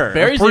pretty sure.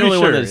 Barry's I'm the pretty only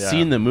one sure, that's yeah.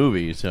 seen the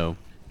movie, so.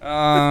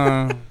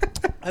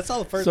 That's all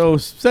the first. So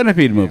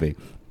centipede movie.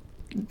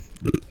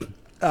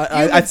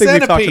 I think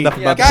we've talked enough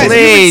about Guys, that.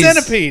 Please. Human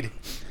Centipede.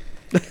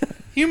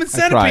 Human tried.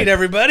 Centipede,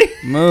 everybody.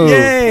 Move.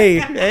 Yay!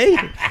 Hey,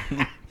 How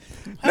news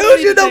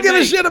many you did don't they give a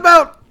make? shit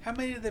about. How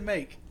many did they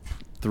make?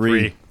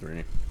 Three.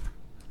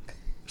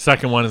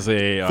 Second one is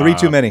a Three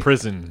too many.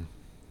 prison.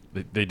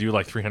 They do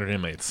like 300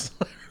 inmates.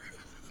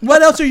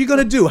 What else are you going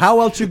to do? How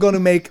else are you going to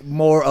make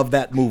more of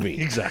that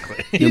movie?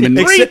 Exactly. Human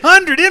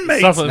 300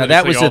 inmates. Supplement Now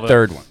that was all the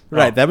third one.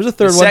 Right, that was the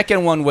third The one.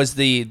 second one was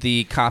the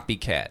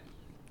copycat.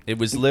 It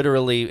was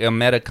literally a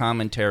meta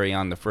commentary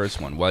on the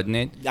first one, wasn't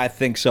it? I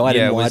think so. I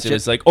didn't watch it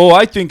was like, oh,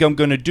 I think I'm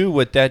going to do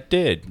what that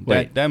did.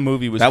 Wait. That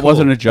movie was That cool.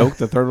 wasn't a joke.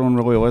 The third one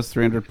really was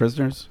 300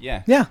 prisoners.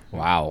 Yeah. Yeah,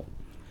 Wow.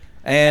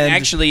 and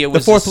Actually, it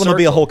was the fourth a one will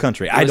be a circle. whole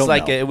country. It I was don't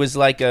like know. it was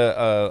like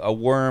a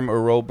worm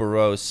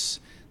Ouroboros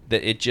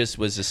that it just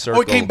was a circle.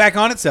 Oh, it came back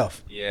on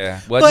itself.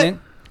 Yeah, wasn't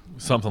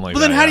it? Something like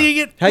Well, that. then how do yeah.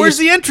 you get? How Where's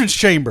you- the entrance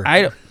chamber?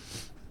 I.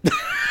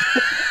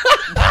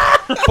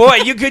 Boy,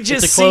 you could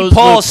just It's a see closed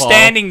Paul loop, Paul.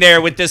 standing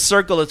there with this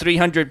circle of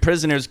 300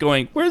 prisoners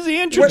going, where's the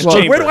entrance where,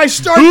 chamber? where do I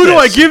start? Who do this?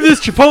 I give this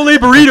Chipotle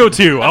burrito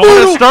to? I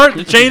want to start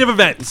the chain of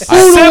events. Who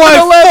do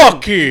I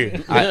fuck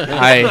here?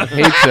 I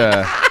hate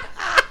to.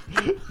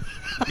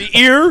 The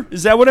ear?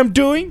 Is that what I'm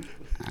doing?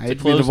 I hate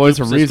to be the closed voice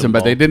loop of reason, system,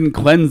 but they Paul. didn't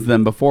cleanse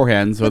them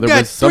beforehand, so I there got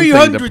was something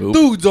 300 to poop.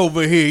 dudes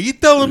over here. You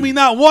telling me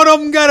not one of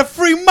them got a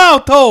free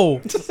mouth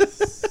hole?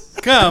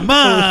 Come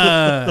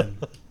on.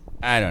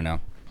 I don't know.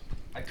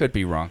 I could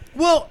be wrong.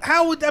 Well,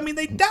 how would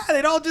they die?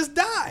 They'd all just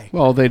die.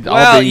 Well, they'd Well,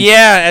 all be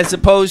yeah, as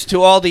opposed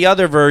to all the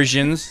other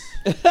versions.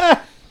 they'd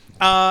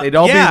all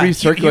be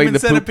recirculating Human the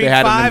poop they Centipede had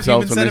in 5,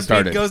 themselves when Human they Centipede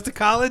started. goes to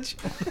college.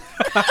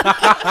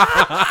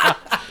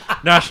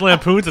 National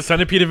Lampoon's A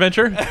Centipede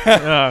Adventure.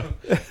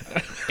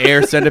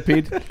 Air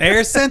centipede.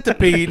 Air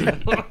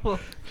Centipede.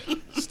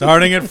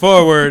 Starting it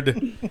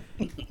forward.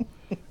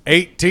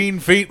 18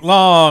 feet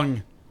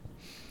long.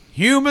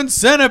 Human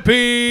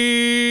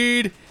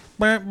centipede.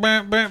 How the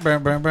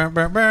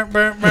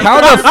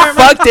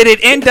fuck did it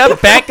end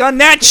up back on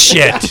that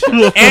shit?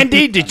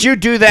 Andy, did you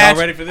do that? Y'all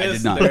ready for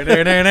this? not. And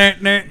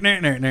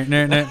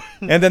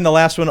then the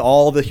last one,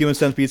 all the human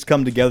centipedes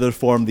come together to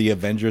form the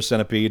Avengers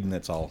centipede, and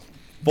it's all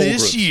full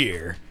This groups.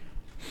 year,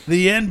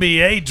 the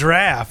NBA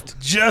draft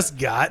just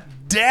got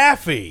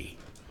Daffy.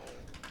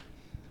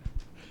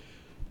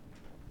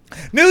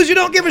 News you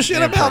don't give a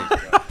shit about.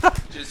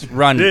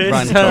 Run,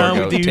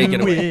 Torgo. Take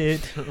it away.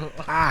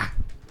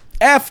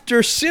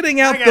 After sitting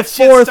out I got the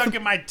shit fourth, stuck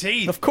in my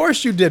teeth. of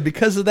course you did,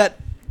 because of that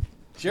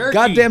Jerky.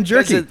 goddamn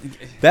jerky. Because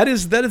That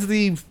is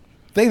the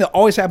thing that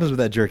always happens with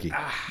that jerky.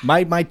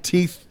 My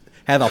teeth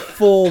have a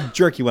full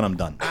jerky when I'm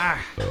done.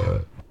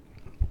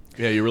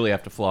 Yeah, you really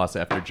have to floss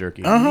after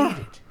jerky.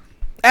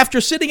 After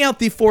sitting out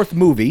the fourth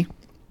movie,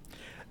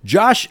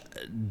 Josh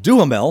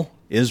Duhamel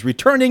is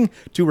returning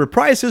to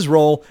reprise his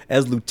role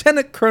as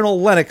Lieutenant Colonel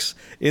Lennox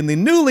in the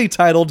newly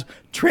titled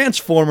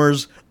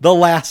Transformers: The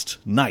Last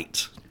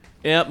Night.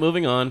 Yeah,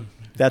 moving on.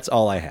 That's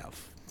all I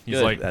have. He's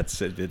Good. like, That's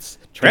it. It's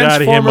get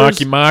out of here, Transformers: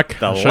 Mocky Mock.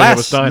 The I'll show you what's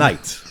Last done.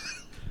 Night.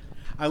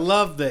 I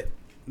love that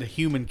the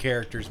human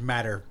characters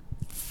matter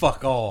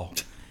fuck all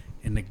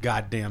in the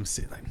goddamn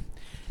ceiling.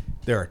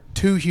 There are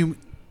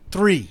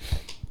three.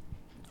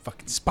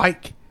 Fucking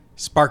Spike,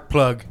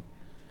 Sparkplug,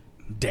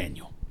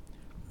 Daniel.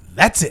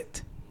 That's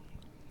it.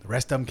 The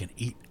rest of them can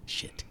eat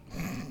shit.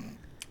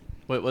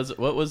 What was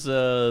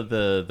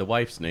the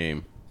wife's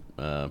name?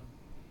 Doesn't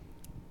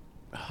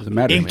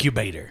matter.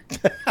 Incubator.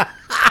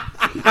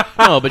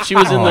 No, but she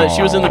was in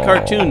the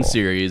cartoon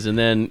series, and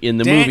then in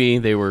the Dan- movie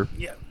they were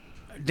Yeah,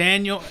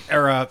 Daniel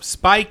or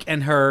Spike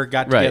and her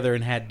got Right. together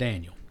and had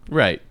Daniel.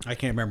 right. I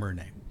can't remember her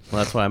name.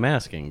 Well, that's why I'm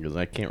asking because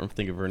I can't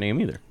think of her name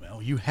either. Well,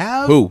 you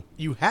have Who?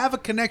 You have a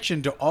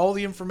connection to all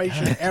the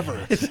information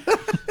ever.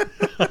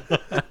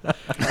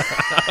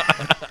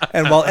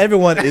 And while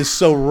everyone is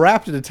so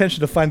rapt in attention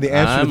to find the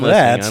answer I'm to listening.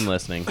 that, I'm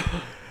listening.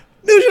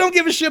 news you don't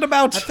give a shit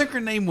about. I think her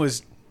name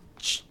was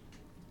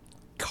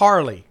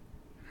Carly.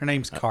 Her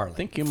name's Carly. I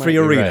think you might be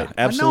Fiorina. right.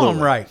 Absolutely. I know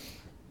I'm right.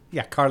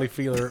 Yeah, Carly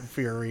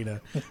Fiorina.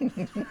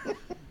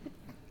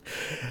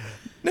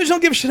 News you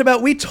don't give a shit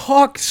about. We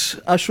talked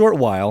a short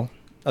while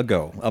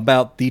ago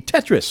about the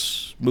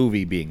Tetris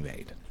movie being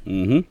made.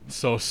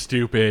 So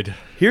stupid.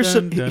 Here's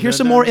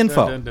some more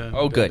info.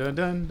 Oh, good.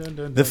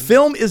 The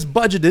film is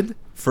budgeted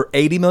for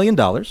 $80 million,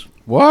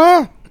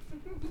 What?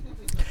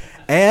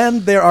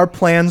 and there are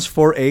plans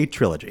for a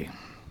trilogy.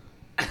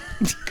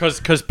 Because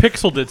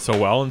Pixel did so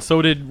well, and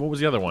so did, what was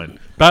the other one?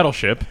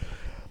 Battleship.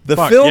 The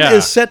Fuck, film yeah.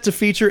 is set to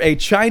feature a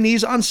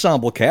Chinese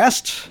ensemble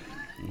cast.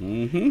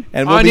 And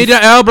will be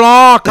L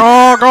block.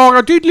 Oh,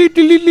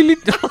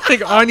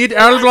 like, I need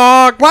L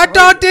block. Why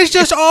don't this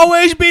just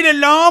always be the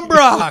long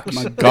blocks?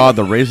 My God,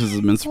 the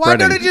racism is Why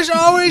don't spreading. it just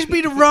always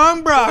be the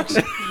wrong blocks?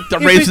 The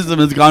racism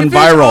has gone If it's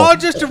all viral.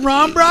 just the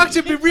wrong blocks,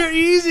 it'd be real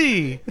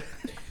easy.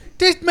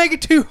 Just make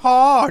it too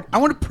hard. I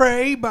want to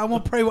pray, but I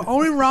want to pray with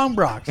only wrong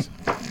blocks.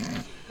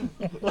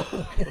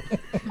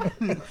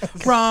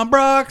 Ron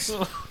Brocks.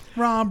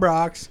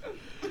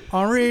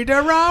 Henri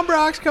the Ron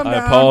Brocks come I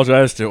down.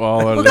 apologize to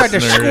all our We got the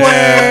listeners.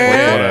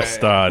 square. What I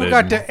started. We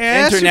got the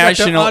S.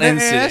 International we got the other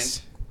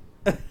incident.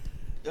 S.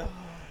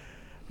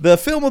 The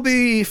film will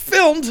be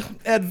filmed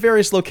at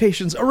various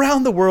locations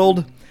around the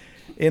world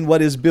in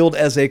what is billed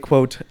as a,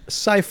 quote,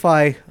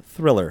 sci-fi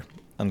thriller,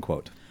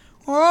 unquote.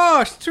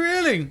 Oh, it's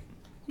thrilling.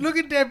 Look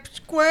at that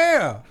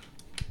square.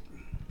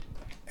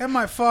 That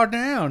might fall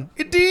down.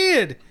 It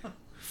did.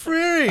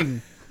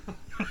 Thrilling.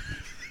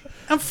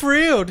 I'm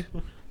thrilled.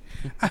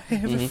 I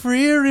have a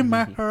thrill in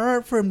my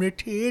heart from the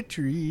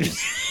Tetris.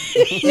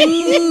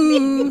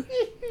 Ooh.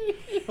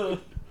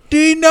 Do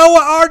you know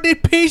what are the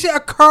piece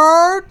of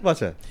card? What's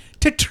that?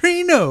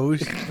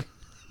 Tetrinos.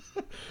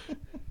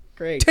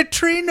 Great.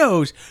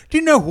 Tetrinos. Do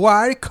you know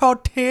why they're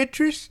called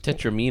Tetris?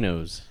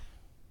 Tetraminos.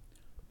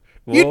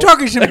 You're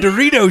talking some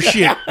Dorito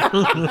shit.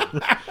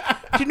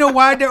 Do you know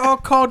why they're all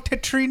called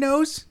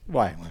Tetrinos?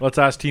 Why? Let's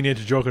ask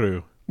Teenage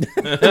Jokeru.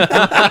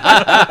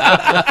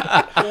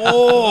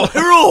 Oh,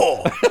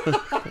 hero!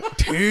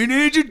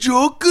 Teenage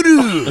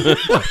Joker!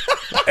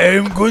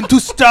 I'm going to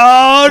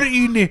star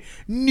in a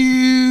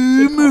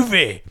new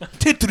movie,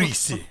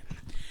 Tetris.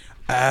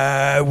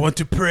 I want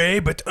to pray,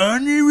 but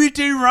only with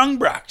the wrong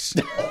box.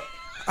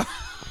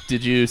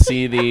 Did you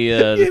see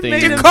the thing?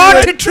 They're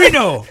called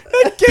Tetrino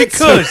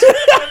because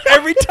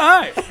Every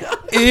time.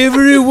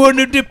 every one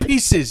of the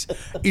pieces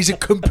is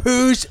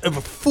composed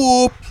of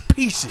 4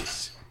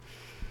 pieces.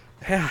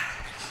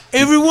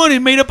 Every one is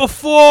made up of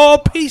 4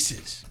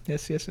 pieces.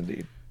 Yes,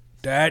 indeed.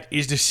 That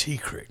is the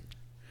secret.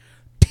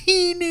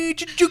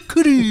 Teenage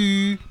Joker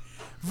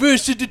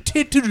versus the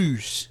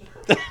Tetris.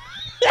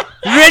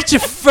 Let's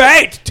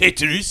fight,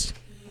 Tetris.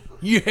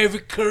 You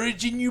have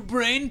courage in your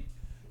brain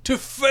to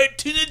fight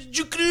Teenage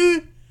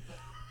Joker?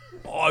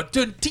 I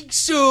don't think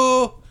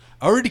so.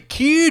 I already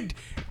killed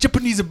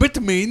Japanese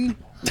Batman.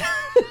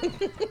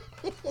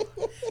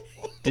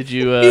 Did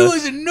you? It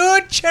was no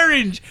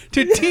challenge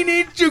to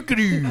Teenage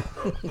Jokeru.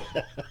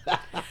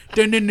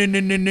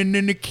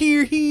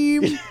 Kill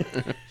him.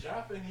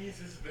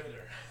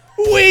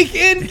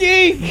 Weekend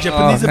Geek.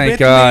 Oh, thank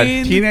God.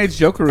 Teenage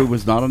Jokeru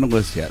was not on the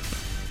list yet.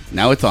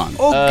 Now it's on.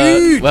 Oh,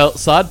 good. Well,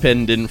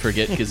 Sodpen didn't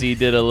forget because he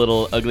did a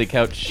little Ugly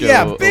Couch Show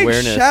Yeah, big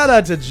awareness. shout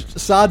out to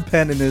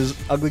Sodpen and his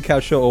Ugly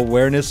Couch Show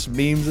awareness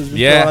memes as we call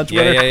Yeah, on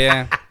Twitter.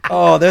 yeah.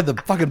 Oh, they're the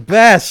fucking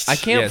best. I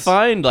can't Yes.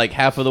 find like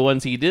half of the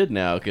ones he did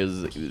now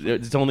because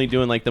it's only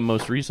doing like the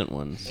most recent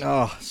ones.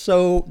 Oh,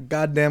 so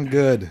goddamn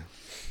good.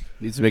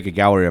 Needs to make a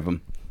gallery of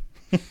them.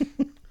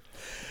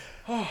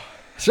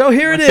 So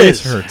here it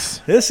face is. hurts.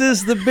 This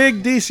is the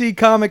big DC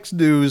Comics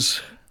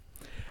news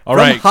All from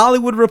right.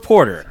 Hollywood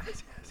Reporter.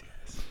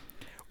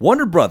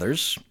 Warner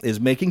Brothers is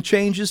making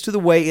changes to the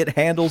way it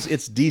handles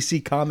its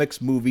DC Comics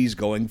movies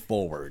going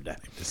forward.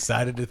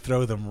 Decided to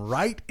throw them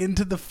right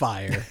into the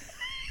fire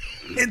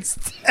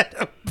instead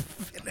of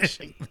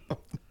finishing them.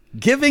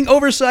 Giving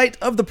oversight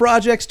of the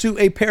projects to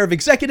a pair of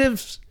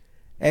executives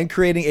and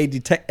creating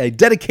a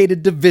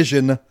dedicated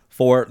division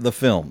for the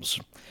films.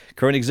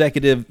 Current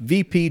executive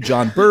VP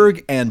John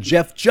Berg and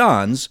Jeff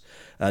Johns,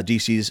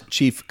 DC's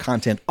chief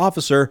content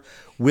officer,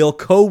 will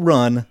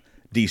co-run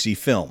DC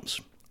films.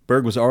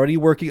 Berg was already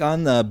working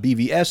on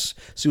BVS,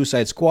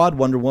 Suicide Squad,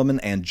 Wonder Woman,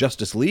 and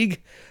Justice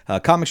League.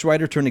 Comics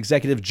writer turned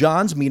executive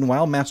Johns,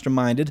 meanwhile,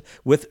 masterminded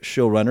with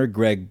showrunner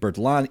Greg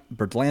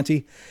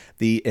Berlanti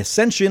the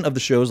ascension of the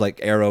shows like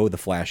Arrow, The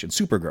Flash, and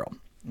Supergirl.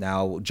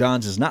 Now,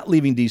 Johns is not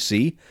leaving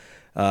DC,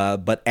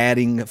 but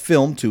adding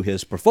film to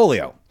his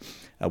portfolio.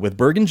 With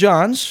Berg and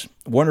Johns,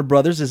 Warner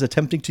Brothers is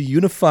attempting to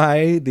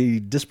unify the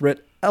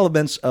disparate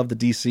elements of the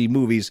DC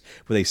movies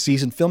with a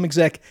seasoned film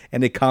exec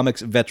and a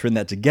comics veteran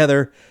that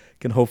together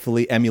can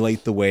hopefully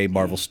emulate the way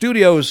Marvel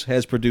Studios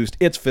has produced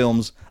its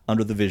films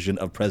under the vision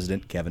of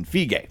President Kevin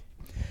Feige.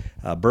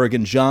 Berg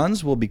and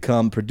Johns will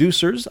become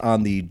producers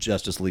on the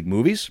Justice League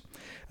movies.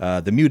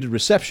 The muted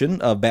reception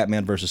of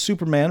Batman vs.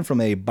 Superman from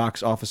a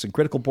box office and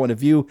critical point of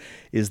view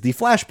is the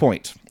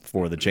flashpoint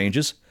for the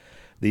changes.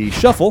 The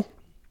shuffle,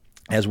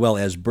 as well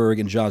as Berg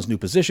and Johns' new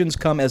positions,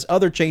 come as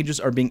other changes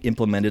are being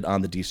implemented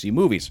on the DC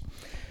movies.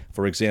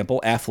 For example,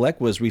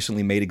 Affleck was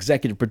recently made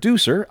executive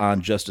producer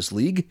on Justice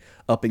League,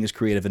 upping his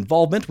creative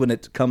involvement when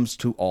it comes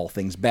to all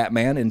things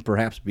Batman and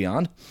perhaps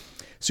beyond.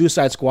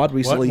 Suicide Squad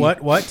recently...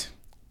 What?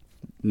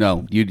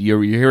 No,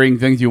 you're hearing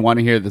things you want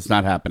to hear that's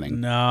not happening.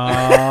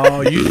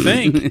 No, you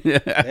think.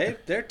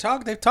 They've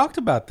talked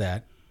about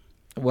that.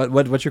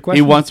 What's your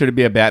question? He wants there to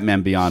be a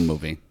Batman Beyond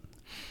movie.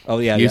 Oh,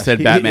 yeah. You yeah. said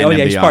He- Batman Oh, and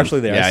yeah, he's Beyond. partially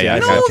there. Yeah, I see. yeah, I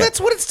okay. see. No, Okay.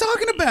 that's what it's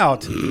talking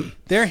about.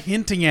 They're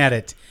hinting at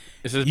it.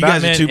 It says You guys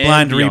Batman are too and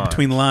blind to read Beyond.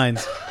 between the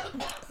lines.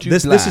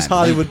 This is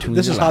Hollywood. Between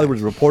This the is Hollywood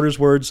Reporter's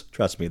words.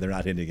 Trust me, they're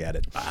not hinting at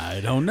it. I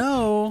don't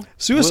know.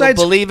 Suicide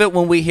We'll believe it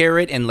when we hear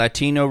it in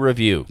Latino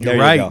Review. There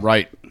you right. go.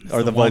 Right.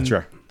 Or the one-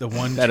 Vulture. The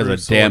one That is true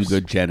a damn source.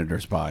 good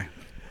janitor's pie.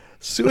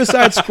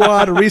 Suicide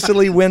Squad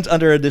recently went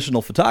under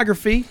additional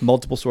photography.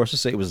 Multiple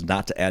sources say it was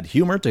not to add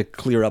humor to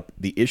clear up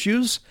the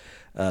issues.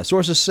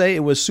 Sources say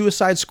it was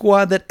Suicide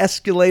Squad that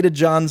escalated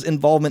John's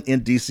involvement in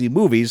DC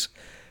movies.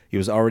 He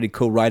was already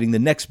co-writing the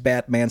next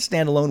Batman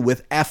standalone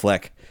with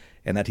Affleck,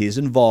 and that he is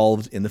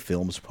involved in the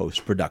film's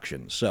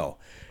post-production. So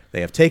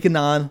they have taken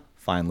on,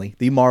 finally,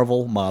 the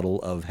Marvel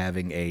model of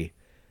having a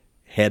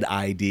head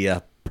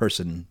idea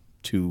person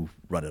to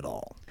run it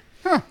all.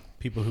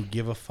 People who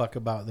give a fuck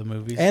about the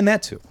movies. And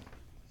that too.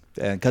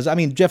 Because, I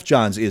mean, Jeff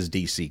Johns is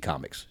DC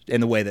Comics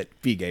in the way that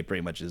Feige pretty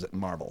much is at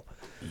Marvel.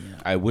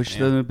 I wish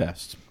them the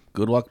best.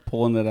 Good luck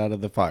pulling it out of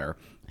the fire.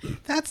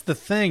 That's the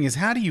thing, is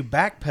how do you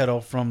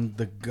backpedal from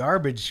the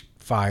garbage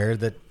fire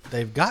that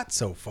they've got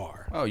so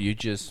far? Oh, you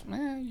just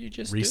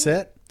do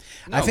Reset?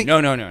 it. No,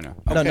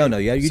 no. No.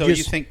 Yeah, you so just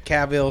you think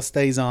Cavill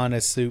stays on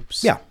as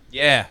Soups? yeah.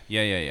 Yeah.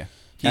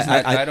 He's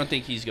I- not, I- I don't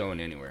think he's going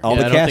anywhere. All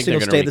Yeah, the I don't think casting they're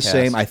will gonna stay the recast.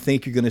 same. I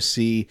think you're going to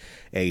see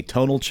a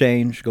tonal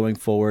change going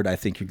forward. I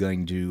think you're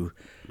going to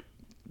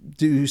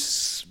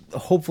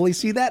hopefully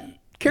see that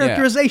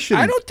characterization.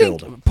 I don't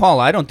build. think, Paul.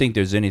 I don't think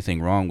there's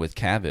anything wrong with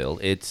Cavill.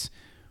 It's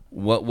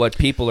what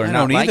people are I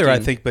not don't either, I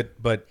liking. think,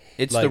 but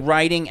It's like, the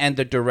writing and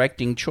the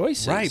directing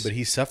choices. right, but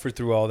he suffered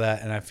through all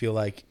that, and I feel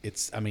like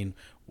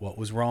what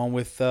was wrong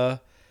with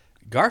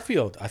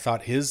Garfield? I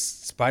thought his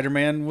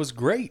Spider-Man was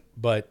great,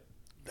 but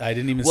I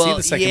didn't even see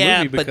the second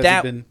movie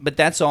because but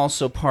that's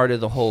also part of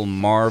the whole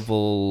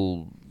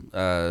Marvel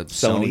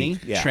Sony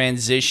yeah.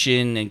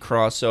 transition and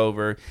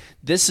crossover.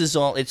 This is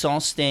all. It's all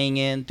staying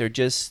in. They're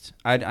just.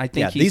 I think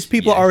Yeah, he's- these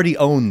people yeah. already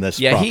own this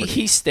Yeah, property.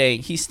 he's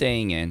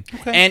staying in,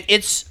 and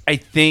it's. I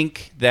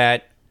think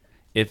that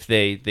if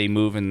they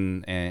move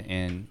in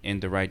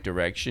the right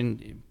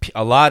direction,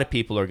 a lot of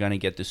people are going to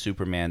get the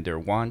Superman they're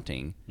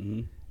wanting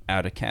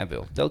out of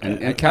Cavill.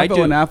 And I Cavill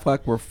do. and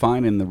Affleck were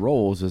fine in the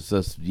roles. It's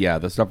just,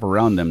 the stuff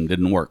around them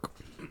didn't work.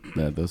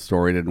 The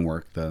story didn't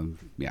work.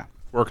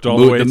 Worked all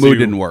mood- the way. the to, mood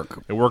didn't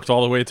work. It worked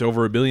all the way to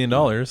over $1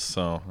 billion.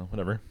 So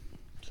whatever.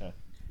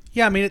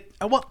 yeah, I mean,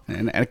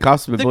 And it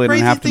cost them $1 the billion and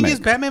crazy a half to thing make. is,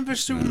 Batman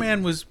vs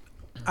Superman was,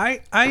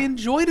 I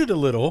enjoyed it a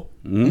little.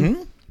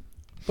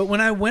 But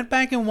when I went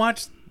back and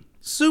watched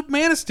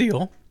Man of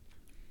Steel,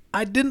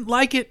 I didn't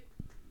like it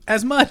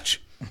as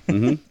much.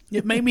 Mm-hmm.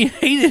 It made me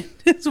hate it.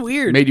 It's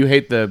weird. Made you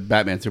hate the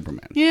Batman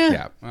Superman.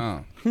 Yeah.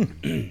 Oh.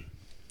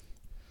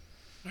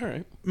 All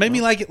right. Made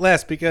me like it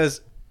less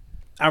because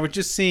I was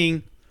just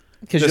seeing...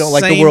 Because you don't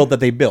like the world that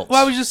they built.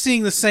 Well, I was just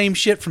seeing the same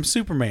shit from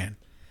Superman.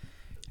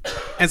 And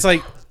it's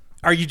like,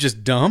 are you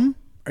just dumb?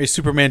 Are you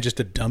Superman just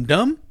a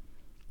dum-dum?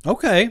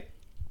 Okay.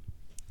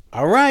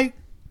 All right.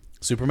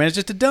 Superman's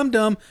just a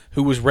dum-dum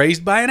who was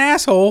raised by an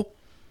asshole.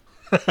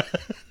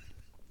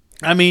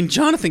 I mean,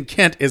 Jonathan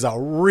Kent is a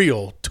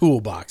real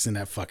toolbox in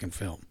that fucking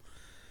film.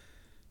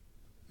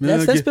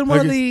 That's been one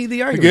of the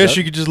I arguments. guess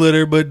you could just let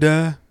everybody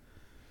die.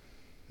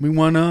 I mean,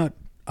 why not?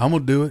 I'm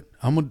gonna do it.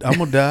 I'm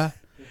gonna die.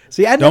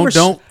 See, I never.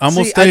 I'm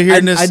gonna stay here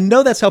in this. I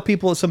know that's how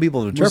some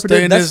people have interpreted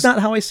stay it. in That's this- not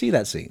how I see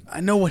that scene.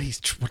 I know what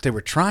what they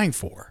were trying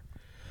for,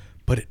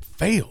 but it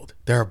failed.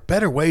 There are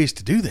better ways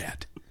to do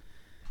that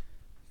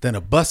than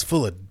a bus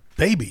full of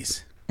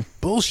babies.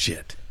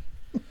 Bullshit.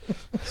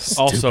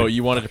 Also,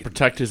 you wanted to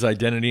protect his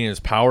identity and his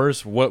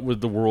powers. What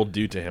would the world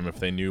do to him if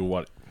they knew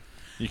what?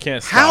 You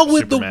can't stop How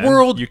would Superman. the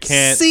world You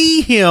can't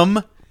see him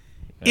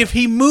if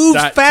he moves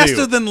That faster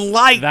too. than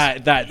light?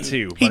 that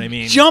too. He But I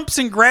mean, jumps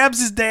and grabs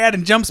his dad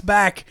and jumps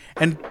back,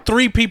 and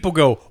 3 people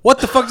go, "What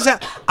the fuck is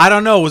that?" I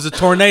don't know. It was a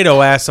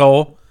tornado,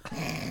 asshole.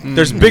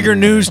 There's bigger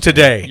news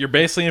today. you're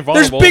basically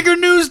There's invulnerable. bigger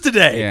news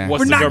today. Yeah. What's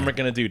We're the not- government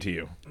going to do to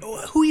you?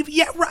 Who even?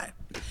 Yeah, right.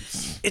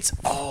 It's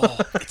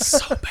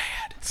so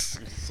bad. So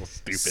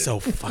stupid. So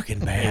fucking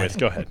bad. Anyways,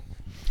 go ahead.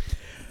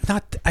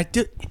 Not I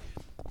did.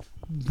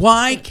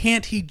 Why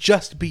can't he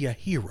just be a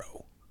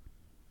hero?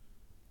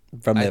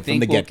 From I the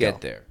think get we'll go.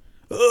 get there.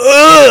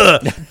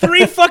 Ugh!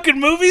 3 fucking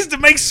movies to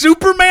make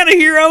Superman a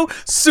hero?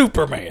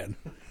 Superman.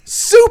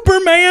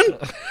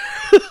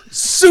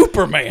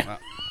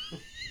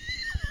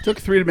 Took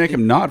 3 to make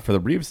him not for the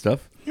Reeves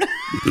stuff.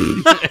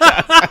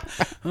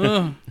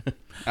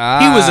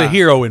 He was a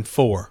hero in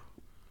 4.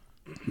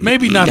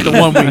 Maybe not the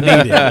one we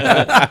needed,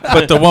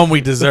 but the one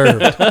we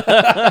deserved.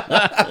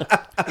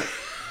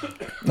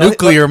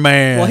 Nuclear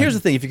Man. Well, here's the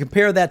thing. If you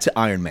compare that to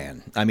Iron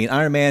Man, I mean,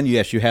 Iron Man,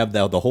 yes, you have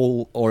the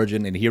whole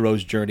origin and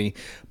hero's journey,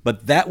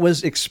 but that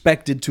was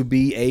expected to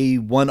be a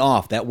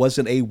one-off. That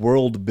wasn't a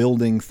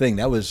world-building thing.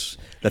 That was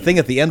the thing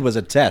at the end was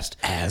a test.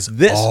 as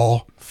this,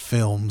 all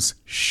films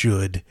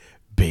should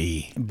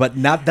be.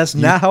 but that's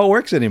not how it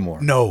works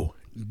anymore. No.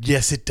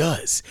 Yes, it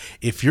does.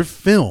 If your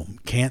film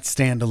can't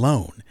stand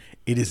alone,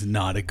 it is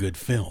not a good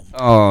film.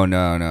 Oh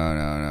no,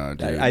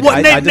 dude.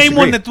 Name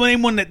one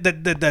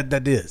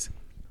that is.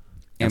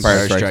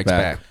 Empire Strikes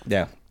Back.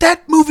 Yeah.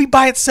 That movie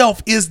by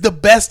itself is the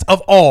best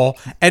of all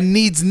and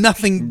needs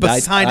nothing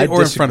beside I it or in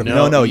disagree. front of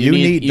it. No, you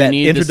need that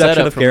the introduction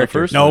setup of from the characters.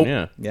 first Nope. one,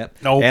 yeah. Yep.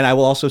 Nope. And I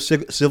will also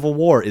Civil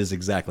War is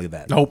exactly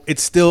that. Nope,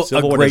 it's still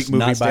Civil War a great does movie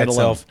not by stand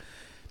itself.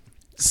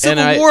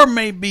 Civil I- War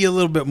may be a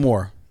little bit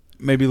more.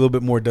 Maybe a little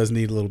bit more does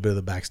need a little bit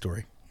of the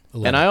backstory.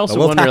 And I also But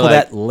we'll wonder, tackle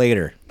like, that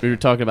later. we were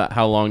talking about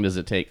how long does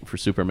it take for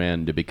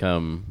Superman to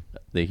become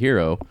the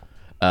hero.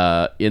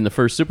 In the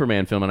first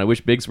Superman film, and I wish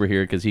Biggs were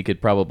here because he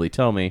could probably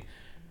tell me,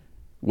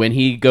 when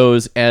he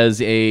goes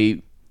as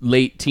a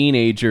late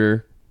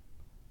teenager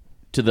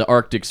to the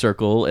Arctic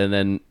Circle and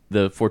then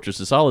the Fortress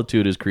of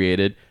Solitude is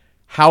created,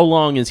 how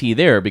long is he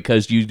there?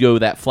 Because you go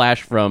that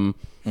flash from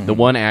the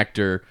one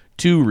actor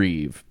to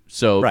Reeve.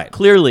 So Right.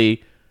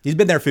 clearly, He's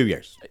been there a few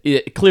years.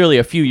 clearly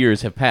a few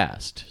years have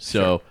passed.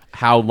 So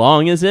how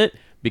long is it?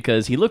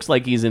 Because he looks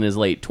like he's in his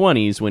late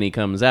 20s when he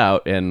comes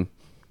out and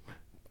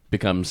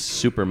becomes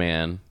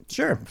Superman.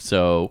 Sure.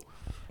 So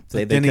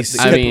then he's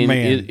I mean,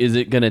 Superman. is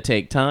it going to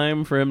take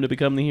time for him to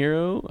become the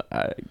hero?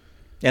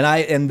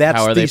 And that's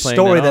How are the they playing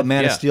story that that off?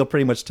 Man of Yeah. Steel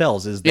pretty much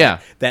tells is that, Yeah.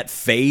 that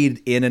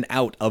fade in and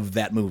out of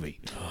that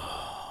movie.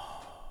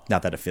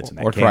 Not that it fits in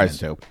that Or canon. tries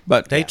to.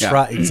 But They yeah.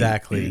 try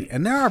exactly,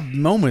 and there are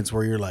moments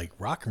where you're like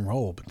rock and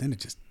roll, but then it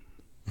just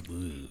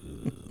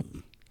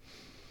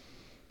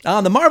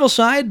On the Marvel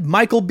side,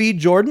 Michael B.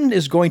 Jordan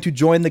is going to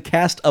join the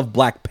cast of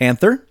Black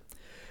Panther,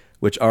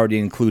 which already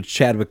includes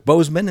Chadwick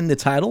Boseman in the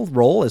title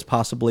role as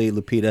possibly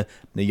Lupita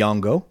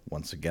Nyong'o,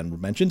 once again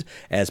mentioned,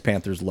 as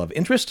Panther's love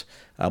interest.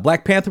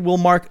 Black Panther will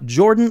mark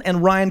Jordan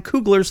and Ryan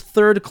Coogler's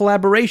third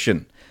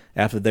collaboration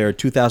after their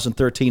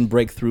 2013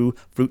 breakthrough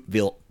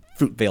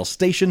Fruitvale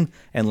Station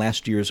and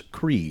last year's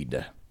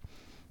Creed.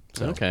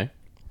 Okay.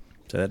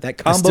 So that I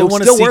combo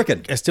wanna still see,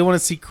 working. I still want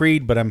to see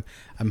Creed, but I'm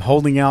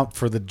holding out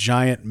for the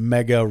giant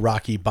mega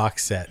Rocky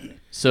box set.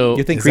 So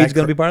You think Is Creed's that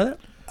going to be part of that?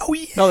 Oh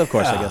yeah, No, of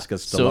course, I guess,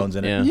 because so, Stallone's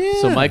in it.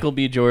 yeah. So Michael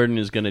B. Jordan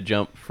is going to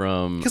jump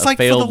from 'Cause, a like,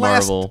 for failed the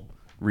last- Marvel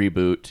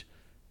reboot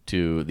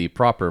to the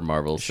proper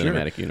Marvel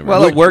Cinematic Universe.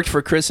 Well, it worked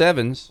for Chris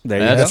Evans. There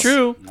you That's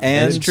go. true.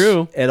 And That's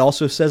true. It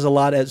also says a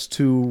lot as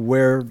to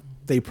where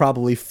they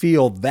probably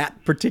feel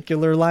that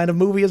particular line of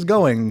movie is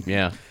going.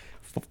 Yeah.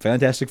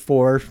 Fantastic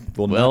Four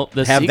will Well, not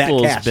the have that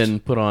sequel's cast. been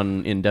put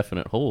on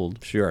indefinite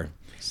hold. Sure.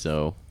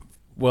 So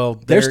Well,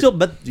 They're they're still,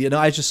 but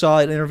I just saw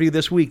an interview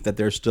this week that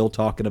they're still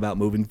talking about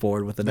moving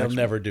forward with the They'll next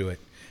never do it.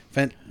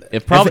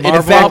 If probably,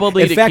 in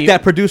probably fact, to in fact keep-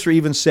 that producer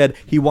even said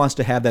he wants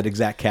to have that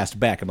exact cast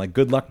back. I'm like,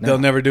 good luck now. They'll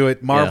never do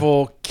it.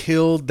 Marvel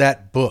killed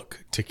that book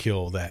to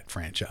kill that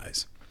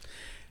franchise.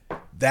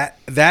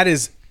 That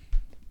is.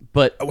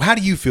 but How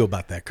do you feel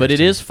about that? but it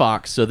Christian? is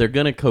Fox, so they're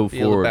gonna go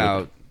Feel forward.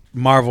 about,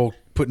 Marvel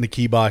putting the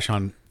kibosh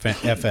on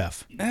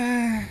FF.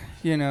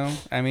 you know,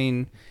 I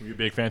mean, Were you a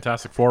big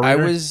Fantastic Four I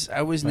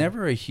reader? was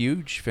never a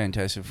huge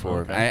Fantastic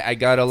Four. Okay. I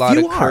got a lot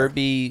You of are.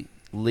 Kirby,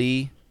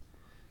 Lee.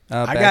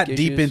 I back got issues.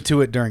 deep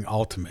into it during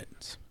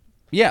Ultimates,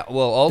 Yeah,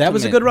 well, Ultimate, That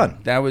was a good run.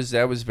 That was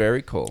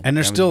very cool. and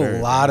there's That was still very,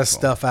 a lot very of cool.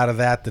 stuff out of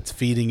that that's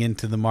feeding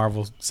into the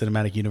Marvel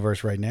Cinematic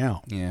Universe right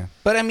now. Yeah,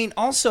 but I mean,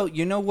 also,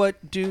 you know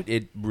what, dude?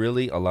 It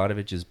really, a lot of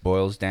it just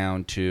boils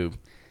down to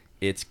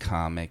it's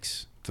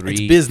comics.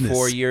 3, business.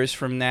 4 years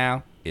from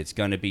now, it's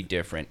going to be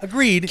different.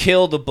 Agreed.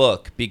 Kill the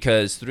book,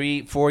 because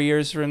 3, 4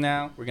 years from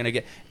now, we're going to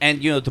get,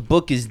 and you know, the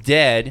book is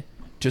dead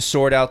to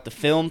sort out the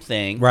film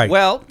thing. Right.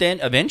 Well, then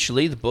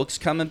eventually the book's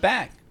coming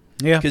back.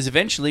 Yeah. Because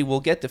eventually we'll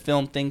get the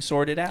film thing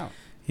sorted out.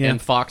 Yeah. And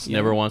Fox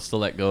never wants to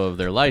let go of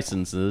their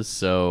licenses,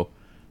 so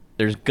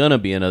there's gonna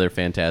be another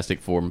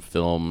Fantastic Four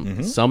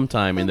film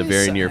sometime in the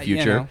very near you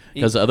future, know,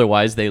 because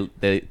otherwise the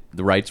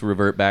rights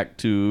revert back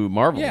to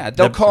Marvel. Yeah,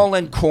 they'll call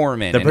in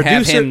Corman and have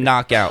producer- him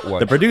knock out one.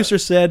 The producer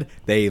said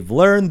they've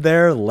learned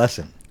their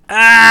lesson.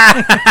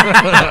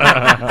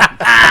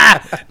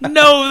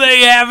 No,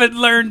 they haven't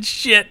learned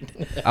shit.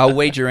 I'll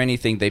wager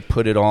anything they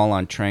put it all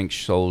on Trank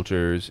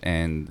soldiers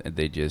and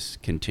they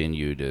just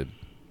continue to.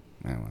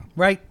 I don't know.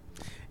 Right.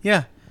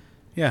 Yeah.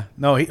 Yeah.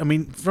 No, I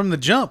mean, from the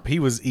jump, he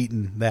was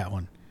eating that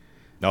one.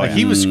 Like,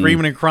 he was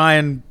screaming and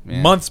crying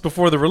Yeah. months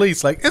before the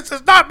release, like, this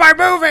is not my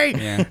movie!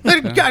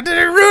 Yeah.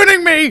 They're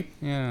ruining me!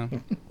 Yeah.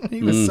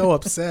 He was so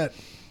upset.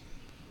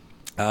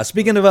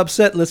 Speaking of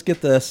upset, let's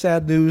get the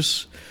sad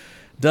news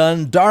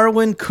done.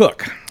 Darwin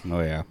Cook,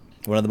 Oh yeah.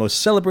 one of the most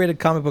celebrated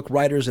comic book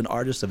writers and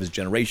artists of his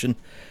generation.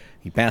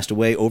 He passed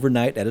away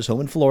overnight at his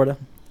home in Florida.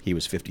 He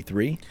was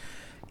 53,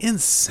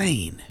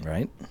 Insane.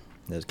 right?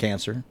 There's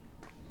cancer.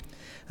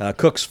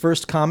 Cook's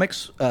first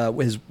comics,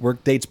 his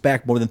work dates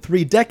back more than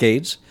 3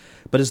 decades,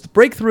 but his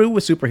breakthrough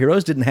with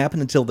superheroes didn't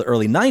happen until the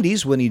early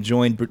 90s when he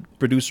joined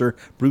producer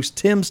Bruce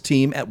Timm's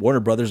team at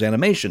Warner Brothers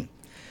Animation.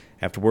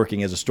 After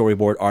working as a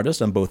storyboard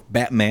artist on both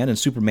Batman and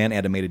Superman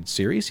animated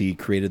series, he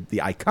created the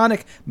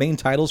iconic main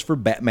titles for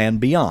Batman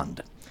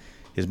Beyond.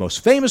 His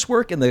most famous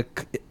work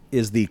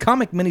is the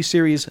comic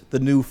miniseries The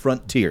New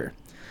Frontier,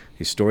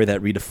 a story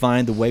that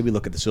redefined the way we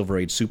look at the Silver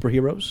Age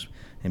superheroes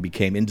and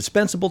became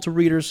indispensable to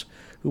readers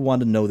who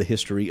wanted to know the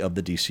history of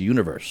the DC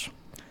Universe.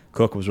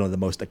 Cook was one of the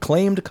most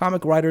acclaimed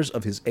comic writers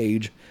of his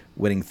age,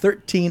 winning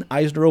 13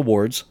 Eisner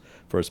Awards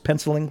for his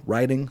penciling,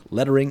 writing,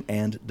 lettering,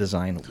 and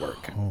design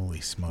work. Holy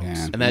smokes.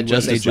 Yeah. And that He was a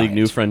Justice League giant.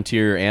 New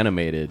Frontier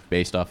animated,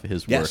 based off of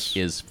his Yes.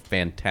 work, is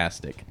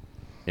fantastic.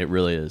 It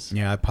really is.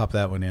 Yeah, I popped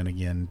that one in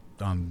again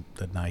on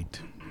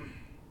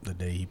the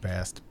day he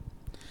passed.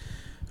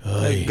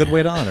 Good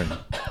way to honor him.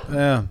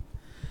 Yeah.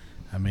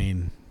 I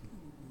mean,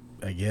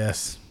 I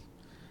guess.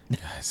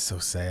 It's so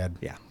sad.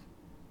 Yeah.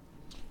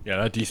 Yeah,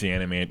 that DC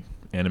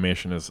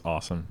animation is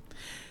awesome.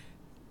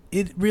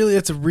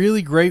 It's a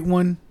really great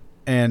one,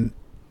 and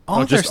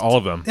all just their all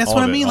of them. That's All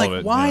what of I it, mean. all Like, of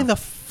it, why yeah. the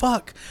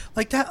fuck?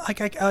 Like that.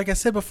 Like I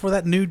said before,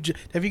 that new.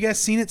 Have you guys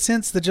seen it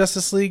since the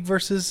Justice League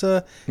versus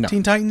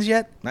Teen Titans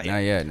yet? Not Not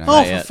yet. No. Oh,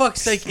 Not for yet.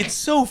 fuck's sake! It's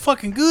so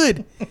fucking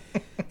good.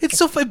 It's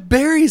so it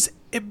buries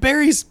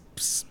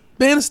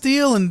Man of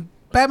Steel and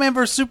Batman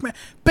vs Superman.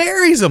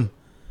 Buries them.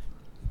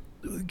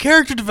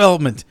 Character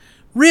development,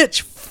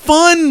 rich,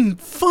 fun.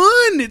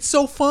 It's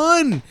so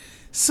fun,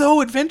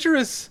 so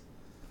adventurous.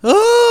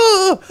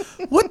 Oh,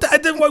 what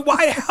the?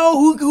 Why?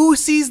 How? Who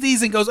sees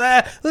these and goes?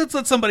 Let's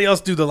let somebody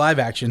else do the live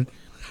action.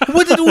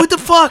 What the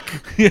fuck?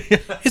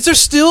 Is there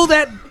still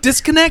that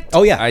disconnect?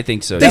 Oh, yeah. I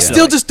think so. They yeah.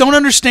 still just don't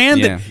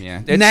understand Yeah, that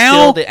yeah. It's now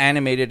still the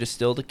animated is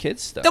still the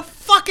kids stuff. the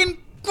fucking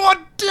god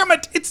damn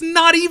it! It's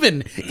not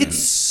even. It's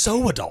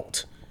so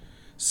adult.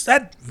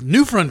 That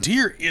New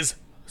Frontier is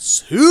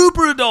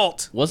super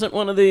adult. Wasn't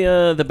one of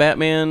the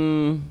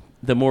Batman,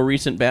 the more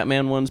recent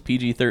Batman ones,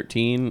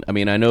 PG-13? I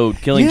mean, I know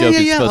Killing Joke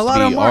is supposed A lot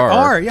to of be them are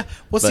R. Yeah.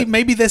 Well, see, but-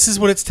 maybe this is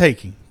what it's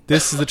taking.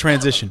 This is the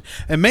transition,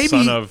 and maybe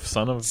Son of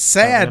Batman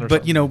sad, or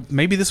but you know,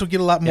 maybe this will get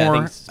a lot Yeah, I more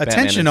think it's Batman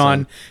attention and on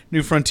Son.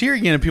 New Frontier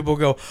again, and people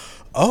go,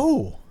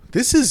 "Oh,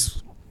 this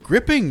is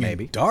gripping,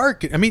 Maybe. and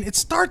dark." I mean, it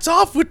starts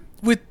off with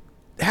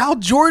Hal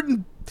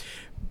Jordan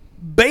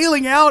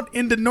bailing out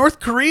into North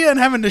Korea and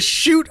having to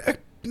shoot a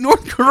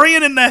North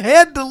Korean in the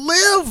head to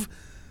live.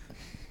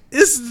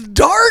 It's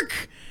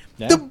dark.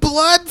 Yeah. The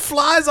blood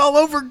flies all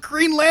over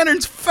Green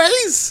Lantern's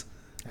face.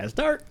 That's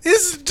dark.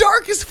 It's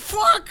dark as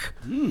fuck.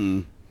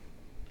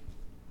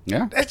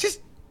 Yeah. That's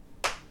just.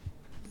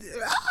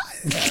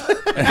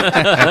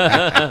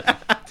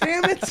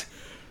 Damn it.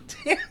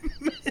 Damn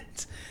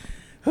it.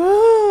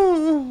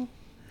 Oh.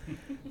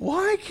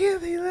 Why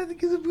can't they let the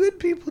good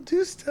people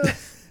do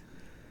stuff?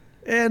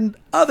 And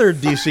other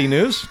DC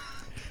news.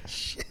 Oh,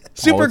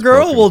 it's Supergirl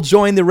broken. will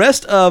join the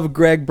rest of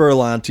Greg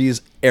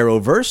Berlanti's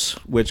Arrowverse,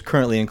 which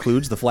currently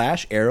includes The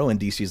Flash, Arrow, and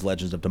DC's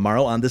Legends of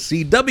Tomorrow on the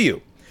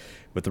CW.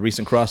 With the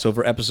recent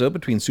crossover episode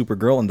between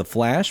Supergirl and The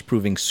Flash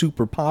proving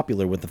super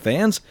popular with the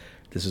fans,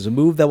 this is a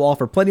move that will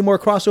offer plenty more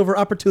crossover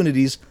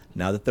opportunities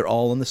now that they're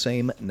all on the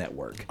same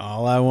network.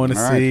 All I want to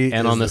All right. see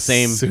And is on the a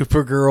same-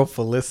 Supergirl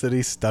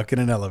Felicity stuck in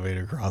an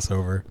elevator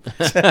crossover.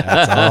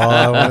 That's all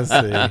I want to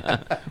see.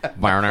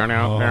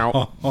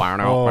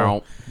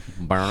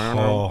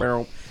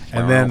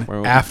 And then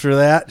after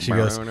that, she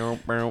goes,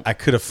 I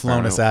could have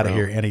flown us out of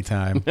here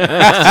anytime.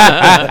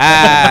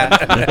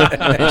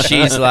 And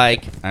she's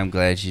like, I'm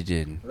glad you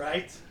didn't.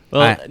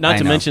 Well, I not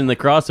to know. mention the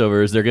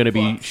crossovers, they're going to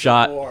be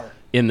shot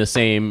in the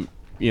same,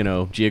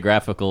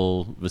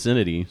 geographical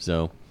vicinity.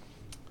 So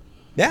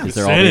Yeah.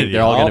 they're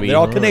all going to be. They're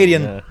all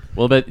Canadian. Yeah.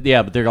 Well, but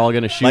they're all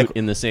going to shoot Like-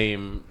 in the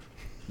same.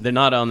 They're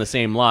not on the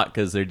same lot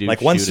because they're Like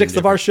 1/6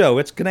 of our show.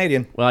 It's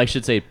Canadian. Well, I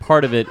should say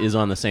part of it is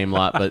on the same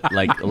lot, but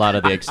like a lot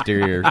of the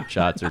exterior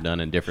shots are done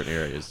in different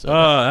areas. So.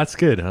 Oh, that's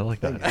good. I like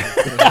that.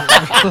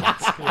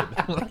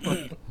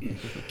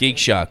 Geek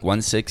Shock,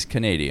 1/6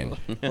 Canadian.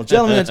 Well,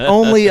 gentlemen, it's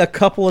only a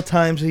couple of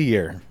times a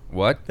year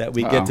What? that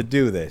we get to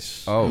do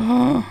this.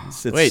 Oh,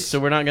 It's- Wait, so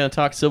we're not going to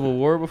talk Civil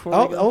War before?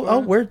 we go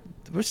Oh, forward?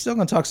 we're still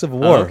going to talk Civil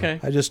War. okay.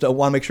 I just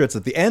want to make sure it's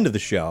at the end of the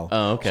show.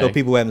 Oh, okay. So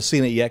people who haven't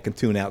seen it yet can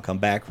tune out, come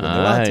back when they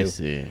want I to.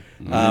 see.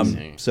 I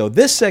see. So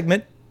this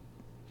segment,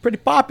 pretty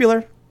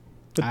popular.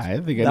 I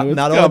think I know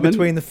Not it's only coming.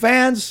 between the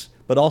fans,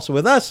 but also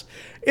with us.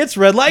 It's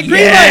red light,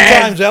 green light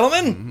time,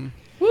 gentlemen.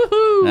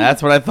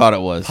 That's what I thought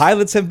it was.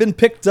 Pilots have been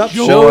picked up.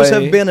 Joy. Shows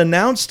have been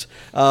announced.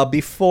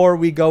 Before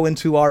we go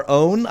into our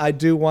own, I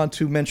do want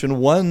to mention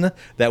one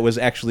that was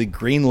actually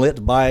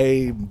greenlit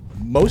by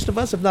most of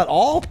us, if not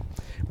all,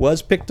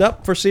 was picked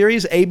up for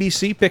series.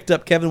 ABC picked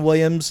up Kevin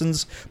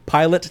Williamson's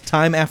pilot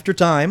Time After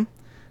Time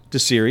to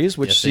series,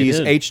 which Yes, they sees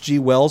did. H.G.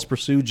 Wells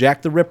pursue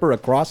Jack the Ripper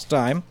across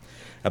time.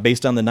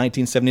 Based on the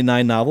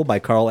 1979 novel by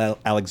Carl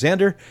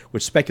Alexander,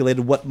 which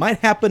speculated what might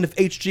happen if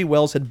H.G.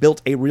 Wells had built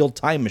a real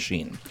time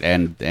machine.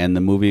 and the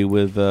movie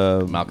with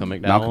Malcolm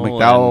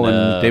McDowell,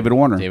 and David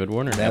Warner. David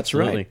Warner, That's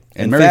absolutely. right.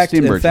 And in Mary fact,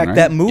 Steenburgen, right?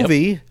 that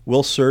movie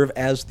will serve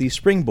as the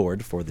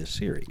springboard for this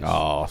series.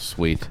 Oh,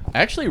 sweet.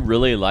 I actually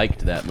really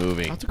liked that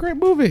movie. That's a great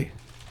movie.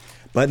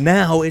 But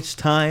now it's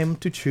time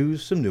to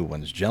choose some new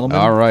ones, gentlemen.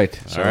 All right.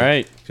 All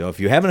right. So if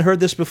you haven't heard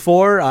this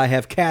before, I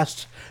have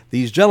cast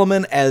these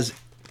gentlemen as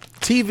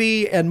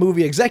TV and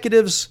movie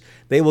executives.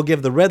 They will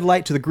give the red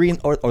light to the green,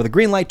 or the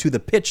green light to the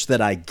pitch that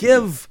I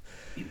give.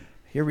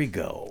 Here we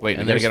go. Wait, And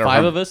we gotta there's get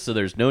 5 our of us, so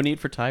there's no need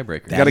for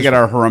tiebreakers. got to get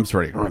our harumps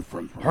ready.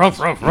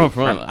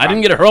 I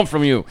didn't get a harumph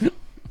from you.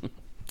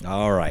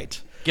 All right.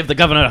 Give the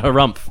governor a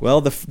harumph.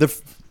 Well, the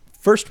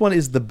first one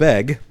is the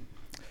beg.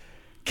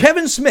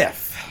 Kevin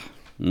Smith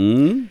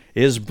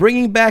is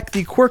bringing back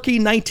the quirky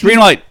Green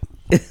light.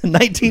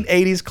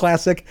 1980s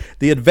classic,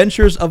 The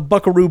Adventures of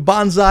Buckaroo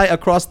Banzai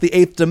Across the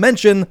Eighth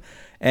Dimension,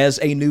 as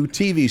a new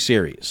TV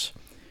series.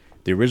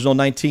 The original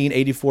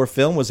 1984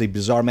 film was a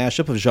bizarre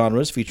mashup of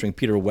genres featuring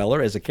Peter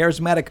Weller as a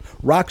charismatic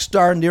rock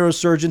star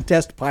neurosurgeon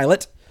test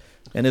pilot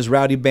and his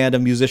rowdy band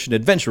of musician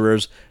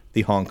adventurers,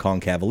 the Hong Kong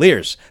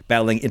Cavaliers,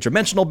 battling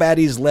interdimensional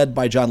baddies led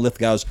by John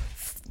Lithgow's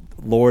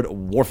Lord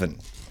Worfen,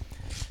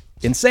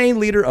 insane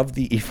leader of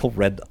the evil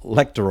red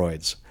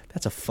Lectoroids.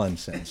 That's a fun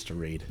sentence to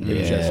read.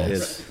 It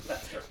just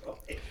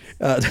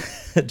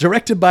is.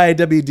 Directed by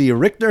W.D.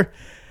 Richter,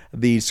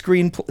 the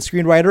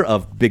screenwriter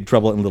of Big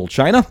Trouble in Little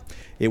China.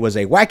 It was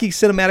a wacky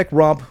cinematic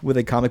romp with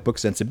a comic book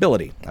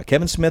sensibility.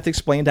 Kevin Smith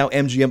explained how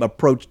MGM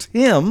approached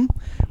him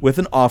with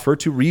an offer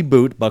to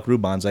reboot Buckaroo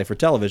Banzai for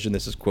television.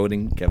 This is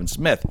quoting Kevin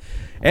Smith.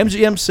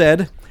 MGM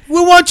said,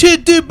 We want you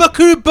to do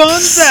Buckaroo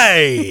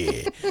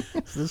Banzai.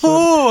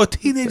 Oh,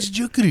 Teenage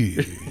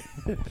Jokery.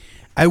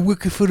 I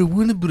work for the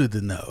Warner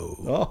Brother now.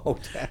 "Oh,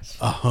 that's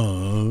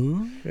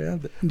Uh-huh.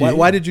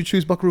 why did you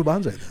choose Buckaroo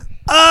Banzai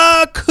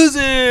then?" Cause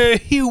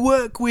he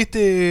work with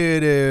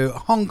the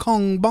Hong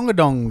Kong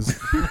Bongadongs.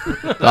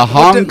 The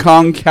Hong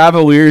Kong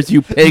Cavaliers,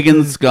 you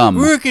pagan scum.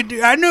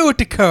 I know what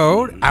they're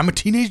called. I'm a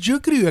teenage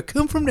jokery. I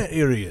come from that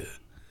area.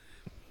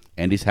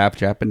 And he's half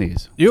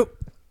Japanese. Yep.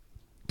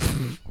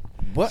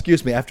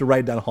 Excuse me, I have to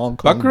write down Hong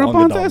Kong Buckaroo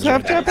Banzai is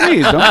Bongadongs half right now.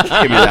 Japanese. Don't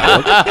just give me that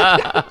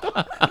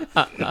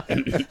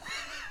look.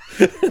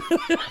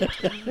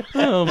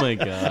 Oh my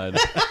god.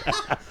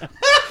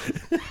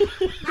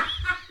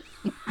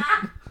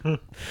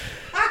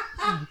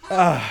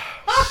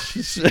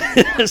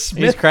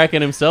 He's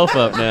cracking himself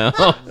up now.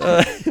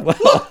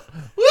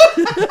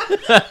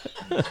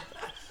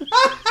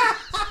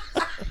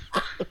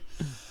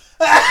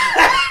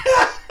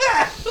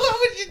 What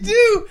would you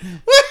do?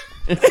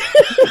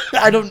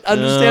 I don't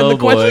understand Oh the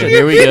boy, question.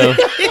 here we go.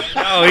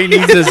 Oh, he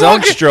needs his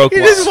own stroke.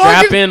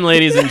 Strap in,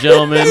 ladies and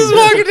gentlemen. He's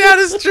walking down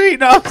the street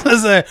and all of a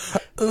sudden,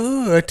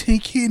 oh, I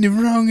think you're in the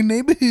wrong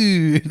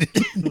neighborhood.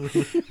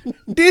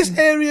 This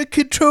area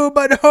controlled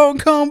by the Hong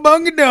Kong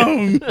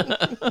Bongadong.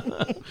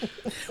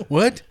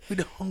 What? With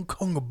the Hong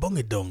Kong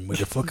Bongadong,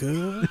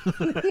 motherfucker.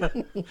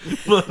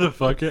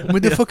 Motherfucker.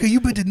 Motherfucker, you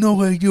better know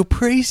where your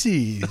price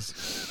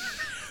is.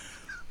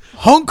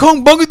 Hong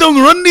Kong bunga dong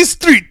run the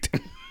street.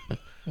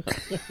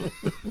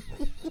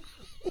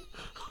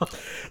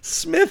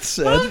 Smith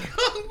said,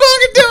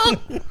 Bunga dong.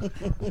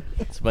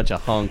 It's a bunch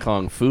of Hong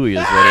Kong fooey is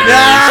what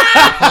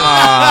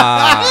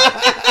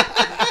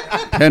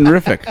it is.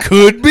 Terrific.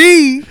 Could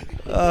be.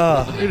 You're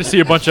gonna see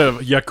a bunch of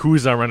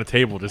yakuza around a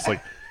table, just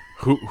like,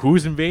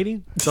 who's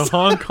invading? The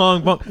Hong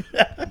Kong what?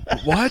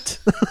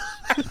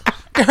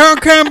 Hong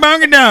Kong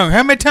bunga dong.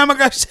 How many times I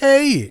got to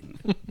say it?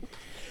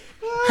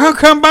 Hong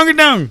Kong bunga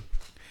dong.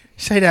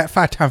 Say that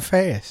 5 times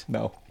fast.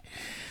 no.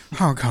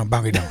 Hong Kong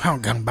bunga dong.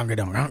 Hong Kong bunga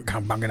dong. Hong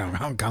Kong bunga dong.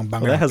 Hong Kong bunga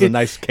dong. Well, that has a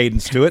nice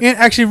cadence to it. It's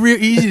actually real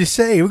easy to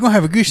say. We're gonna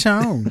have a good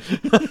song.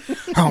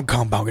 Hong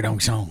Kong bunga dong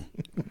song.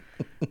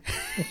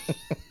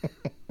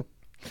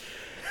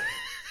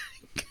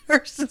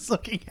 Kirsten's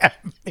looking at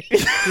me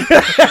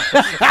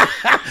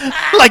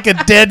like a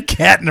dead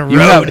cat in the You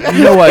road. have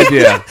no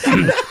idea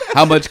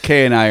how much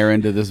Kay and I are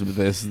into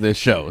this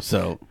show.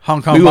 So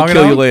Hong Kong we will Bunga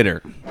kill you Dong?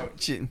 later.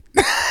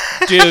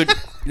 Dude,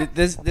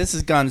 this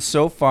has gone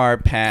so far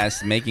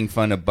past making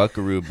fun of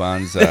Buckaroo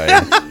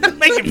Banzai.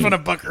 Making fun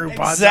of Buckaroo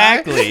Banzai.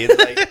 Exactly. It's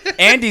like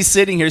Andy's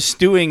sitting here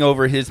stewing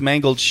over his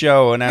mangled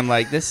show, and I'm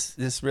like,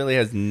 this really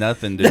has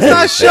nothing to do.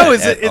 It's not a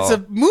with show. that It's at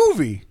a all.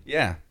 movie.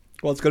 Yeah.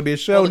 Well, it's going to be a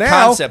show Well, the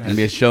now. concept It's gonna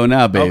be a is, show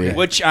now, baby.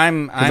 which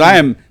I'm Because I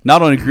am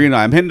not only green,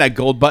 I'm hitting that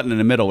gold button in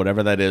the middle,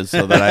 whatever that is,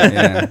 so that I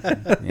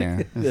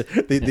yeah.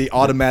 The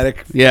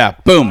automatic. yeah,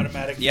 boom,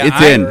 Yeah, it's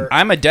I'm, in.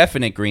 I'm a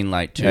definite green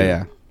light too.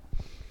 Yeah,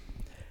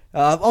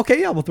 yeah. Okay,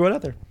 yeah, we'll throw it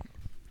out there.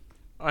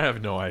 I have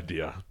no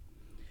idea.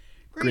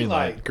 Green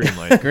light. Green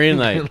light. Green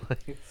light.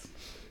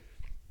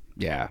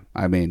 Yeah,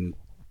 I mean,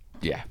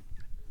 yeah.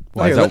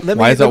 Here, let me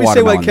why is that say what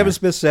watermelon Kevin there?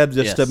 Smith said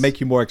just to Yes. make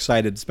you more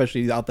excited,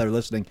 especially out there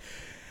listening.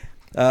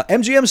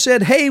 MGM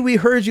said, hey, we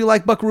heard you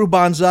like Buckaroo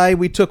Banzai.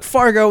 We took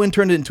Fargo and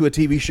turned it into a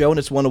TV show, and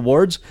it's won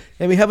awards.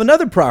 And we have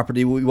another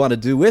property we want to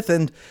do with,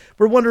 and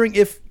we're wondering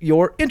if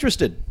you're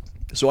interested.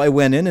 So I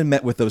went in and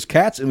met with those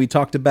cats, and we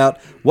talked about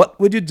what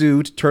would you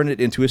do to turn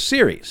it into a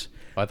series.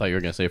 I thought you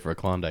were going to say for a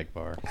Klondike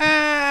bar.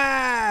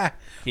 Ah.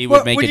 He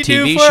would make a you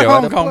do TV for show Hong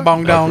out of Kong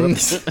bong dong.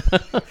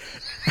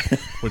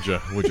 Would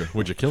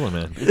you kill him,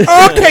 man?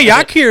 Okay,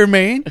 I care,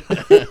 man.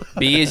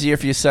 Be easier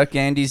if you suck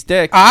Andy's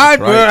dick.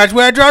 That's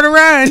where I draw the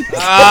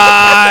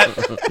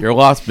line. You're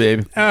lost,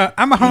 babe.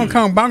 I'm a Hong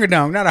Kong bonga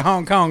dong, not a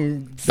Hong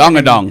Kong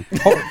Dong-a-dong.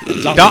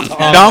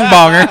 dong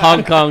bonger.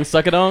 Hong Kong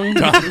suckadong.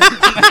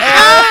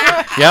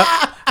 Yep.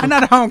 I'm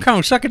not a Hong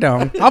Kong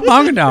suckadong. I'm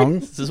bonga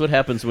dong. This is what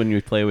happens when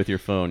you play with your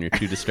phone. You're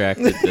too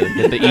distracted to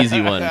get the easy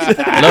ones.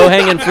 Low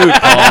hanging fruit,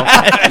 Paul.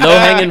 Low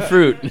hanging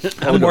fruit.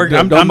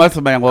 Don't mess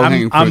with my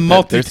low-hanging fruit. I'm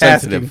They're multitasking.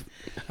 sensitive.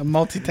 I'm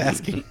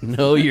multitasking.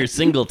 No, you're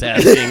single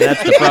tasking.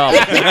 That's the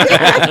problem.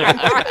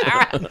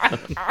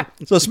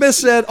 So Smith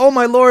said, oh,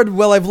 my Lord,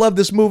 well, I've loved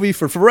this movie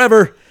for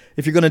forever.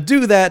 If you're going to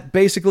do that,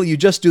 basically you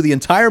just do the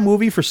entire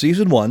movie for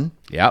season 1.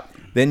 Yep.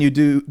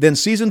 Then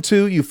season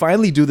 2, you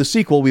finally do the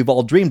sequel we've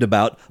all dreamed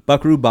about,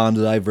 Buckaroo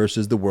Banzai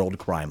versus the World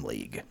Crime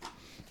League.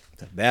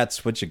 So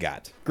that's what you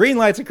got. Green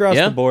lights across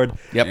Yeah. the board.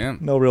 Yep. Yeah.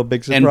 No real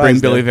big surprise. And bring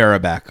there. Billy Vera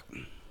back.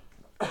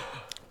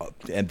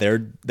 And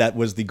that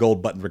was the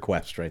gold button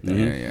request right there.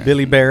 Yeah, yeah.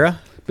 Billy Barra.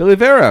 Billy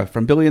Vera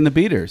from Billy and the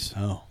Beaters.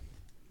 Oh.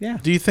 Yeah.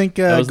 Do you think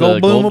That was the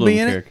Goldblum will be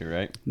in it? character,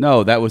 right?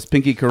 No, that was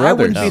Pinky I Carruthers.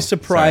 wouldn't be No,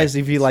 surprised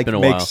sorry. if he It's been a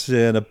makes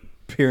an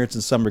appearance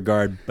in some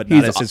regard, but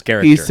not as his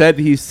character. He said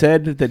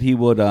that he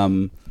would.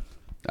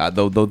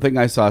 The thing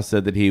I saw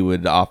said that he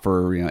would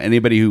offer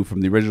anybody who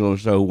from the original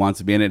show who wants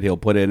to be in it, he'll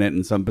put in it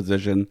in some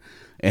position.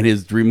 And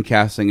his dream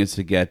casting is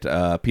to get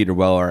Peter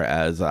Weller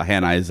as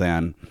Hanai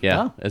Zan.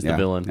 Yeah, as the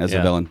villain. As yeah.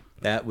 the villain.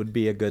 That would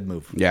be a good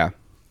move. Yeah.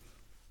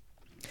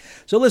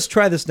 So let's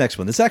try this next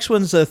one. This next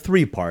one's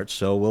 3 parts,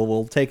 so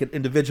we'll take it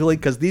individually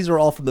because these are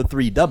all from the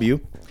 3W.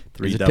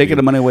 Is it taking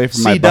the money away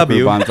from my CW.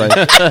 Buckaroo Banzai?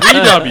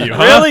 3W,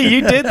 huh? Really?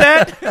 You did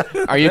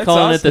that? Are you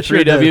calling it the awesome.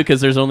 Sure 3W did.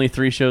 because there's only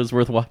 3 shows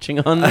worth watching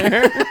on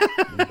there?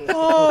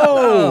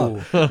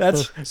 Oh,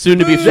 that's Soon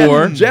to be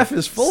 4. Jeff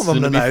is full of them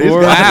Soon to be tonight.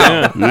 4.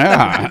 Wow.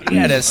 Yeah. He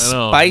had a I know. You just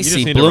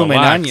spicy need to blooming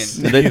relax.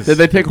 onion. Did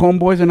they take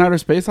Homeboys in Outer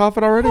Space off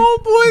it already?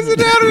 boys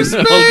in outer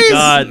space. Oh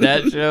God,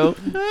 that show!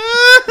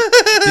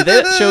 Did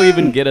that show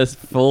even get a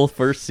full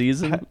first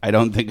season? I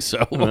don't think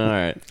so. All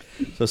right,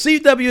 So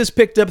CW has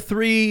picked up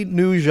 3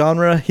 new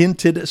genre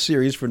hinted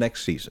series for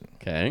next season.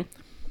 okay.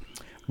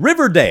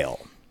 Riverdale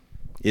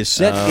is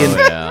set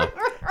Yeah,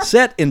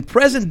 in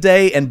present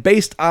day and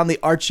based on the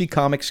Archie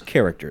comics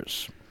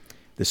characters.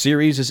 The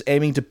series is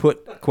aiming to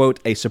put, quote,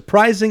 a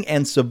surprising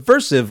and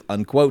subversive,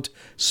 unquote,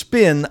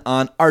 spin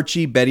on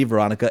Archie, Betty,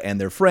 Veronica,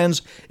 and their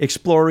friends,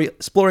 exploring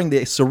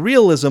the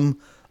surrealism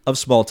of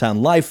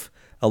small-town life,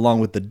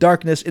 along with the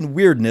darkness and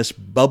weirdness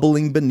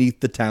bubbling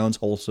beneath the town's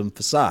wholesome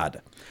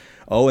facade.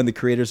 Oh, and the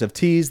creators have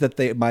teased that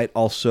they might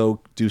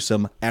also do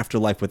some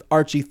Afterlife with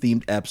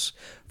Archie-themed eps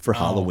for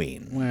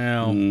Halloween.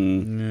 Well,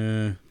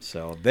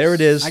 So there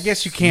it is. I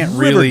guess you can't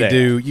really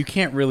Riverdale.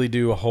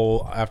 do a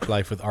whole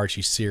Afterlife with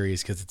Archie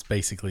series because it's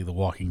basically The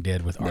Walking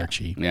Dead with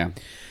Archie. Yeah.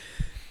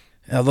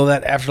 Although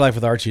that Afterlife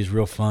with Archie is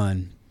real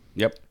fun.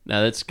 Yep.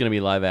 now that's gonna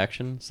be live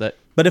action. Is that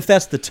But if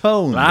that's the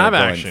tone Live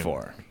they're action. going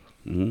for.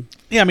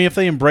 Yeah, I mean, if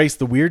they embrace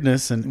the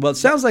weirdness and Well, it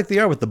sounds like they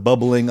are with the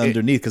bubbling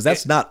underneath, because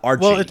that's not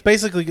Archie. well, it's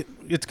basically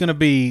it's going to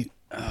be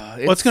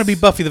it's going to be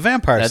Buffy the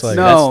Vampire That's- Slayer.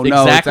 that's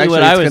exactly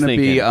what I was gonna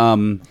thinking. Be,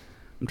 I'm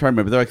trying to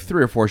remember. There are like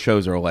 3 or 4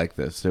 shows that are like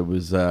this. It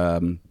was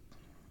Buffy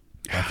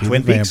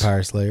Twin the Peaks?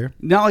 Vampire Slayer.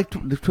 not like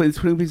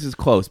Twin Peaks is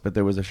close, but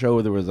there was a show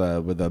where there was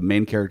where the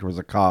main character was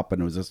a cop,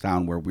 and it was this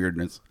town where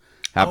weirdness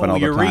happened all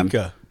the time.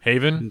 Eureka!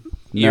 Haven,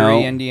 No.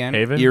 Erie, Indiana.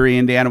 Haven. Erie,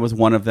 Indiana was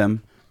one of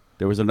them.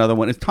 There was another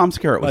one. It's Tom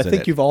Skerritt was Well, I in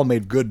think it. you've all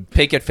made good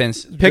Picket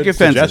fence. Picket fences.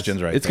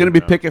 suggestions right It's there. going to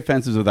be picket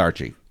fences with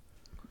Archie.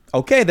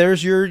 Okay,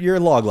 there's your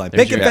log line.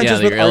 There's Picket your- fences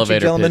yeah, with your Archie, elevator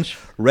gentlemen. pitch.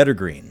 Red or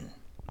green?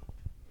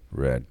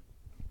 Red.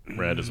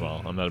 Red as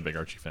well. I'm not a big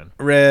Archie fan.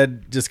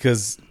 Red, just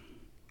because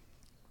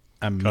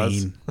I'm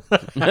 'Cause? mean.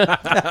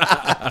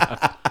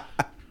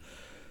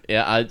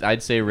 Yeah,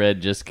 I'd say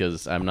red just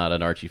because I'm not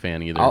an Archie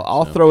fan either.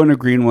 I'll so. throw in a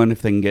green one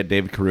if they can get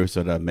David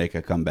Caruso to make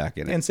a comeback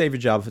in it. And save your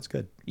job if it's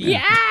good.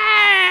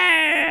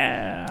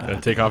 Gonna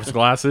take off his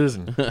glasses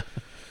and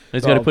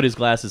He's got to put his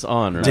glasses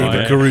on. Right?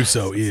 David yeah.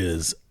 Caruso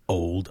is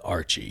old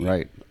Archie.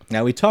 Right.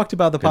 Now, we talked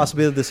about the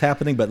possibility of this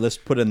happening, but let's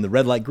put in the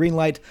red light, green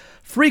light.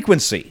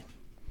 Frequency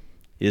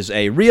is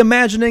a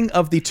reimagining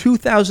of the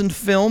 2000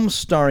 film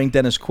starring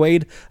Dennis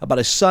Quaid about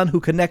a son who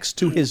connects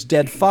to his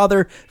dead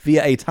father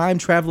via a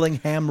time-traveling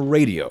ham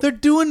radio. They're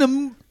doing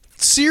a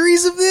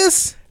series of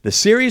this? The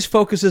series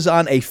focuses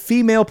on a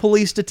female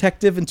police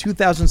detective in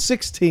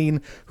 2016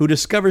 who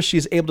discovers she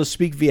is able to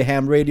speak via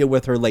ham radio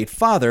with her late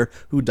father,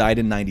 who died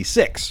in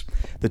 96.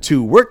 The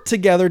two work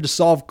together to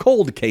solve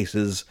cold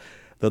cases,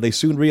 though they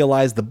soon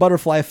realize the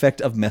butterfly effect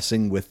of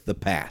messing with the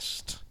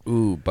past.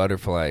 Ooh,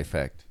 butterfly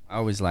effect. I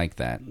always like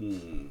that.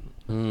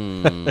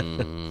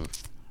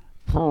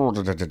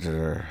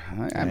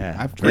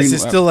 Is it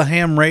still a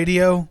ham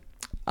radio?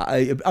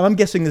 I'm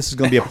guessing this is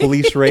going to be a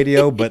police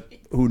radio, but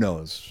who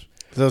knows?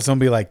 So it's going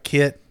to be like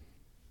Kit,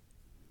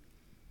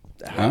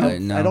 No.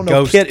 I don't know.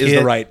 Ghost Kit is the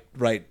Kid.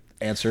 right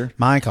answer.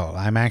 Michael,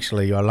 I'm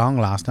actually your long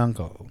lost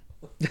uncle.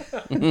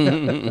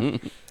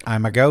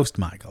 I'm a ghost,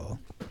 Michael.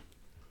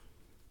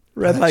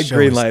 Red That light, show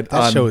green is- light.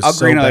 That on- show is I'll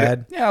so green light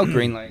bad. Yeah, I'll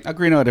green light. I'll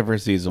green light it for a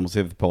season. We'll see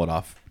if they pull it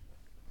off.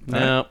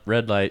 No,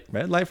 red light.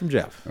 Red light from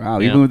Jeff. Wow,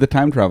 Yeah. even with the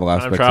time travel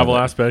aspect. time travel of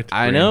it. aspect.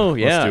 I green. know,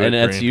 Let's yeah, do it, and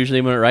that's green. usually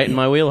right in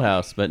my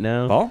wheelhouse. But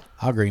no, Paul?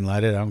 I'll green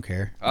light it. I don't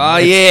care. Oh,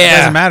 It yeah.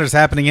 doesn't matter. It's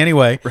happening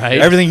anyway. Right.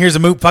 Everything here's a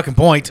moot fucking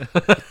point.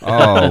 Oh,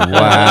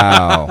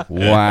 wow.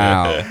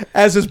 Wow.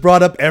 As is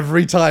brought up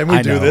every time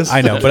we do this. I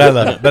know, but I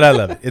love it. But I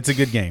love it. It's a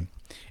good game.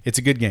 It's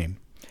a good game.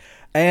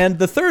 And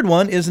the third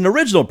one is an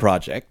original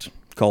project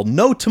called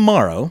No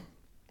Tomorrow.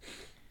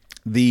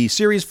 The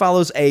series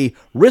follows a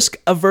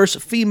risk-averse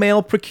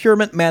female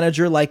procurement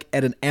manager like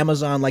at an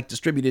Amazon-like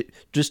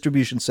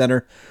distribution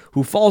center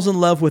who falls in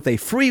love with a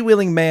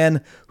freewheeling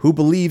man who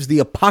believes the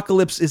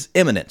apocalypse is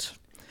imminent.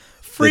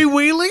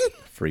 Freewheeling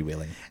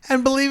Freewheeling.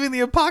 and believing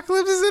the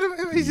apocalypse is in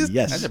it. Just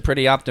Yes. That's a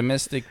pretty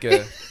optimistic.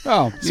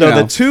 Oh, So you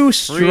know, the two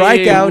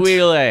strike out.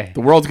 Wheelie.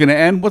 the world's going to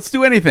end. Let's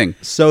do anything.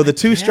 So the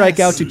two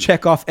strike out to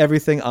check off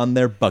everything on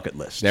their bucket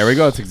list. There we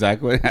go. That's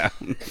exactly what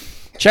happened.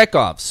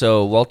 Chekhov.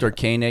 So Walter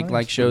Koenig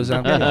like shows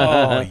up.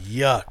 oh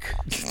yuck!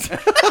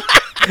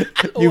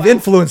 You've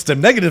influenced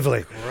him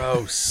negatively.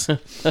 Gross. I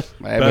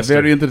have a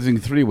very interesting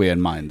three-way in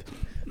mind.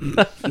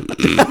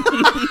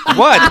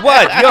 What?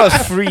 You're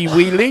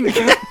freewheeling?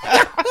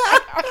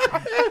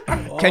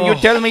 Can you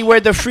tell me where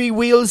the free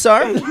wheels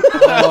are?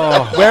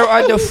 Where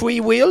are the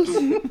free wheels?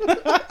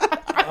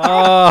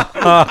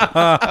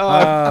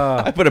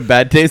 I put a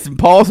bad taste in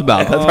Paul's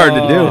mouth. That's hard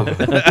to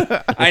do.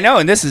 I know,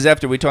 and this is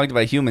after we talked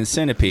about Human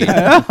Centipede.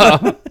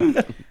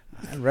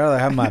 I'd rather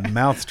have my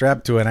mouth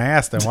strapped to an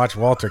ass than watch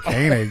Walter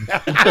Koenig.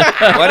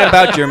 What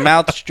about your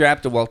mouth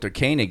strapped to Walter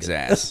Koenig's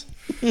ass?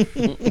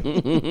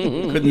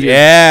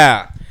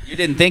 Yeah. You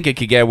didn't think it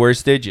could get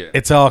worse, did you?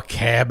 It's all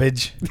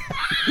cabbage.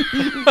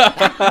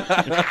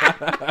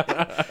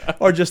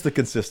 Or just the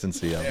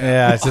consistency of it.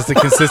 Yeah, it's just the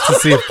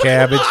consistency of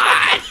cabbage.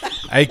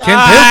 I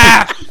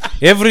can't help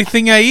it.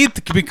 Everything I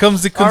eat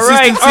becomes the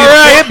consistency of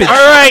cabbage. all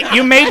right.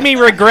 You made me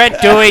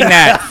regret doing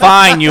that.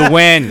 Fine, you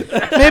win.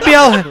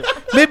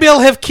 Maybe I'll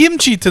have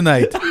kimchi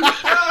tonight.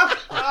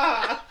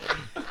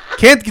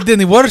 Can't get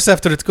any worse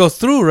after it goes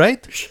through,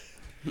 right?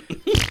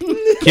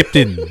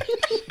 Captain,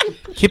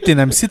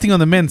 I'm sitting on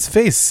the man's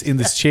face in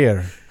this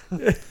chair.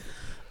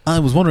 I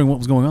was wondering what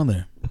was going on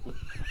there.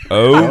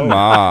 Oh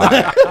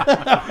my!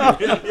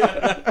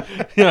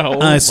 Yeah,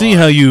 I see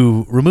how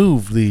you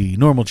remove the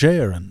normal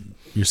chair and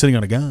you're sitting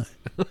on a guy.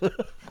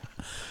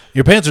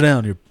 Your pants are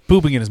down. You're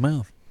pooping in his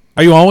mouth.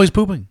 Are you always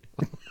pooping?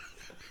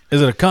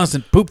 Is it a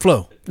constant poop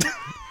flow?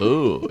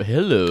 Oh,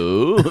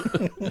 hello.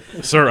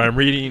 Sir, I'm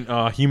reading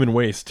Human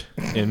Waste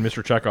in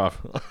Mr. Chekhov.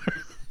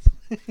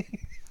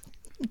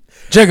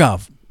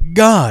 Chekhov,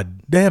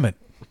 God damn it.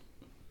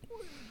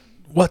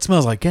 What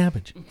smells like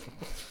cabbage?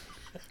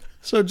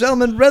 So,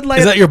 gentlemen, red light.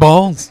 Is that your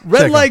balls? Red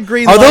Chekhov? light,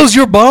 green Are light. those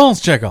your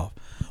balls, Chekhov?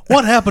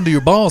 What happened to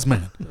your balls,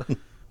 man?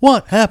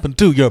 What happened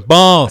to your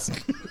balls?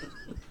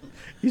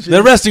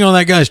 They're resting on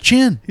that guy's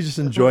chin. He's just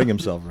enjoying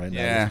himself right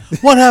now. Yeah.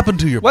 What happened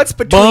to your What's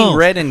between balls?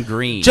 red and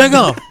green? Check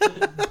off.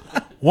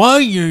 Why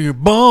your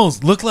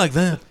balls look like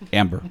that?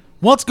 Amber.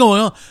 What's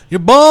going on? Your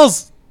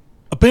balls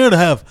appear to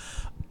have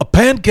a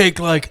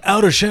pancake-like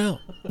outer shell.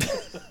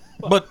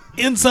 But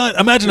inside,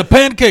 imagine a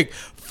pancake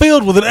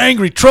filled with an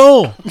angry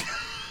troll.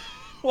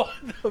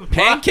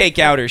 Pancake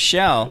outer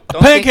shell.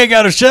 Don't Pancake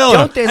outer shell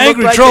don't and they an look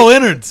angry like troll a-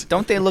 innards.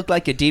 Don't they look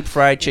like a deep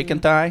fried chicken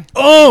thigh?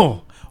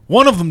 Oh,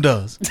 one of them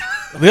does.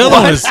 The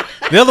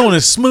other one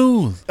is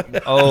smooth,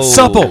 Oh,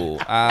 supple.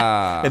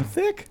 Ah, And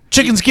thick.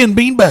 chicken skin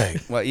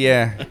beanbag. well,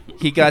 yeah.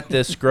 He got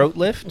the scrot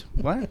lift.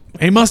 What?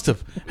 He must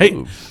have.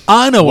 Hey,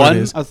 I know what One-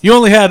 it is. You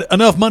only had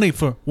enough money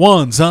for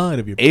one side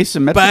of your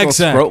Asymmetrical back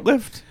sack. scrot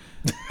lift.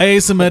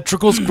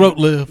 Asymmetrical scrot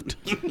lift.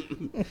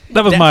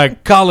 That was my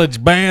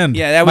college band.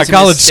 Yeah, that was my a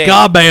college mistake.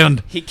 ska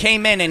band. He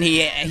came in and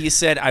he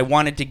said, I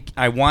want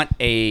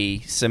a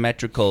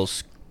symmetrical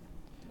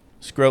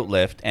scrot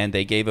lift, and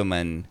they gave him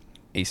an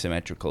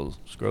asymmetrical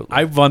scrot lift.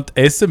 I want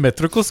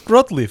asymmetrical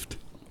scrot lift.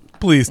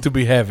 Pleased to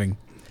be having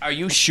Are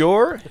you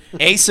sure?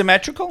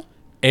 Asymmetrical?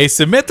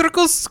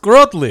 asymmetrical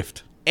scrot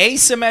lift.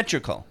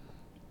 Asymmetrical.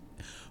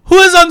 Who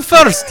is on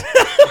first?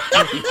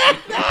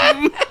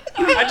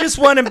 I just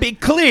want to be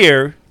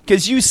clear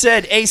because you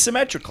said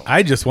asymmetrical.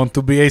 I just want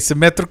to be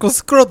asymmetrical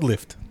scrot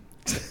lift.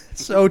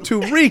 So to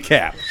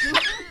recap,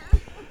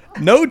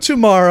 No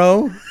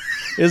Tomorrow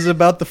is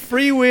about the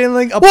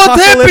freewheeling What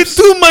happened apocalypse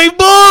to my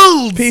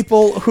balls?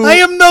 people who I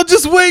am now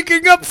just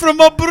waking up from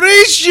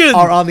operation.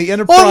 are on the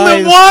Enterprise.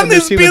 Only one and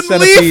there's has human been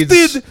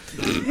centipedes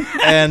lifted.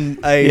 and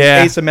a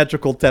Yeah.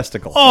 asymmetrical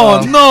testicle.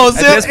 Oh no! at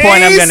this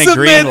point, I'm gonna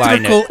green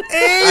line it. asymmetrical.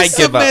 I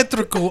give up.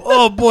 Asymmetrical.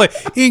 Oh boy,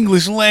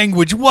 English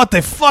language. What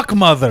the fuck,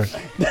 mother?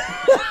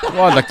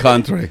 What a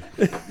country.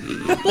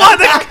 What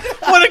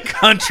a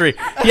country.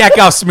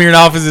 Yakov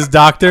Smirnoff is his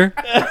doctor.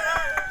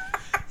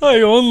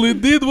 I only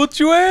did what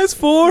you asked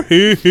for.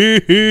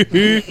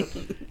 In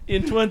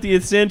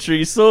 20th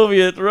century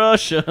Soviet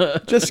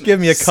Russia. Just give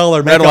me a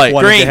color. Make Red up light.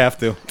 one if you Green. have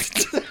to.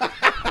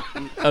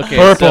 Okay,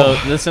 Purple.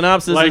 so the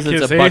synopsis Like is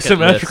it's his a bucket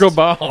asymmetrical list.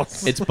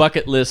 balls. It's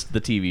Bucket List,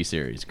 the TV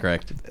series,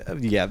 correct?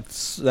 Yeah,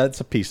 that's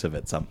a piece of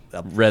it.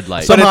 Red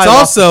light. But Somehow I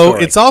lost the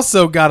story. it's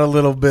also got a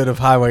little bit of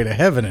Highway to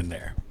Heaven in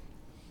there.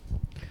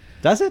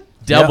 Does it?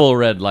 Double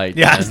red light.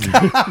 Yeah. then.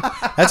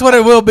 That's what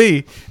it will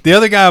be. The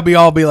other guy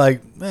will be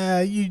like,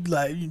 you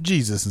like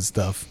Jesus and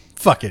stuff.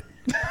 Fuck it.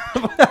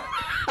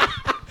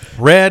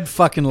 Red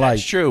fucking It's light.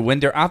 true. When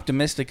they're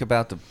optimistic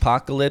about the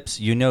apocalypse,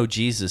 you know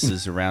Jesus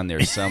is around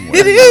there somewhere.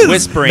 It is.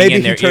 Whispering Maybe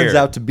in he their turns ear.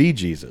 out to be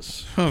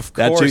Jesus. Of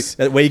That's course.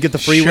 that way you get the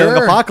freewheeling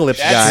Sure. apocalypse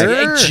That's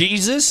guy. Sure.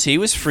 Jesus. He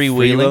was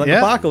Freewheeling freewheeling Yeah.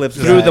 apocalypse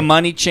through guy. the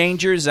money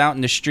changers out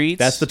in the streets.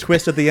 That's the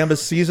twist at the end of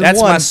season That's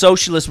one. my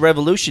socialist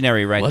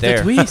revolutionary right What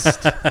there. a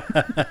twist.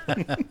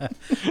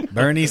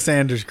 Bernie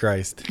Sanders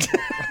Christ.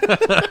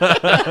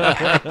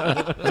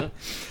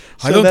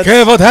 I So don't that's-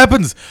 care what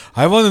happens.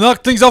 I want to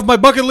knock things off my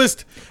bucket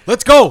list.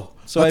 Let's go.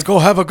 So Let's I've- go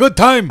have a good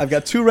time. I've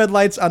got two red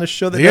lights on a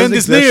show that The doesn't end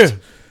is exist.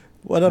 near.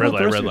 What about Red the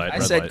light, rest red of you? light. I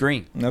red said light.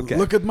 green. Okay.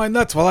 Look at my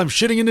nuts while I'm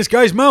shitting in this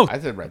guy's mouth. I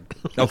said red.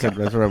 Okay.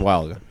 That's a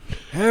while ago.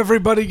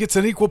 Everybody gets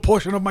an equal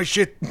portion of my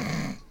shit.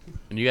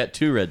 And you got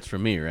 2 reds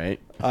from me, right?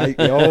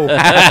 Absolutely.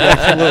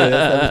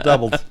 That was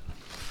doubled. I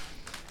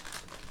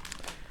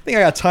think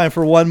I got time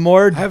for one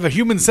more. I have a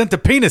human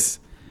centipede.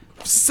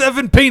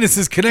 7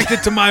 penises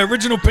connected to my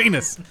original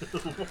penis.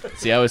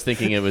 See, I was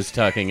thinking it was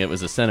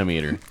a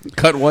centimeter.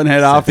 Cut one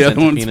head off, the other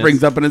one Penis.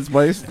 springs up in its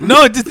place.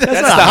 No, that's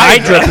That's the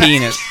Hydra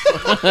penis.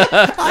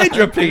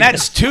 Hydra And penis.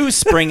 that's 2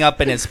 spring up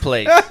in its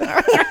place.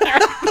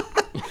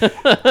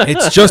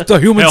 It's just a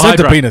human Hail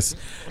Hydra. centipede.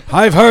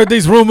 I've heard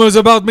these rumors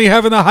about me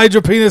having a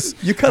hydra penis,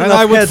 You cut and enough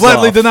I would heads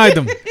flatly off. deny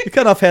them. You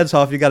cut off heads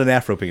off, you got an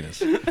afro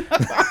penis.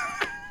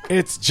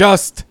 It's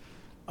just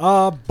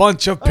a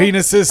bunch of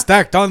penises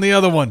stacked on the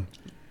other one.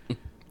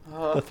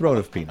 The throat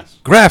of penis.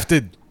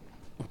 Grafted.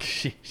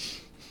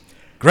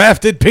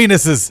 Grafted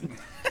penises.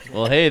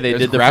 Well, hey, they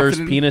There's did the grafted first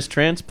in- penis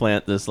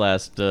transplant this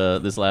last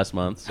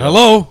month. So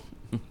Hello?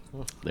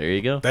 there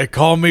you go. They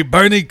call me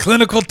Bernie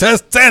Clinical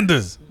Test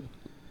Sanders.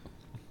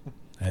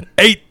 And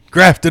 8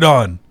 grafted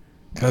on.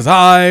 Because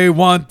I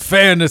want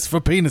fairness for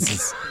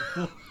penises.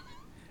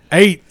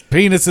 8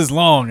 penises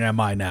long am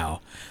I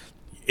now.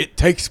 It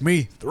takes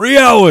me 3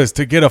 hours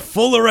to get a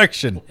full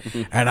erection.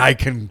 And I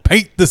can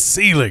paint the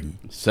ceiling.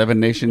 7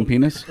 Nation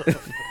penis.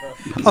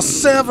 A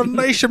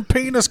 7-nation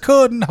penis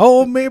couldn't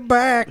hold me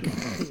back.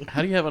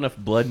 How do you have enough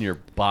blood in your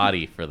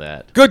body for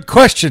that? Good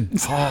question.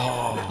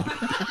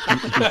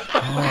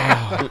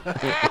 I'm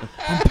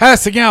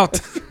passing out.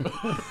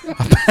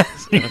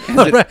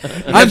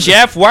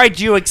 Jeff, why'd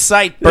you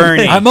excite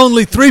Bernie? I'm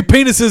only 3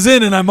 penises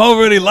in and I'm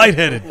already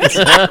lightheaded.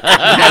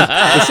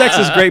 The sex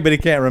is great, but he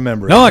can't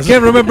remember it. No, I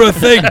can't remember a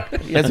thing.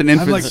 He has an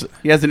infant.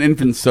 He has an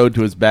infant sewed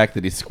to his back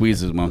that he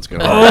squeezes once.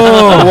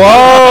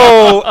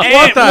 Whoa!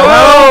 What the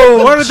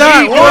hell? What did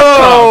that?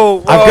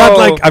 Whoa!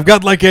 I've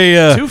got like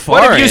a Too far,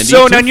 What have you Andy,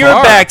 sewn too on your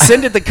far. back?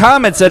 Send it in the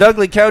comments at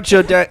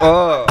uglycouch.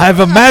 Oh. I have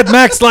a Mad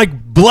Max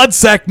like blood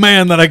sack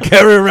man that I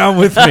carry around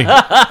with me.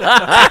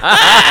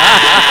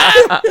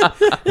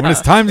 When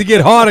it's time to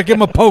get hard, I give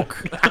him a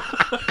poke.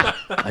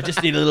 I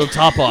just need a little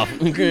top off.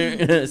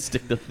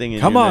 Stick the thing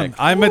in. Come your on, neck.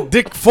 I'm at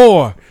Dick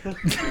 4. 4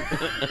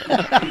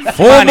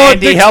 on, more Andy,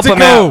 dicks help to him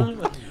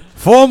go.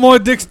 4 more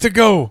dicks to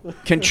go.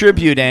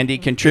 Contribute, Andy.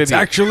 It's Contribute.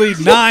 actually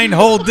 9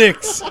 whole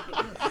dicks.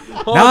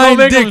 Oh, 9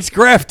 make 'em- dicks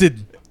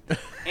grafted.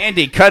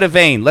 Andy, cut a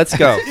vein. Let's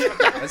go.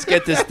 Let's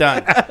get this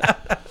done.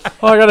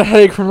 Oh, I got a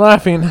headache from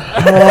laughing.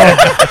 Oh.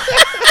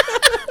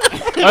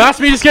 That's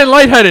me just getting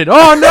lightheaded.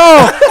 Oh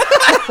no!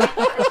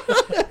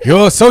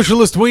 Your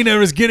socialist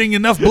wiener is getting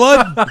enough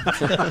blood?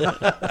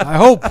 I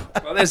hope.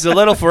 Well, there's a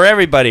little for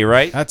everybody,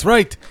 right? That's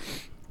right.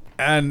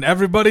 And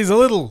everybody's a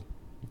little.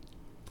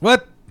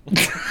 What?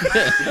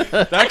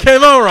 That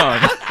came out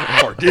wrong.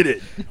 Or did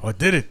it? Or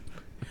did it?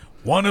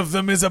 One of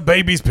them is a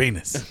baby's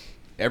penis.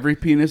 Every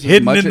penis is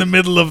Hidden much in the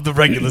middle of the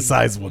regular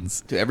size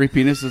ones. to every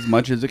penis as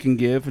much as it can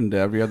give, and to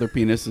every other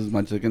penis as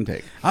much as it can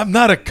take. I'm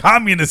not a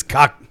communist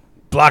cock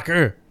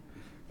blocker.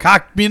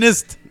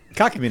 Cockmunist.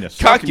 Cockumnus.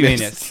 Cock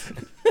units.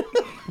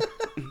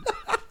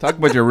 Talk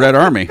about your Red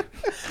Army.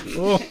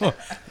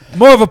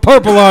 More of a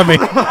purple army.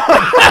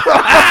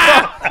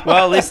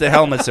 Well, at least the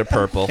helmets are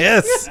purple.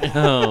 Yes.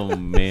 Oh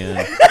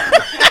man.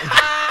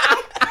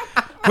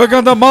 We're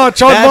going to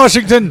march on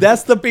Washington.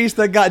 That's the piece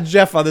that got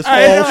Jeff on this whole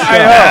show.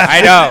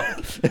 I know.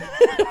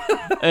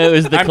 It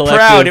was the I'm collective,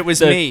 proud it was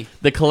the, me.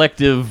 The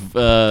collective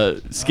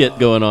skit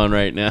going on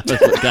right now.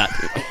 That's what got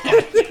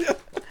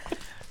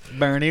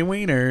Bernie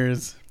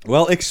Wieners.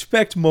 Well,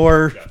 expect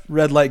more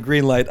red light,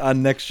 green light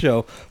on next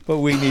show, but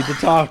we need to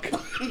talk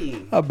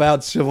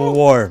about Civil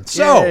War.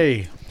 So,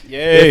 Yay.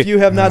 if you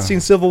have not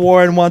seen Civil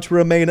War and want to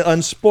remain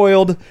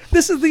unspoiled,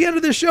 this is the end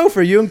of the show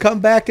for you, and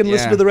come back and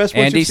listen to the rest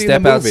once Andy, you've seen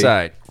step the movie.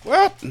 outside.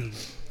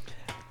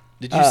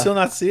 Did you still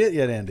not see it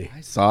yet, Andy?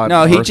 Saw it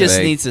No, he just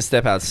birthday. needs to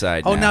step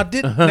outside. Oh, now.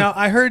 now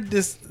I heard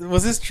this.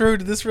 Was this true?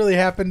 Did this really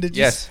happen? Did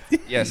you? Yes.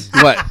 Yes.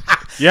 What?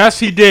 Yes,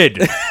 he did.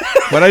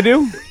 What'd I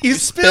do? You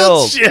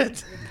spilled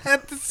shit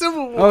at the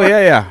Civil War. Oh,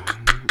 yeah.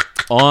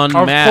 on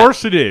Of Matt.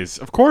 course it is.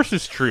 Of course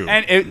it's true.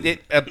 And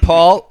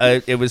Paul,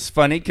 it was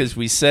funny because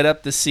we set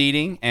up the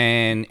seating,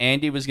 and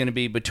Andy was going to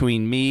be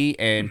between me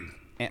and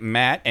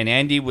Matt, and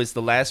Andy was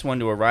the last one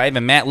to arrive.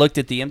 And Matt looked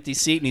at the empty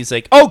seat, and he's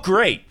like, "Oh,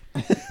 great!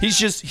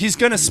 he's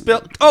going to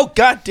spill. Oh,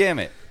 God damn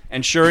it!"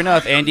 And sure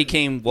enough, Andy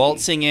came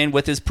waltzing in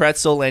with his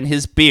pretzel and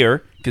his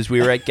beer because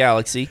we were at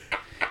Galaxy,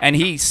 and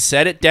he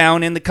set it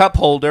down in the cup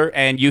holder,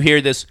 and you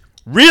hear this,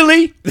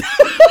 "Really,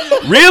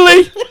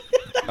 really."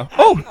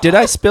 Oh, did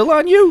I spill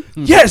on you?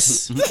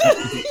 Yes.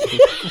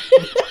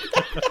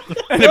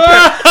 And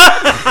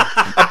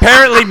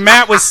apparently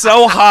Matt was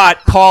so hot,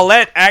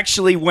 Paulette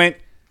actually went,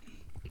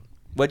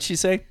 what'd she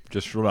say?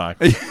 Just relax.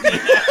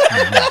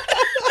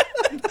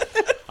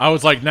 I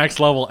was like next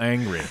level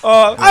angry.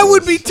 I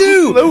would be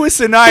too. Lewis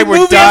and I The were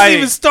movie hasn't dying.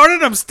 even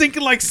started. I'm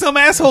stinking like some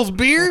asshole's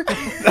beer.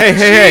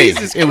 Hey,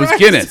 it was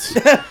Guinness.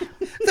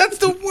 That's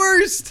the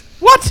worst.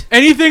 What?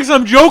 And he thinks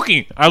I'm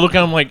joking. I look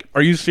at him like,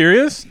 "Are you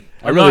serious?"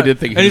 I really did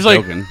think and he he's was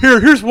like, joking.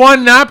 Here's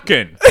one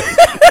napkin.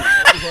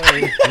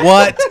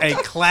 What a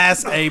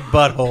class A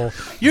butthole.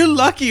 You're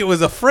lucky it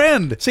was a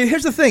friend. See,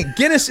 here's the thing.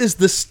 Guinness is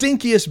the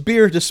stinkiest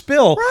beer to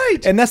spill. Right.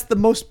 And that's the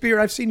most beer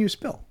I've seen you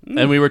spill.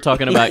 And we were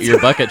talking about your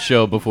bucket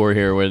show before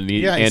here when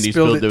Yeah, he Andy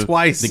spilled spilled it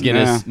twice. the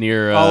Guinness Yeah.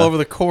 near All over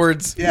the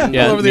cords. Yeah.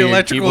 All over the near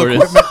electrical keyboardist.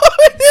 equipment.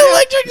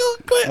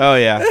 Oh,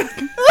 yeah.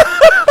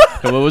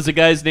 What was the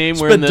guy's name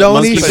wearing the Spadoni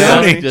monkey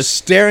standing, mask? Just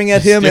staring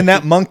at him in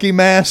that monkey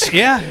mask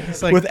Yeah.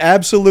 It's like, with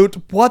absolute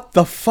what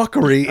the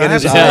fuckery in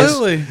his eyes.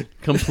 absolutely.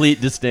 complete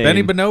disdain.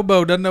 Benny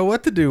Bonobo doesn't know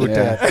what to do with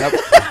Yeah.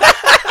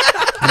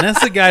 that. And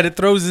that's the guy that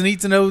throws and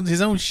eats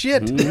his own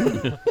shit.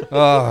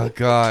 Oh,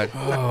 God.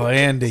 Oh,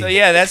 Andy. So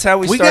yeah, that's how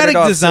we we started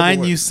got off to design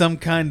Civil War. you some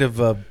kind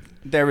of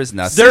There is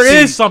nothing. There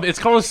is something. It's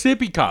called a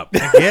sippy cup.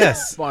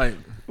 yes. Well,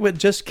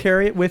 just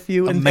carry it with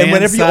you, and man-sized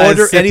whenever you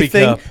order sippy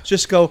anything, cup.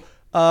 just go.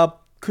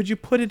 Could you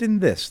put it in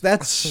this?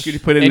 That's Could you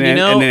put it And in, you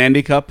know- in an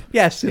Andy cup?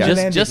 yes. in an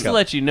Andy just to cup.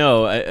 let you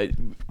know,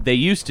 they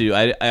used to.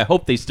 I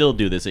hope they still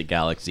do this at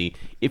Galaxy.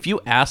 If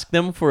you ask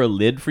them for a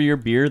lid for your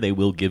beer, they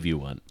will give you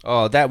one.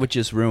 Oh, that would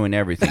just ruin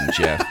everything,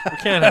 Jeff. We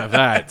can't have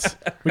that.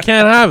 We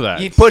can't have that.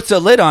 He puts a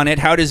lid on it.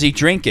 How does he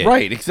drink it?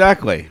 Right,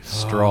 exactly.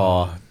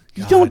 Straw.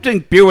 You don't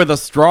drink beer with a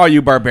straw,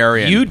 you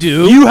barbarian. You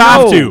do. You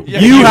have No. to. Yeah,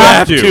 you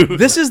have to.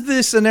 This is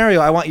the scenario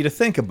I want you to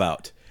think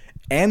about: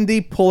 Andy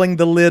pulling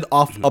the lid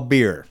off a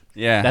beer.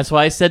 Yeah. That's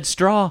why I said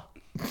straw.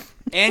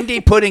 Andy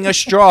putting a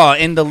straw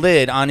in the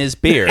lid on his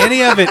beer.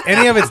 Any of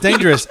it's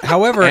dangerous.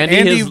 However,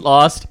 Andy has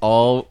lost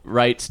all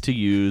rights to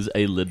use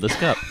a lidless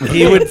cup.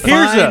 he would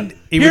Here's find,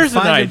 he would here's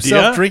an find idea.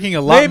 himself drinking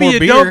a lot Maybe more you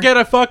beer. don't get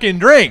a fucking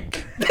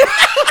drink.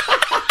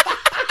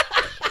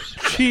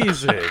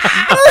 Jesus.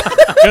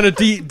 Gonna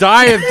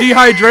die of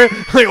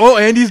dehydration. Like, oh,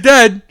 Andy's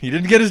dead. He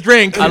didn't get his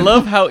drink. I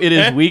love how it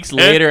is weeks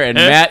later and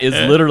Matt is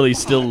literally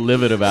still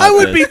livid about it. I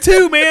would be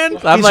too, man.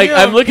 I'm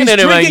looking He's at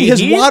him like drinking his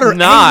he's water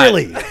not.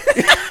 angrily.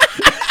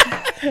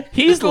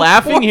 He's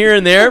laughing here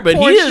and there, but he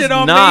pour is shit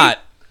on not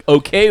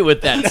okay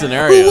with that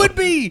scenario. Who would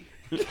be?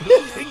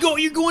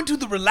 You're going to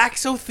the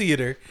Relaxo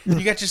Theater.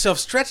 You got yourself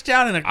stretched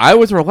out in a. I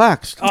was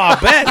relaxed. Oh, I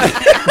bet.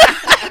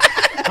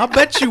 I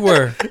bet you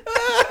were.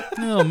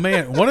 Oh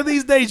man, one of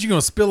these days you're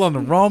gonna spill on the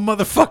wrong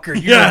motherfucker.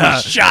 You're gonna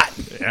be shot.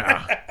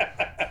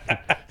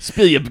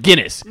 Spill your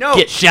Guinness. No,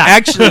 Get shot.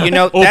 Actually,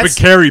 Open that's,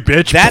 carry,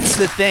 bitch. that's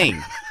the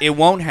thing. It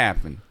won't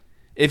happen.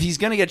 If he's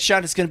going to get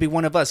shot, it's going to be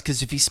one of us.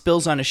 Because if he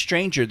spills on a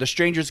stranger, the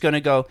stranger's going to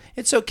go,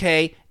 it's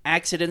okay.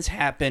 Accidents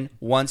happen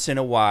once in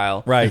a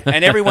while. Right.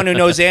 And everyone who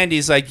knows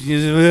Andy's like,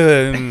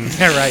 Yeah,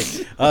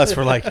 right. Us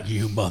were like,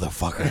 you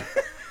motherfucker.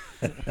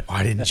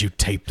 Why didn't you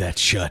tape that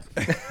shut?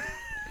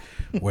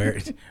 Where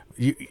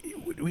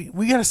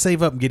we got to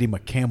save up and get him a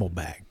camel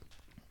bag.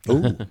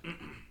 Ooh.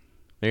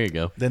 There you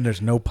go. Then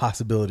there's no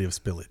possibility of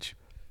spillage.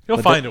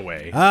 He'll find a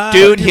way.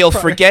 dude, he'll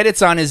forget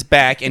it's on his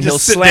back and he'll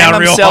Just sit slam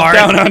down real himself hard.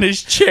 down on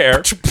his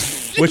chair.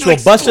 Which will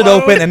bust it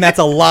open, and that's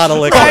a lot of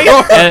liquor.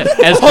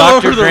 As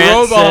Dr. over the Grant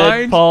row said,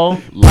 behind.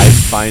 Paul, life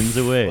finds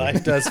a way.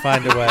 Life does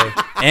find a way.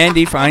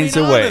 Andy finds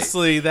a way.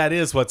 Honestly, that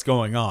is what's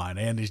going on.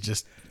 Andy's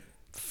just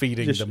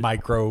feeding the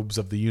microbes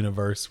of the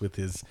universe with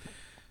his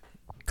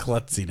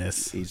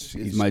klutziness.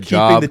 He's my keeping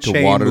job the to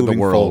chain water the moving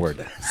world.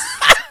 forward.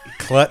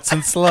 Klutz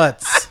and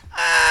sluts.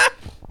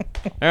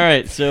 All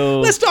right, so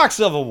Let's talk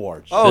Civil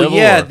War. Oh, Civil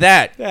yeah, War.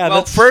 that. Yeah, well,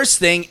 that's- first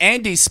thing,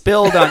 Andy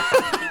spilled on...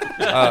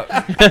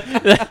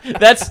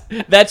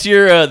 that's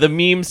your the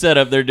meme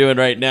setup they're doing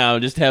right now.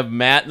 Just have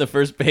Matt in the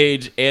first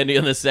page, Andy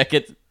on the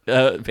second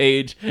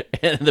page,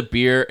 and the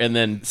beer, and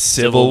then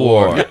Civil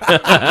War.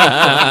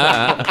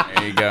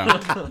 There you go.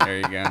 There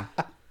you go.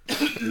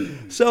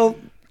 So,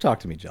 talk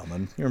to me,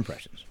 gentlemen. Your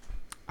impressions.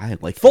 I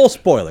like Full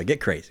spoiler. Get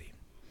crazy.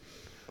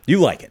 You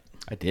like it.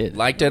 I did.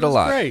 Liked it a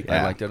lot. great.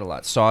 I liked it a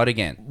lot. Saw it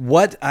again.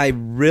 What I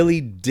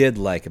really did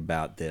like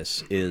about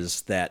this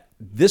is that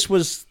this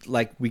was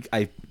like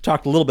I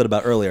talked a little bit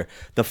about earlier,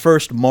 the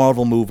first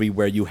Marvel movie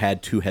where you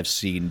had to have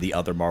seen the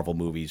other Marvel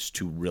movies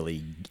to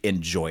really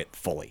enjoy it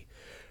fully.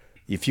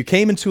 If you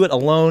came into it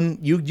alone,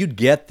 you'd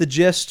get the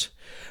gist,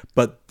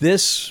 but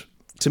this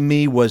to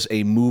me was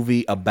a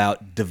movie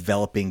about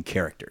developing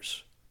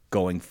characters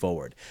going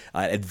forward.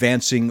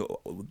 Advancing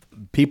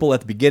people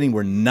at the beginning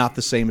were not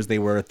the same as they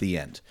were at the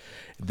end.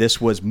 This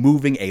was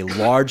moving a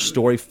large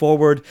story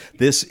forward.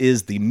 This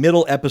is the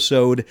middle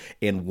episode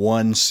in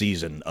one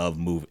season of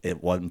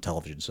one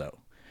television show,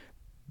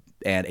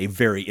 and a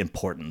very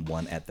important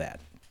one at that.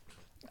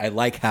 I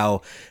like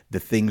how the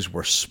things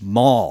were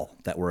small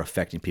that were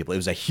affecting people. It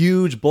was a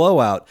huge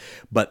blowout,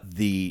 but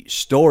the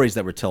stories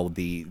that were told,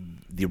 the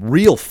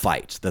real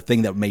fight, the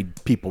thing that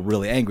made people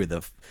really angry,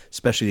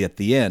 especially at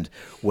the end,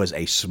 was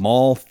a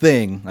small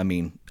thing. I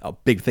mean, a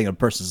big thing in a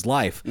person's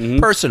life.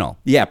 Personal.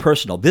 Yeah,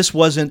 personal. This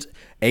wasn't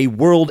a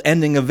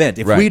world-ending event.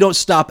 If we Right. don't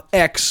stop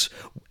X,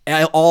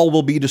 all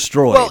will be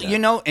destroyed.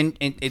 Well, and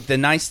the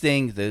nice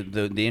thing,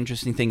 the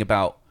interesting thing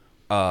about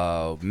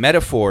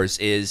metaphors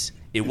is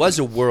it was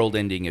a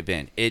world-ending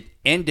event. It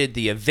ended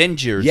the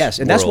Avengers. yes,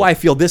 and that's world. why I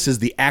feel this is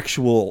the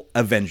actual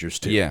Avengers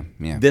too. Yeah,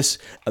 yeah. This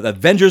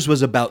Avengers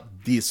was about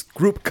this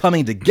group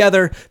coming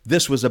together.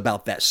 This was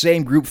about that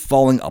same group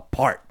falling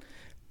apart.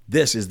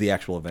 This is the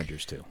actual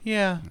Avengers 2.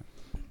 Yeah.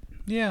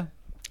 Yeah.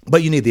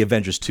 But you need the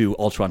Avengers 2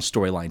 Ultron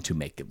storyline to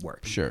make it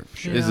work. Sure.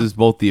 This is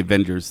both the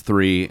Avengers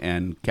 3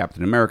 and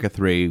Captain America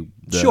 3.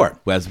 Sure.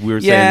 As we were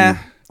Yeah.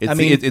 saying, it's, I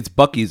mean- it's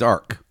Bucky's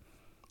arc.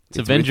 It's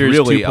Avengers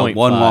really a 2.5.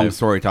 one long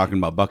story talking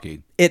about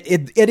Bucky. It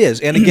is.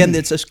 And again,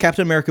 it's a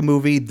Captain America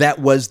movie that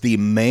was the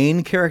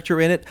main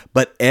character in it,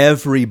 but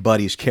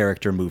everybody's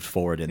character moved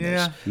forward in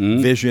this.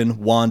 Vision,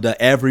 Wanda,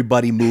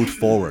 everybody moved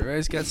forward.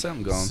 Everybody's got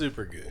something going.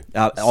 Super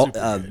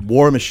good.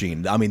 War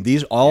Machine. I mean,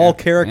 these all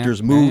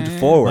characters moved My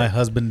forward.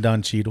 husband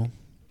Don Cheadle.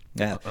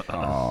 Yeah.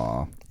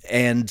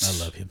 And I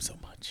love him so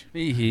much.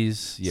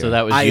 He's So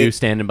that was I- you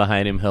standing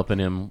behind him, helping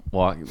him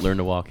learn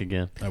to walk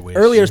again. I wish.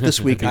 earlier this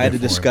week, Be I had a there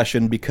for him.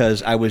 discussion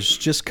because I was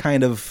just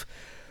kind of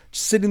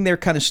sitting there,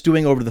 kind of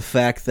stewing over the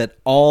fact that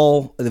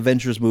all the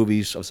Avengers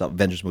movies,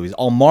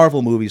 all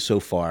Marvel movies so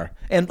far,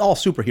 and all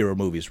superhero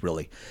movies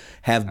really,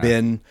 have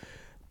been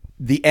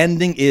the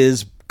ending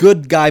is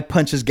good guy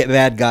punches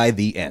bad guy,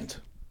 the end.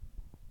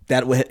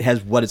 That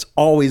has what it's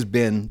always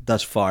been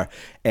thus far,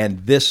 and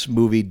this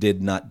movie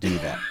did not do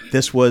that.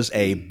 This was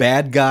a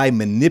bad guy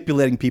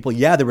manipulating people.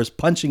 Yeah, there was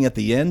punching at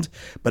the end,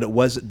 but it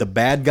was the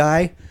bad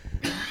guy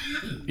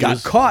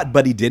got caught,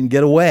 but he didn't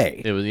get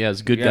away. It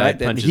was good guy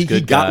punches He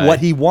good got guy. what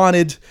he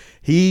wanted.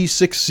 He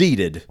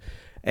succeeded,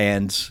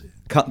 and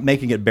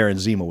making it Baron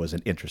Zemo was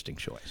an interesting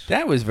choice.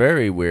 That was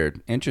very weird.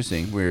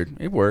 Interesting. Weird.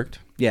 It worked.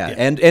 Yeah,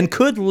 and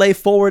could lay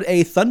forward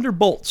a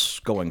Thunderbolts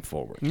going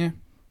forward. Yeah.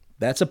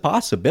 That's a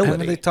possibility.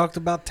 Haven't they talked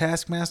about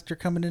Taskmaster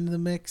coming into the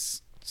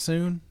mix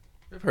soon?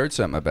 I've heard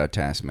something about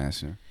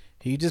Taskmaster.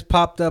 He just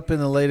popped up in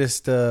the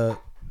latest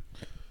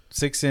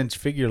 6-inch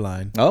figure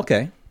line.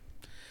 Okay.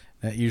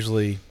 That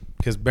usually,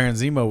 because Baron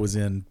Zemo was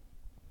in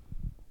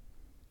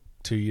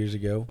 2 years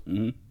ago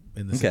in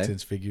the Okay.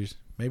 6-inch figures.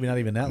 Maybe not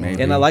even that long.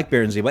 Maybe. And I like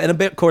Baron Zemo, and a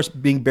bit, of course,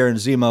 being Baron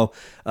Zemo.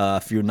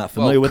 If you're not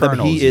familiar with him,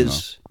 Colonel he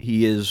Zemo.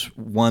 is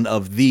one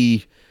of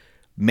the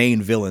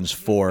main villains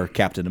for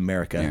Captain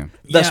America, Yeah.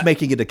 thus Yeah.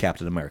 making it a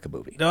Captain America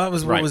movie. No, that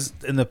was what Right. was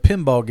in the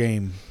pinball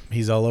game.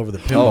 He's all over the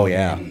pinball Oh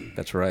yeah, game.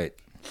 that's right.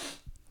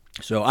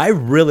 So I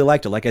really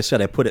liked it. Like I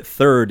said, I put it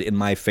third in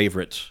my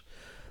favorite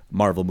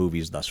Marvel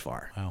movies thus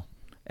far. Wow.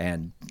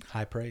 And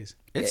High praise.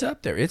 It's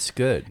up there. It's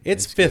good.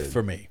 It's fifth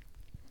for me.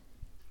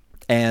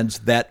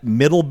 that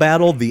middle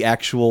battle, the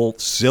actual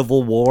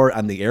civil war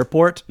on the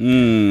airport,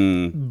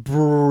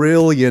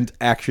 brilliant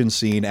action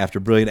scene after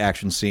brilliant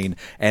action scene,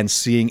 and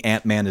seeing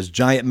Ant-Man as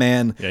Giant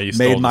Man Yeah, you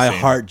stole made the my scene.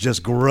 heart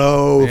just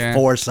grow Yeah.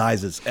 4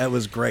 sizes. It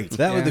was great.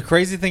 That was the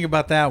crazy thing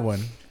about that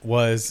one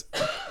was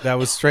that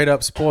was straight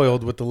up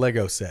spoiled with the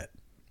Lego set.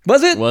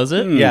 Was it? Was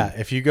it? Yeah,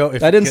 if you go,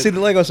 if, I didn't see the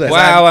Lego set.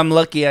 Wow, I'm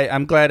lucky.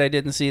 I'm glad I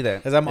didn't see that.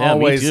 because I'm Yeah,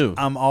 me too.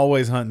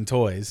 always hunting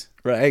toys,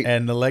 Right.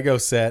 and the Lego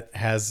set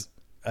has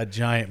a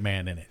giant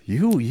man in it.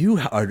 You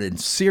are in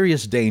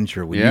serious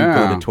danger when you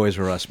Yeah. go to Toys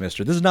R Us,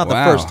 mister. This is not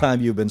Wow. the first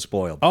time you've been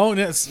spoiled. Oh,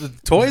 yes,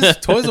 toys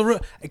will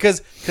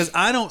because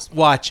I don't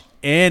watch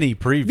any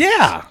previews.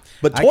 Yeah,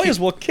 but I toys keep-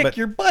 will kick but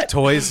your butt.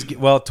 Toys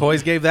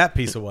gave that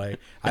piece away.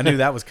 I knew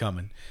that was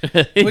coming,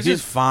 which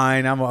is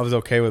fine. I was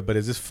okay with, but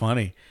it's just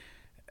funny.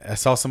 I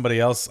saw somebody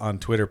else on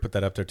Twitter put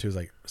that up there too. It was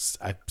like,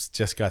 I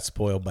just got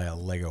spoiled by a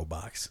Lego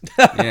box.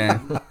 Yeah.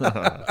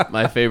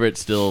 My favorite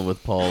still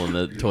with Paul and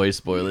the toy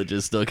spoiler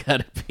just still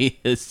got to be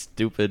his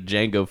stupid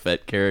Jango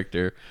Fett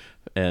character.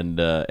 And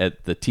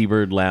at the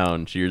T-Bird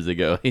Lounge years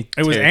ago, It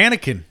was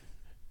Anakin.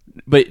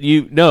 But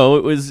you had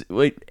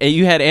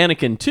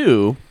Anakin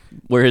too,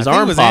 where his I think it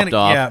arm was popped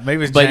off. yeah, maybe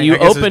it was but Jango. you I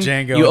guess it was opened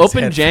Jango you and his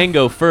opened head-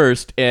 Jango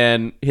first,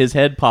 and his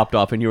head popped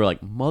off, and you were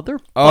like, "Mother!"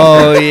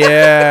 Oh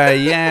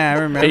yeah, I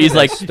remember. And he's that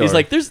like,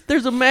 story.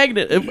 "There's a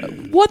magnet.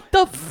 What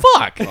the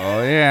fuck?"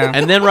 Oh yeah.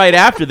 And then right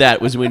after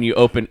that was when you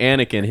opened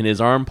Anakin, and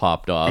his arm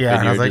popped off. Yeah,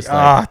 and and I was you're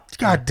like,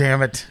 just like, God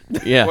damn it.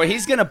 yeah. Well,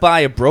 he's gonna buy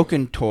a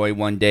broken toy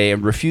one day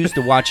and refuse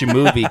to watch a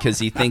movie because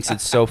he thinks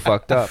it's so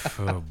fucked up.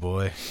 Oh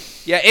boy.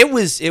 Yeah, it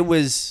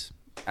was.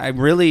 I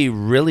really,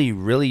 really,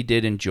 really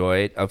did enjoy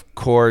it. Of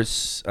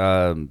course,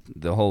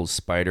 the whole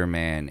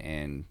Spider-Man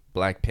and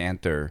Black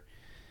Panther.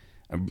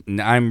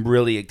 I'm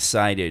really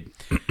excited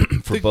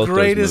for both those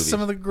movies.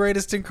 Some of the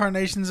greatest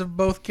incarnations of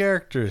both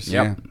characters.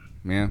 Yeah.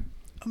 Amazing.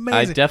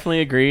 I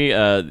definitely agree.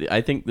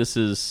 I think this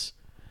is.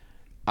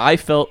 I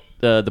felt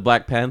the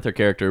Black Panther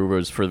character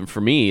was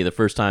for me the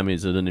first time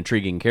he's an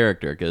intriguing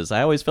character because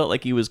I always felt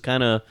like he was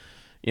kind of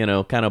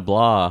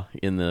blah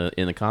in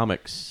the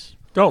comics.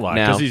 Don't lie,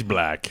 Now- because he's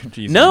black.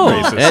 Jesus, No,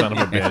 racist son of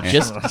a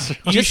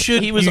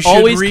bitch. He was you should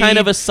always kind read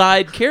of a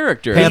side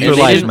character. Panther And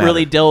they Lives didn't Matter.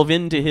 really delve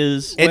into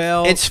his.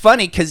 It's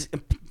funny because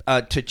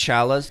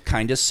T'Challa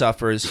kind of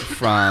suffers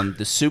from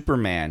the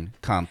Superman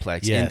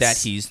complex in Yes. that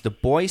he's the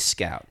Boy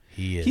Scout.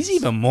 He is. He's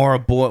even more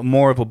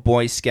of a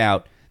Boy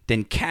Scout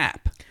than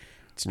Cap.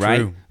 Right.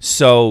 true.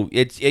 So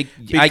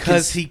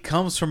Because he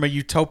comes from a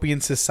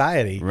utopian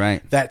society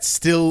Right. that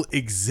still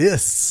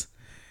exists.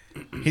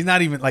 He's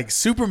not even like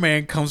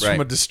Superman comes from Right.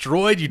 a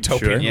destroyed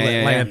utopian Sure.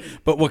 Yeah, land.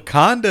 But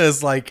Wakanda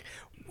is like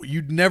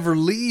you'd never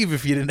leave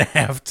if you didn't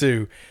have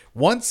to.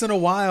 Once in a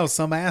while,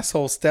 some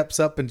asshole steps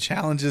up and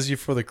challenges you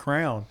for the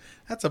crown.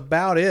 That's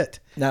about it.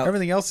 Now-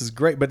 Everything else is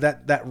great. But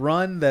that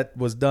run that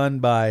was done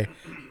by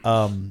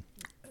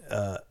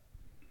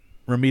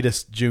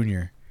Ramirez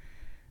Jr.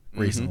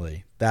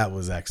 recently, that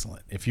was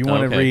excellent. If you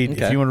want to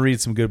Okay. read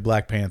some good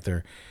Black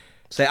Panther,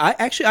 Say,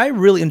 I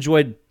really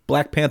enjoyed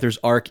Black Panther's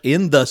arc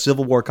in the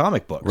Civil War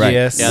comic book. Right.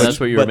 Yes. Yeah, that's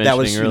what you were but that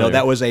was, mentioning earlier.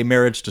 that was a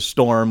marriage to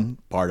Storm,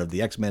 part of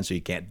the X-Men, so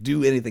you can't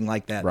do anything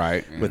like that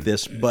Right. with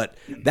this. But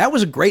that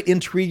was a great,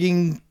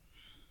 intriguing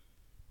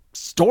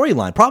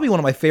storyline. Probably one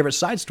of my favorite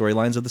side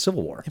storylines of the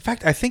Civil War. in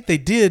fact, I think they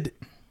did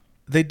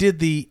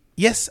the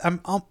yes.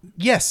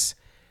 Yes.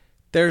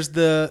 There's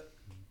the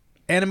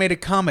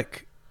animated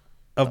comic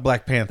of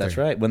Black Panther. That's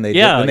right. When they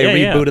Yeah,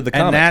 yeah. rebooted the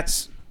comic.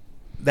 And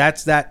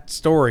that's that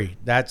story.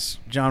 That's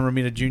John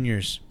Romita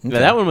Jr.'s. Yeah,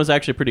 that one was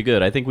actually pretty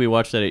good. I think we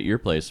watched that at your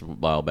place a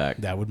while back.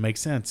 That would make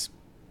sense.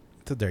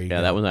 So there you go.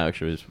 Yeah, that one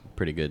actually was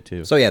pretty good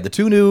too. So yeah, the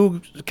two new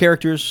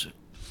characters,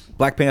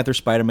 Black Panther,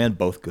 Spider-Man,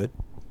 both good.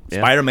 Yeah.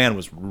 Spider-Man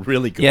was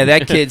really good. Yeah,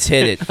 that kid's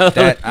hit it. That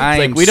It's I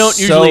like am we don't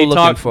so usually looking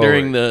talk forward.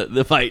 during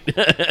the fight.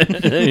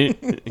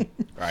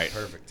 Right,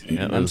 perfect.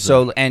 Yeah, that I'm was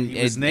so and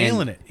He was and-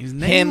 nailing and it. He was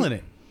nailing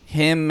it.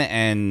 Him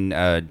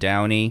and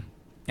Downey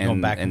and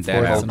Going back and that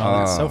forth whole- and all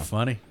that's so oh.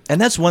 funny. And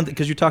that's one thing,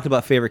 because you talked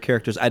about favorite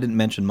characters. I didn't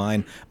mention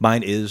mine.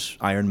 Mine is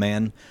Iron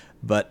Man,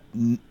 but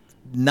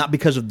not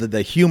because of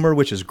the humor,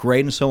 which is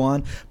great and so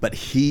on, but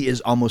he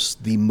is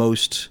almost the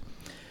most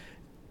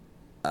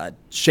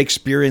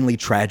Shakespeareanly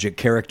tragic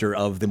character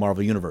of the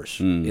Marvel Universe,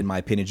 in my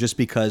opinion, just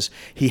because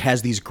he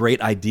has these great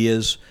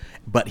ideas,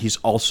 but he's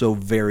also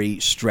very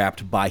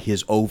strapped by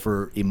his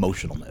over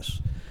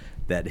emotionalness.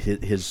 That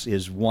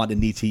his want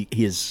and need to,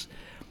 his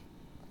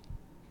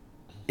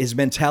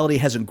mentality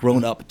hasn't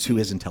grown up to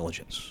his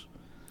intelligence.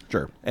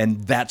 Sure.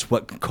 And that's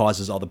what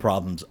causes all the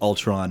problems.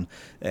 Ultron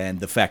and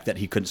the fact that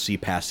he couldn't see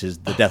past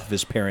the death of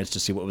his parents to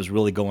see what was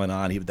really going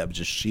on. That was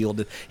just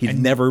shielded. He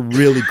never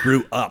really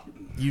grew up.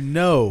 You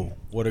know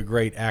what a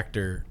great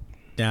actor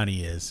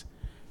Downey is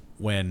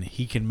when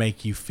he can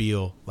make you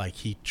feel like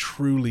he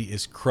truly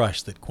is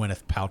crushed that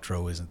Gwyneth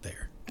Paltrow isn't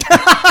there.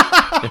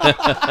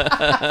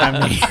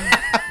 I mean,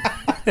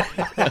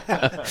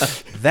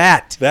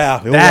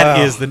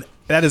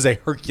 that is a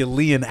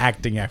Herculean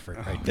acting effort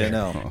right there. You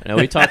know. Now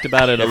we talked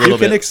about it a You little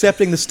can bit.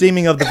 accepting the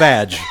steaming of the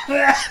vag.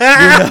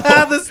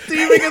 The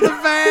steaming of the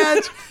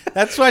vag.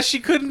 That's why she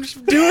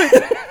couldn't do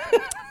it.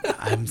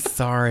 I'm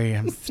sorry.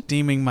 I'm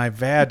steaming my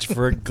vag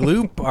for a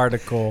Gloop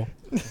article.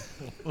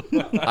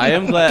 I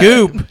am glad.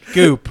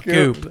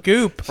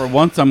 Goop. For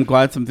once, I'm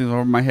glad something's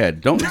over my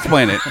head. Don't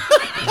explain it.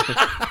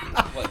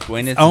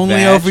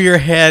 Only over your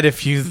head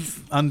if you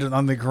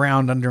on the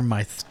ground under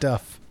my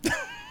stuff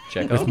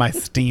Check with out. my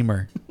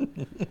steamer.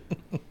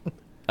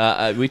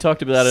 We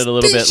talked about it a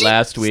little bit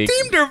last week.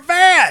 Steamed her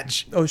vag.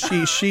 Oh,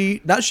 she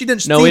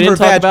didn't No, steam we her didn't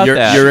talk vag. about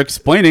that. You're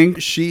explaining.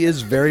 She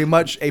is very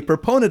much a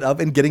proponent of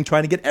and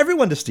trying to get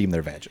everyone to steam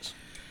their vages.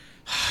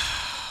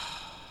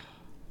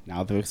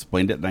 Now they've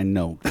explained it, and I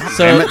know.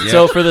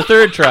 So for the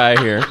third try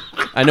here,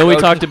 I know we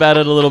talked about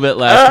it a little bit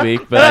last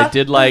week, but I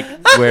did like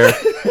where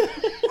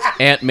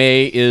Aunt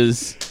May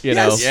is,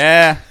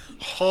 Yeah.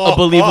 a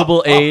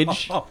believable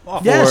age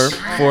Yes.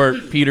 for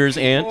Peter's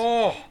aunt.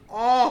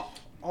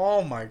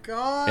 Oh my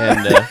God.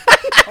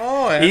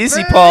 And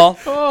Easy, Paul.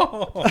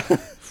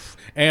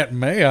 Aunt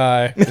May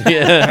I?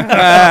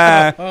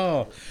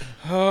 yeah,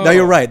 No,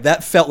 you're right.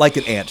 That felt like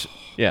an ant.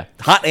 yeah.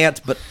 Hot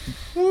ant, but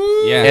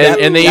Yeah.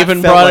 And they that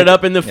even felt brought like it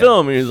up it. in the Yeah.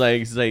 film. He's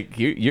like,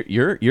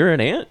 you're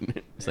an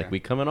ant. It's like we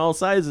come in all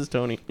sizes,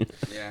 Tony.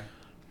 Yeah.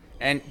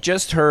 And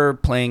just her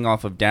playing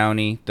off of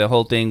Downey, the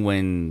whole thing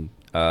when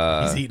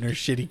He's eating her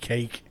shitty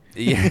cake.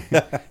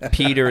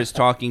 Peter is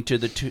talking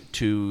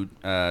to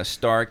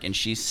Stark, and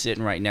she's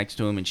sitting right next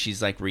to him, and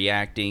she's like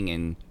reacting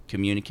and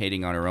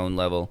communicating on her own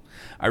level.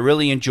 I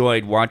really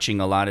enjoyed watching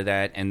a lot of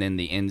that, and then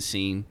the end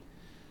scene.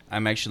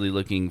 I'm actually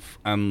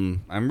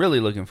I'm really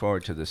looking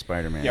forward to the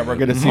Spider-Man. Yeah, we're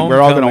movie. gonna see. We're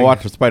all gonna Homecoming.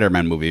 watch a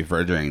Spider-Man movie for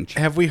a change.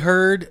 Have we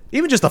heard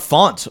even just the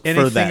font for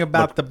anything that.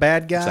 about looked the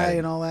bad guy exciting.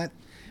 and all that?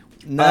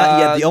 Not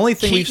yet. The only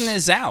thing Keaton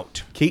is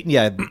out.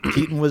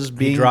 Keaton was He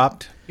being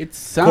dropped. It's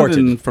sounding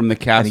Courted. from the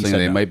casting said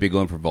they no. might be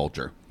going for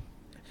Vulture.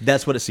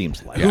 That's what it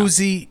seems like. Who's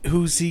he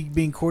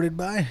being courted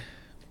by?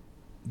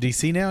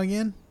 DC now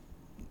again?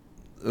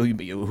 Who?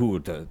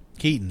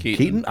 Keaton.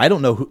 Keaton? I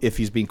don't know if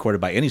he's being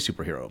courted by any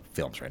superhero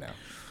films right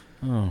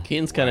now.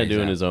 Keaton's kind of he's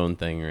doing out. his own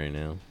thing right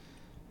now.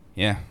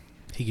 Yeah.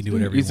 He can do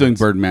whatever He's he doing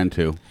wants. Birdman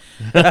too.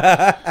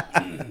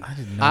 I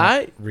did not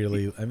I-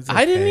 really. It was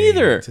I didn't okay.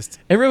 either. Just,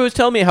 Everyone was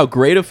telling me how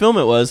great a film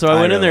it was, so I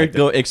went in really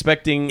there liked it.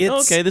 expecting,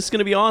 It's- okay, this is going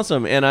to be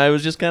awesome, and I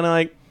was just kind of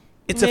like,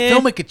 it's meh. a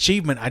filmic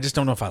achievement. I just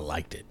don't know if I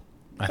liked it.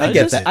 I think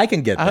get that's that. it. I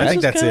can get I that. I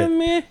think just that's kinda it.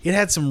 meh. It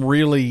had some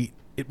really.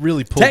 It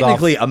really pulled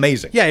Technically off.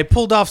 amazing. Yeah, it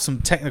pulled off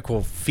some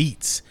technical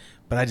feats,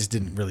 but I just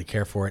didn't really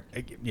care for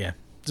it. Yeah,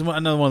 it's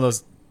another one of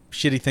those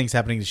shitty things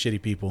happening to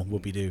shitty people.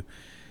 Whoopie doo.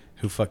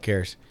 Who fuck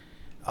cares?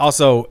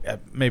 Also,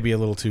 maybe a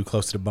little too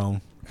close to the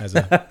bone as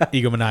a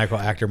egomaniacal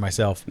actor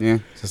myself. Yeah.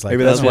 It's just like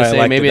Maybe that's I was why gonna I say,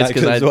 liked maybe it. it's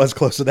 'cause it I was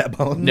close to that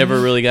bone. Never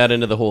really got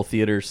into the whole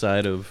theater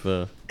side of.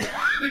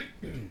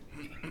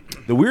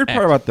 The weird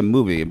part about the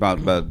movie about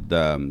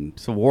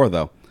Civil War,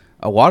 though,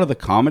 a lot of the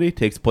comedy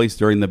takes place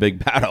during the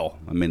big battle.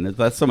 I mean,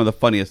 that's some of the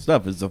funniest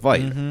stuff is the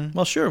fight,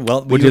 Well, sure.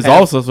 Well, which you is have-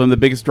 also some of the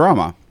biggest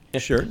drama.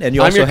 sure. And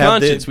you I'm also your have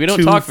conscience. the We don't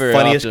two talk very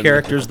funniest often.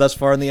 characters thus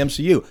far in the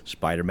MCU: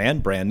 Spider-Man,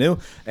 brand new,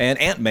 and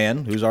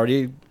Ant-Man, who's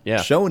already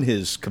Yeah. shown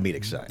his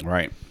comedic side.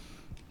 Right.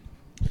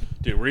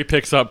 Dude, where he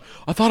picks up,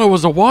 I thought it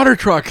was a water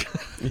truck.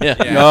 Yeah.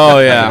 Oh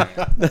yeah.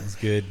 It's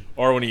good.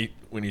 Or when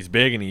he's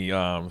big and he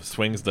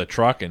swings the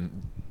truck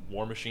and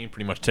War Machine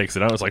pretty much takes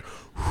it out. It's like,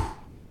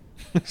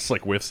 just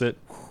like whiffs it.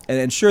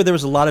 And sure, there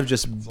was a lot of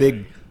just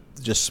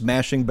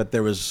smashing, but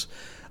there was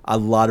a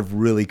lot of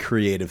really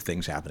creative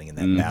things happening in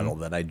that battle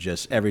that I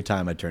just every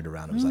time I turned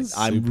around, I was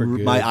like, super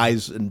good. my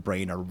eyes and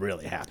brain are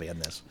really happy in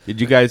this. Did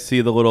you guys see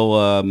the little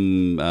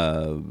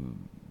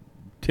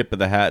tip of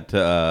the hat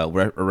to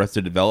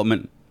Arrested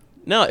Development?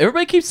 No,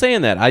 everybody keeps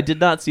saying that. I did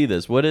not see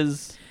this. What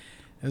is?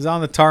 It was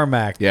on the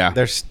tarmac. Yeah.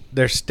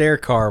 Their stair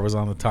car was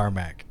on the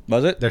tarmac.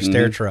 Was it? Their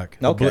stair truck.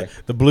 Okay.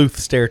 The Bluth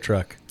stair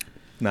truck.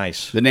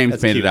 Nice. The name's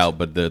That's painted cute. out,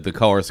 but the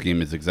color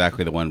scheme is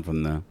exactly the one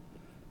from the.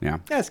 Yeah.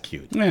 That's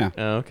cute. Yeah.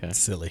 Oh, okay.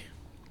 Silly.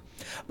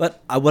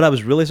 But what I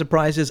was really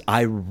surprised is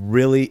I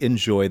really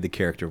enjoyed the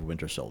character of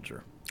Winter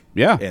Soldier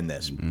Yeah. in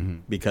this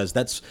because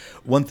that's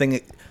one thing.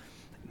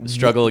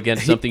 Struggle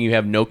against something you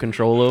have no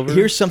control over.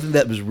 Here's something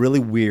that was really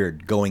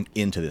weird going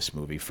into this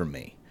movie for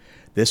me.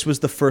 This was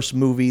the first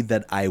movie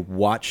that I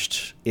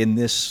watched in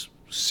this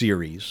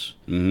series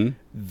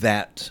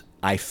that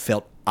I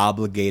felt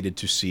obligated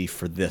to see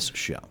for this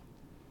show.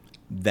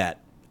 That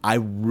I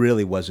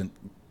really wasn't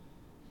You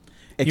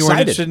weren't excited.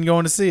 interested in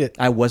going to see it.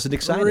 I wasn't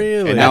excited.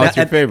 Really? And now it's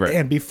your favorite.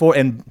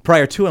 And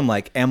prior to, I'm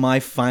like, am I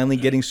finally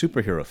getting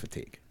superhero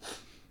fatigue?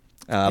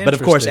 But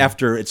of course, Interesting.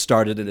 after it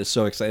started and it's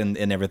so exciting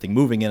and everything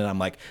moving in it, I'm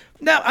like,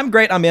 no, I'm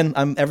great. I'm in.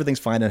 Everything's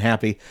fine and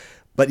happy.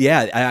 But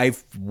yeah,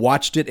 I've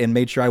watched it and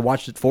made sure I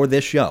watched it for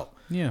this show.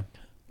 Yeah.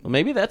 Well,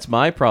 maybe that's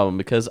my problem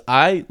because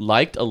I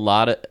liked a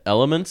lot of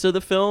elements of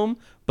the film,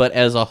 but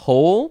as a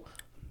whole,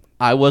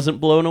 I wasn't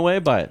blown away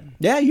by it.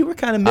 Yeah, you were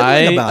kind of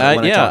middling about it. When I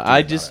talked to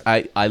you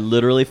about it. I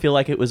literally feel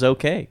like it was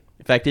okay.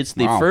 In fact, it's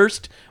the Wow.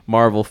 first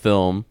Marvel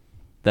film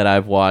that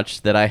I've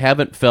watched that I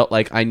haven't felt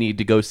like I need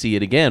to go see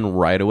it again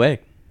right away.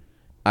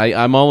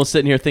 I'm almost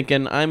sitting here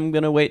thinking I'm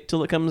gonna wait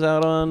till it comes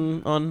out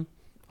on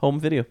home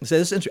video. So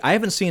this is interesting. I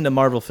haven't seen a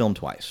Marvel film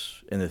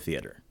twice in the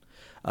theater.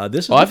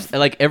 This is Oh, I've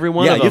like every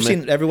one Yeah, of them. you've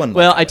seen every one.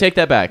 Well, I take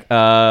that back.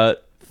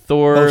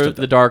 Thor: Most of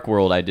them. The Dark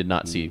World, I did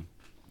not see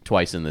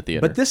twice in the theater.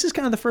 but this is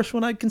kind of the first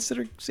one I'd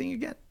consider seeing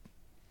again.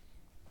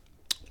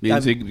 You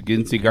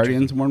didn't see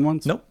Guardians more than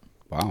once? Nope.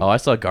 oh, Wow. I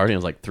saw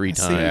Guardians like 3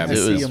 times. I It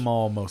see was them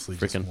all mostly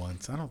just freaking-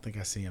 once. I don't think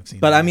I see them.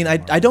 But I mean, I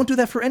don't do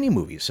that for any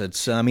movies.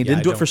 It's didn't I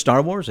do it for don't.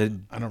 Star Wars. I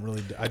don't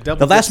really.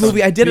 The last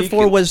movie I did it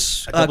for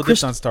was I double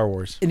dipped on Star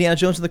Wars. Indiana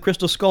Jones and the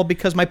Crystal Skull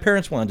because my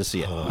parents wanted to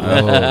see it. I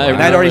And I'd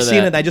remember already seen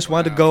it, that. and I just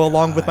wanted to go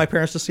along with my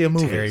parents to see a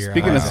movie. Tear your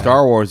Speaking of eyes out.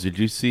 Star Wars, did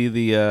you see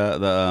the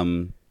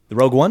The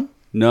Rogue One?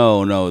 the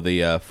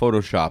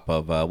Photoshop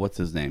of what's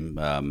his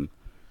name?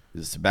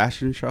 Is it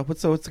Sebastian Shaw?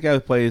 What's the guy who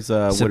plays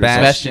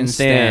Sebastian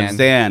Stan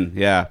Stan,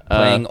 yeah.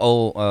 playing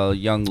old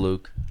young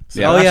Luke.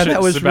 Oh, yeah,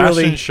 that was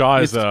Sebastian really Shaw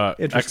is a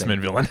interesting.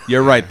 X-Men villain.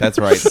 You're right. That's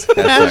right.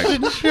 That's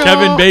right.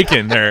 Kevin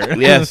Bacon there.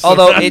 Yes.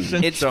 Although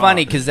it's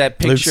funny because that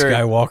Luke picture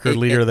Skywalker,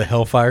 leader of the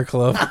Hellfire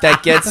Club.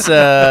 that gets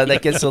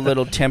a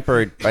little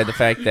tempered by the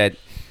fact that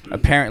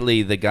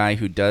apparently the guy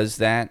who does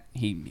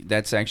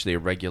that's actually a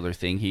regular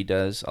thing he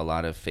does, a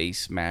lot of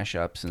face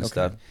mashups and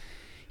stuff.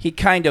 He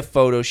kind of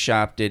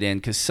photoshopped it in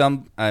because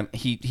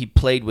he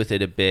played with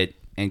it a bit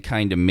and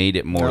kind of made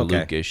it more Okay.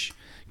 Luke-ish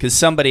because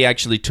somebody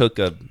actually took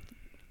an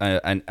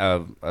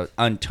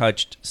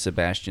untouched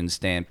Sebastian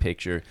Stan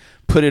picture,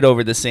 put it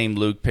over the same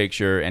Luke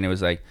picture, and it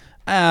was like,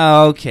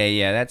 oh, okay,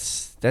 yeah,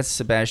 that's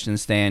Sebastian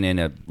Stan in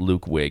a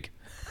Luke wig.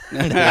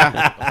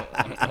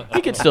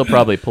 He could still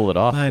probably pull it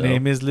off. My though.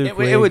 name is Luke.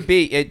 It would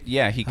be it.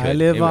 Yeah, he could. I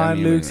live on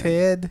mean, Luke's it would-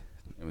 head.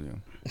 it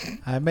would-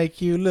 I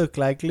make you look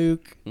like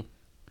Luke.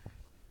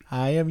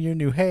 I am your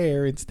new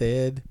hair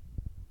instead.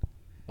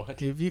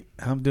 What? If you,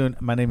 I'm doing.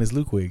 My name is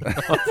Luke Wig.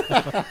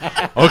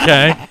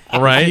 Okay,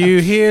 all right. You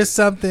hear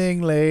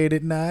something late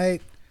at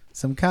night,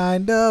 some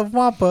kind of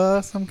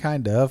wampa, some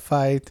kind of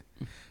fight.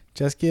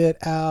 Just get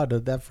out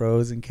of that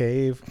frozen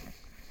cave.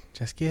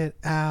 Just get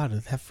out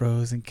of that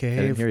frozen I didn't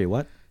cave. hear you.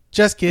 What?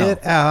 Just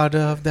get out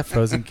of that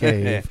frozen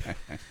cave.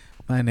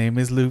 My name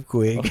is Luke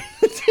Wig.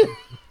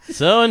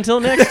 So until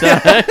next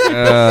time.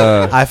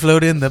 I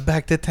float in the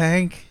back to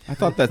tank. I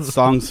thought that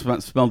song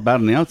smelled bad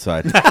on the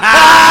outside.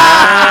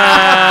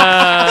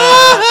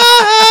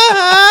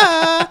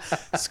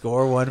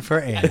 Score one for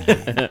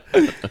Andy.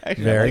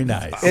 Very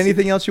nice.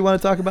 Anything else you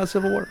want to talk about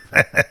Civil War?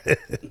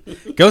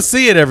 Go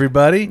see it,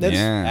 everybody.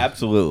 Yeah.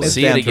 Absolutely.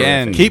 See it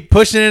again. Keep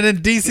pushing it in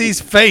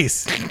DC's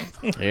face.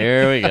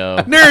 Here we go.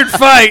 Nerd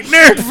fight,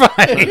 nerd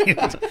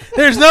fight.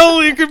 There's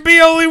there could be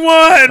only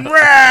one.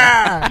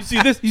 Rah! You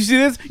see this? You see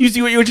this? You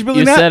see what you're You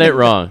building at? said it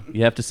wrong.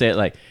 You have to say it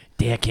like,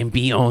 there can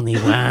be only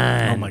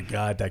one. Oh my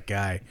God, that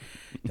guy.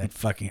 That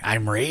fucking.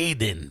 I'm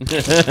Raiden.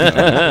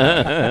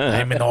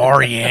 I'm an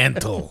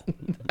Oriental.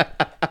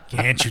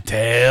 Can't you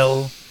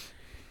tell?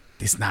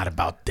 It's not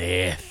about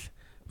death,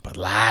 but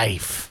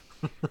life.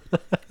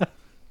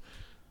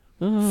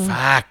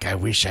 Fuck, I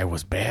wish I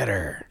was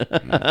better.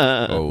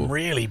 Oh.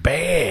 Really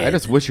bad. I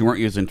just wish you weren't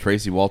using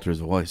Tracy Walters'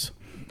 voice.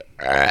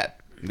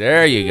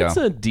 There you go. It's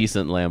a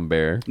decent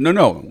Lambert.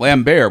 No.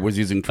 Lambert was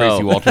using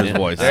Tracy Oh. Walters'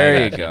 voice.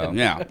 There you go.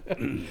 Yeah.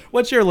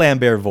 What's your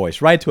Lambert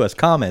voice? Write to us.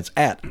 Comments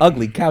at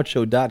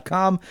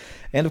uglycouchshow.com.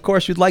 And of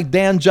course, if you'd like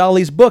Dan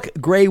Jolly's book,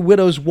 Grey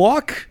Widow's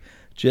Walk,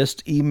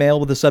 just email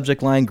with the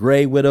subject line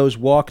Grey Widow's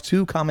Walk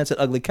to comments at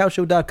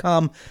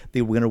uglycouchshow.com.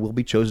 The winner will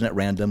be chosen at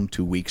random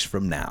 2 weeks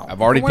from now.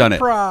 I've already done it.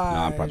 No, Prize.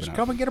 I'm probably not.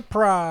 Come and get a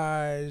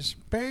prize.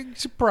 Big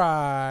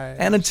surprise.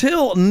 And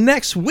until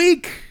next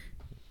week,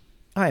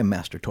 I am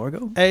Master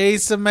Torgo.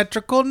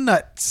 Asymmetrical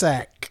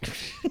nutsack.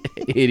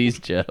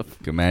 80s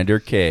Jeff. Commander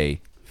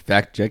K.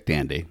 Fact check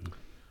Andy.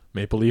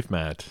 Maple Leaf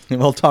Matt. And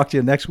we'll talk to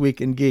you next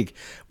week in Geek.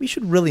 We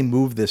should really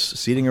move this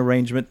seating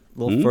arrangement a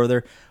little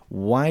further.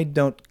 Why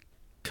don't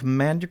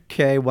Commander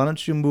K, why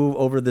don't you move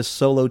over this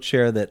solo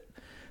chair that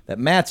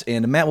Matt's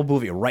in, and Matt will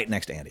move you right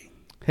next to Andy.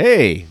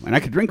 Hey, and I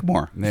could drink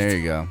more. There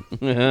you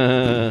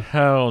go.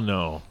 Hell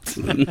no.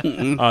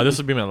 This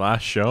will be my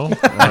last show. All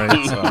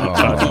right, so I'll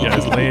talk to you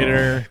guys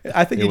later.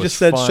 I think It you was just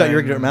said shut your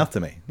fun. ignorant mouth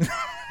to me.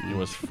 It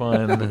was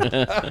fun.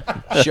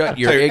 Shut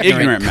your your ignorant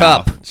ignorant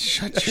cup. mouth.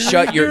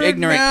 Shut your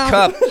ignorant mouth.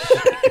 cup.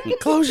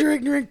 Close your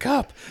ignorant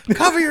cup.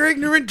 Cover your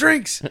ignorant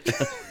drinks.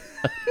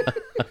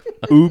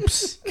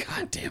 Oops.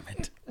 God damn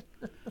it.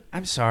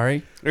 I'm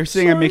sorry. They're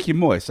saying I make you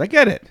moist. I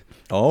get it.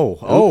 Oh.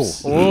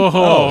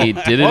 Whoa. He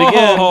did it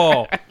again.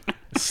 Oh.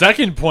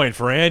 Second point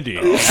for Andy.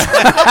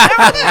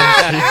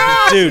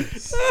 Dude.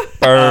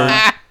 Burn.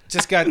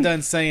 just got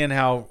done saying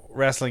how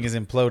wrestling is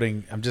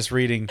imploding. I'm just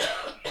reading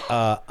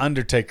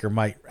Undertaker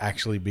might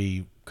actually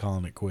be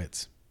calling it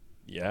quits.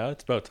 Yeah,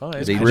 it's about time.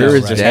 His career just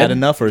has just dead? had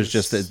enough, or is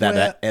just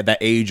that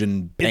age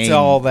and pain? It's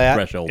all that.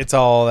 threshold. It's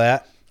all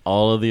that.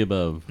 All of the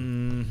above.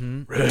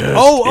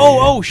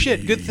 Oh,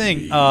 shit. Good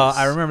thing.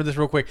 I remember this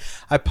real quick.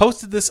 I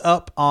posted this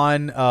up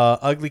on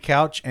Ugly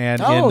Couch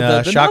and in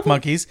the Shock novel?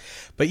 Monkeys.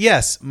 But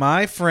yes,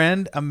 my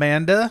friend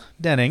Amanda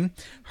Denning,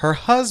 her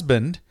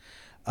husband,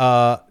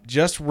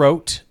 just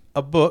wrote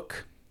a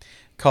book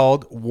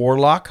called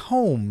Warlock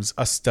Holmes,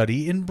 A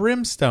Study in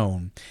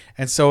Brimstone.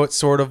 And so it's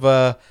sort of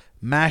a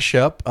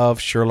mashup of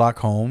Sherlock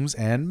Holmes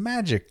and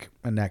magic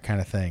and that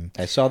kind of thing.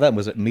 I saw that and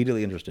was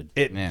immediately interested.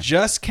 It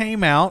just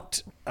came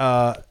out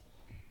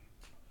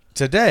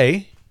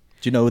today.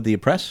 Do you know the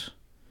press?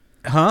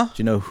 Huh? Do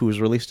you know who's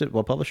released it?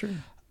 What publisher?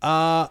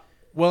 Well,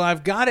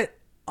 I've got it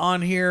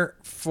on here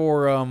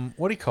for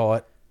what do you call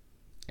it?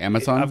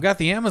 Amazon. I've got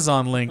the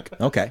Amazon link.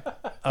 Okay.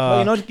 Well,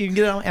 you know, you can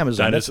get it on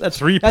Amazon. That is That's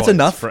 3 That's points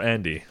enough. for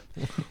Andy.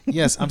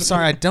 Yes, I'm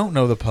sorry, I don't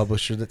know the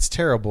publisher. That's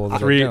terrible. That I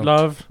Three don't.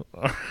 love.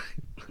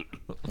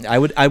 I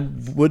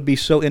would be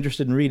so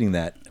interested in reading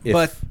that if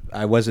But-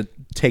 I wasn't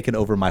taken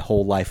over my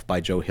whole life by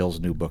Joe Hill's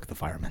new book, The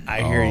Fireman.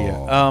 I hear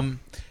you.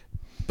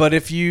 But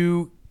if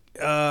you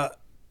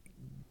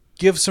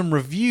give some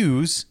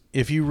reviews,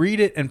 if you read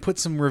it and put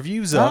some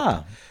reviews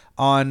up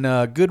on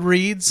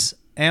Goodreads,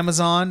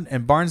 Amazon,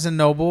 and Barnes and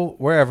Noble,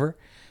 wherever,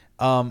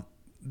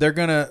 they're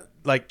gonna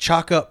like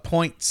chalk up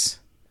points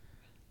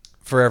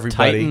for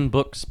everybody. Titan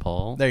Books,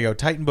 Paul. There you go,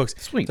 Titan Books.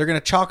 Sweet. They're gonna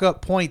chalk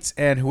up points,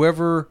 and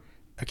whoever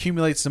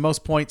accumulates the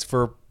most points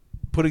for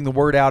putting the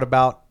word out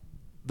about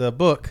the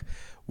book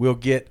will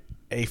get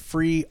a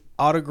free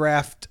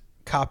autographed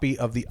copy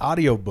of the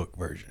audiobook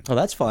version, Oh,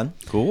 that's fun.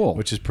 Cool.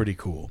 which is pretty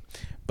cool.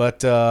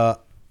 But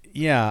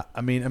yeah,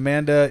 I mean,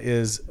 Amanda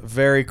is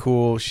very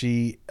cool.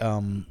 She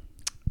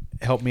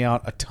helped me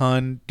out a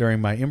ton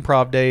during my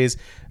improv days,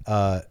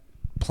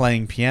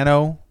 playing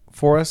piano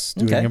for us,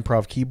 doing Okay.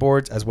 improv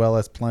keyboards, as well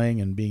as playing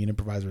and being an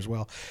improviser as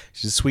well.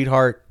 She's a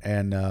sweetheart,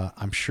 and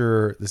I'm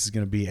sure this is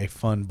going to be a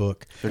fun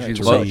book. So to she's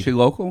read. she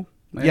local?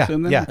 I Yeah,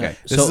 assume then? yeah. Okay.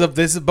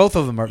 This is both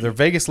of them they're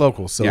Vegas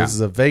locals, so Yeah. this is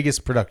a Vegas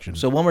production.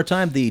 So one more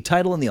time, the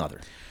title and the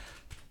author.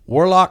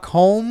 Warlock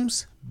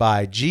Holmes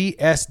by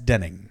G.S.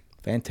 Denning.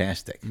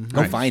 Fantastic.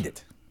 Go find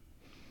it.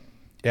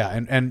 Yeah,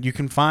 and you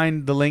can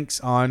find the links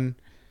on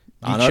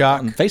On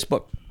Geek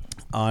Facebook.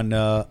 on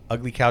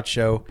Ugly Couch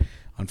Show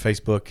on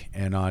Facebook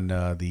and on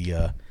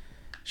the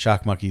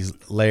Shock Monkeys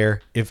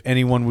lair. If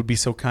anyone would be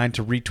so kind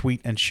to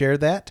retweet and share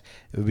that,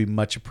 it would be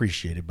much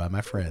appreciated by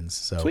my friends.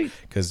 So, Sweet.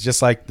 because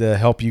just like the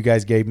help you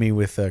guys gave me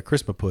with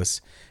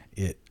Christmas,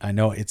 I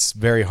know it's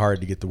very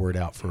hard to get the word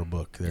out for a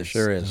book. It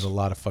sure is. There's a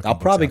lot of fucking. I'll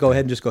probably go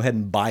ahead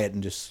and buy it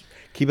and just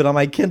keep it on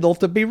my Kindle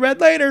to be read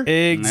later.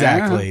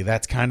 Exactly.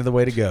 That's kind of the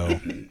way to go.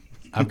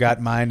 I've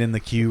got mine in the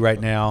queue right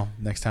now.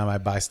 Next time I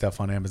buy stuff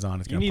on Amazon,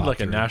 it's You going to need pop like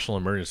a through. national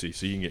emergency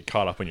so you can get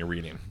caught up when you're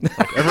reading.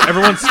 Like,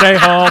 everyone stay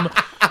home.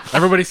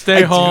 Everybody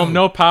stay home.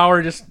 No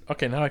power. Just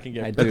okay. Now I can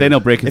get. But then he'll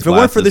break his If it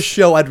weren't for glasses. this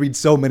show, I'd read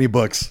so many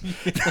books.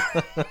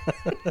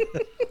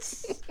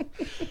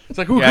 It's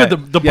like, ooh, Yeah,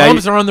 good. The yeah,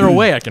 bombs are on their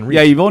way. I can read.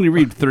 Yeah, you've only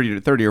read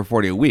 30 or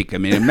 40 a week. I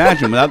mean,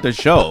 imagine without the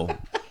show.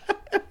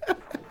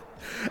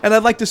 And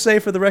I'd like to say,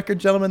 for the record,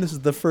 gentlemen, this is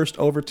the first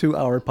over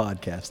 2-hour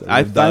podcast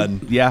that we've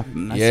done Yeah. I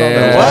in saw a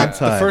that. long What?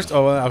 time. The first?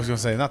 Oh, I was going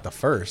to say not the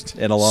first.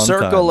 in a long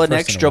Circle time. an First in a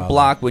extra while.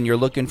 block when you're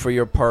looking for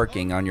your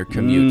parking on your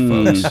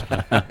commute, folks.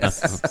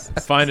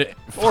 Find it.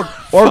 Or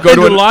Find go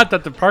to a an, lot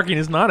that the parking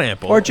is not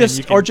ample. Or and you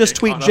just can get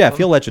tweet caught Jeff. up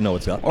He'll let you know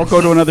what's up. or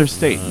go to another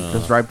state.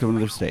 Just drive to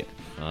another state.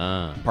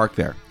 Park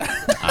there.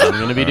 I'm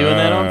going to be doing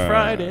that on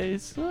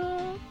Fridays.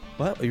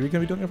 What? Are you going to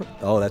be doing it?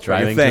 Oh, that's right.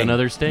 Driving Your to thing.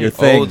 another state. Your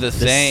thing. Oh, the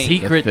thing.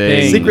 Secret The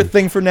thing. thing. Secret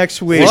thing for next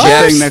week. What?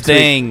 Jeff's Next week.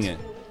 thing.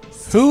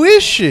 Who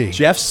is she?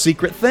 Jeff's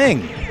secret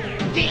thing.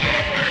 The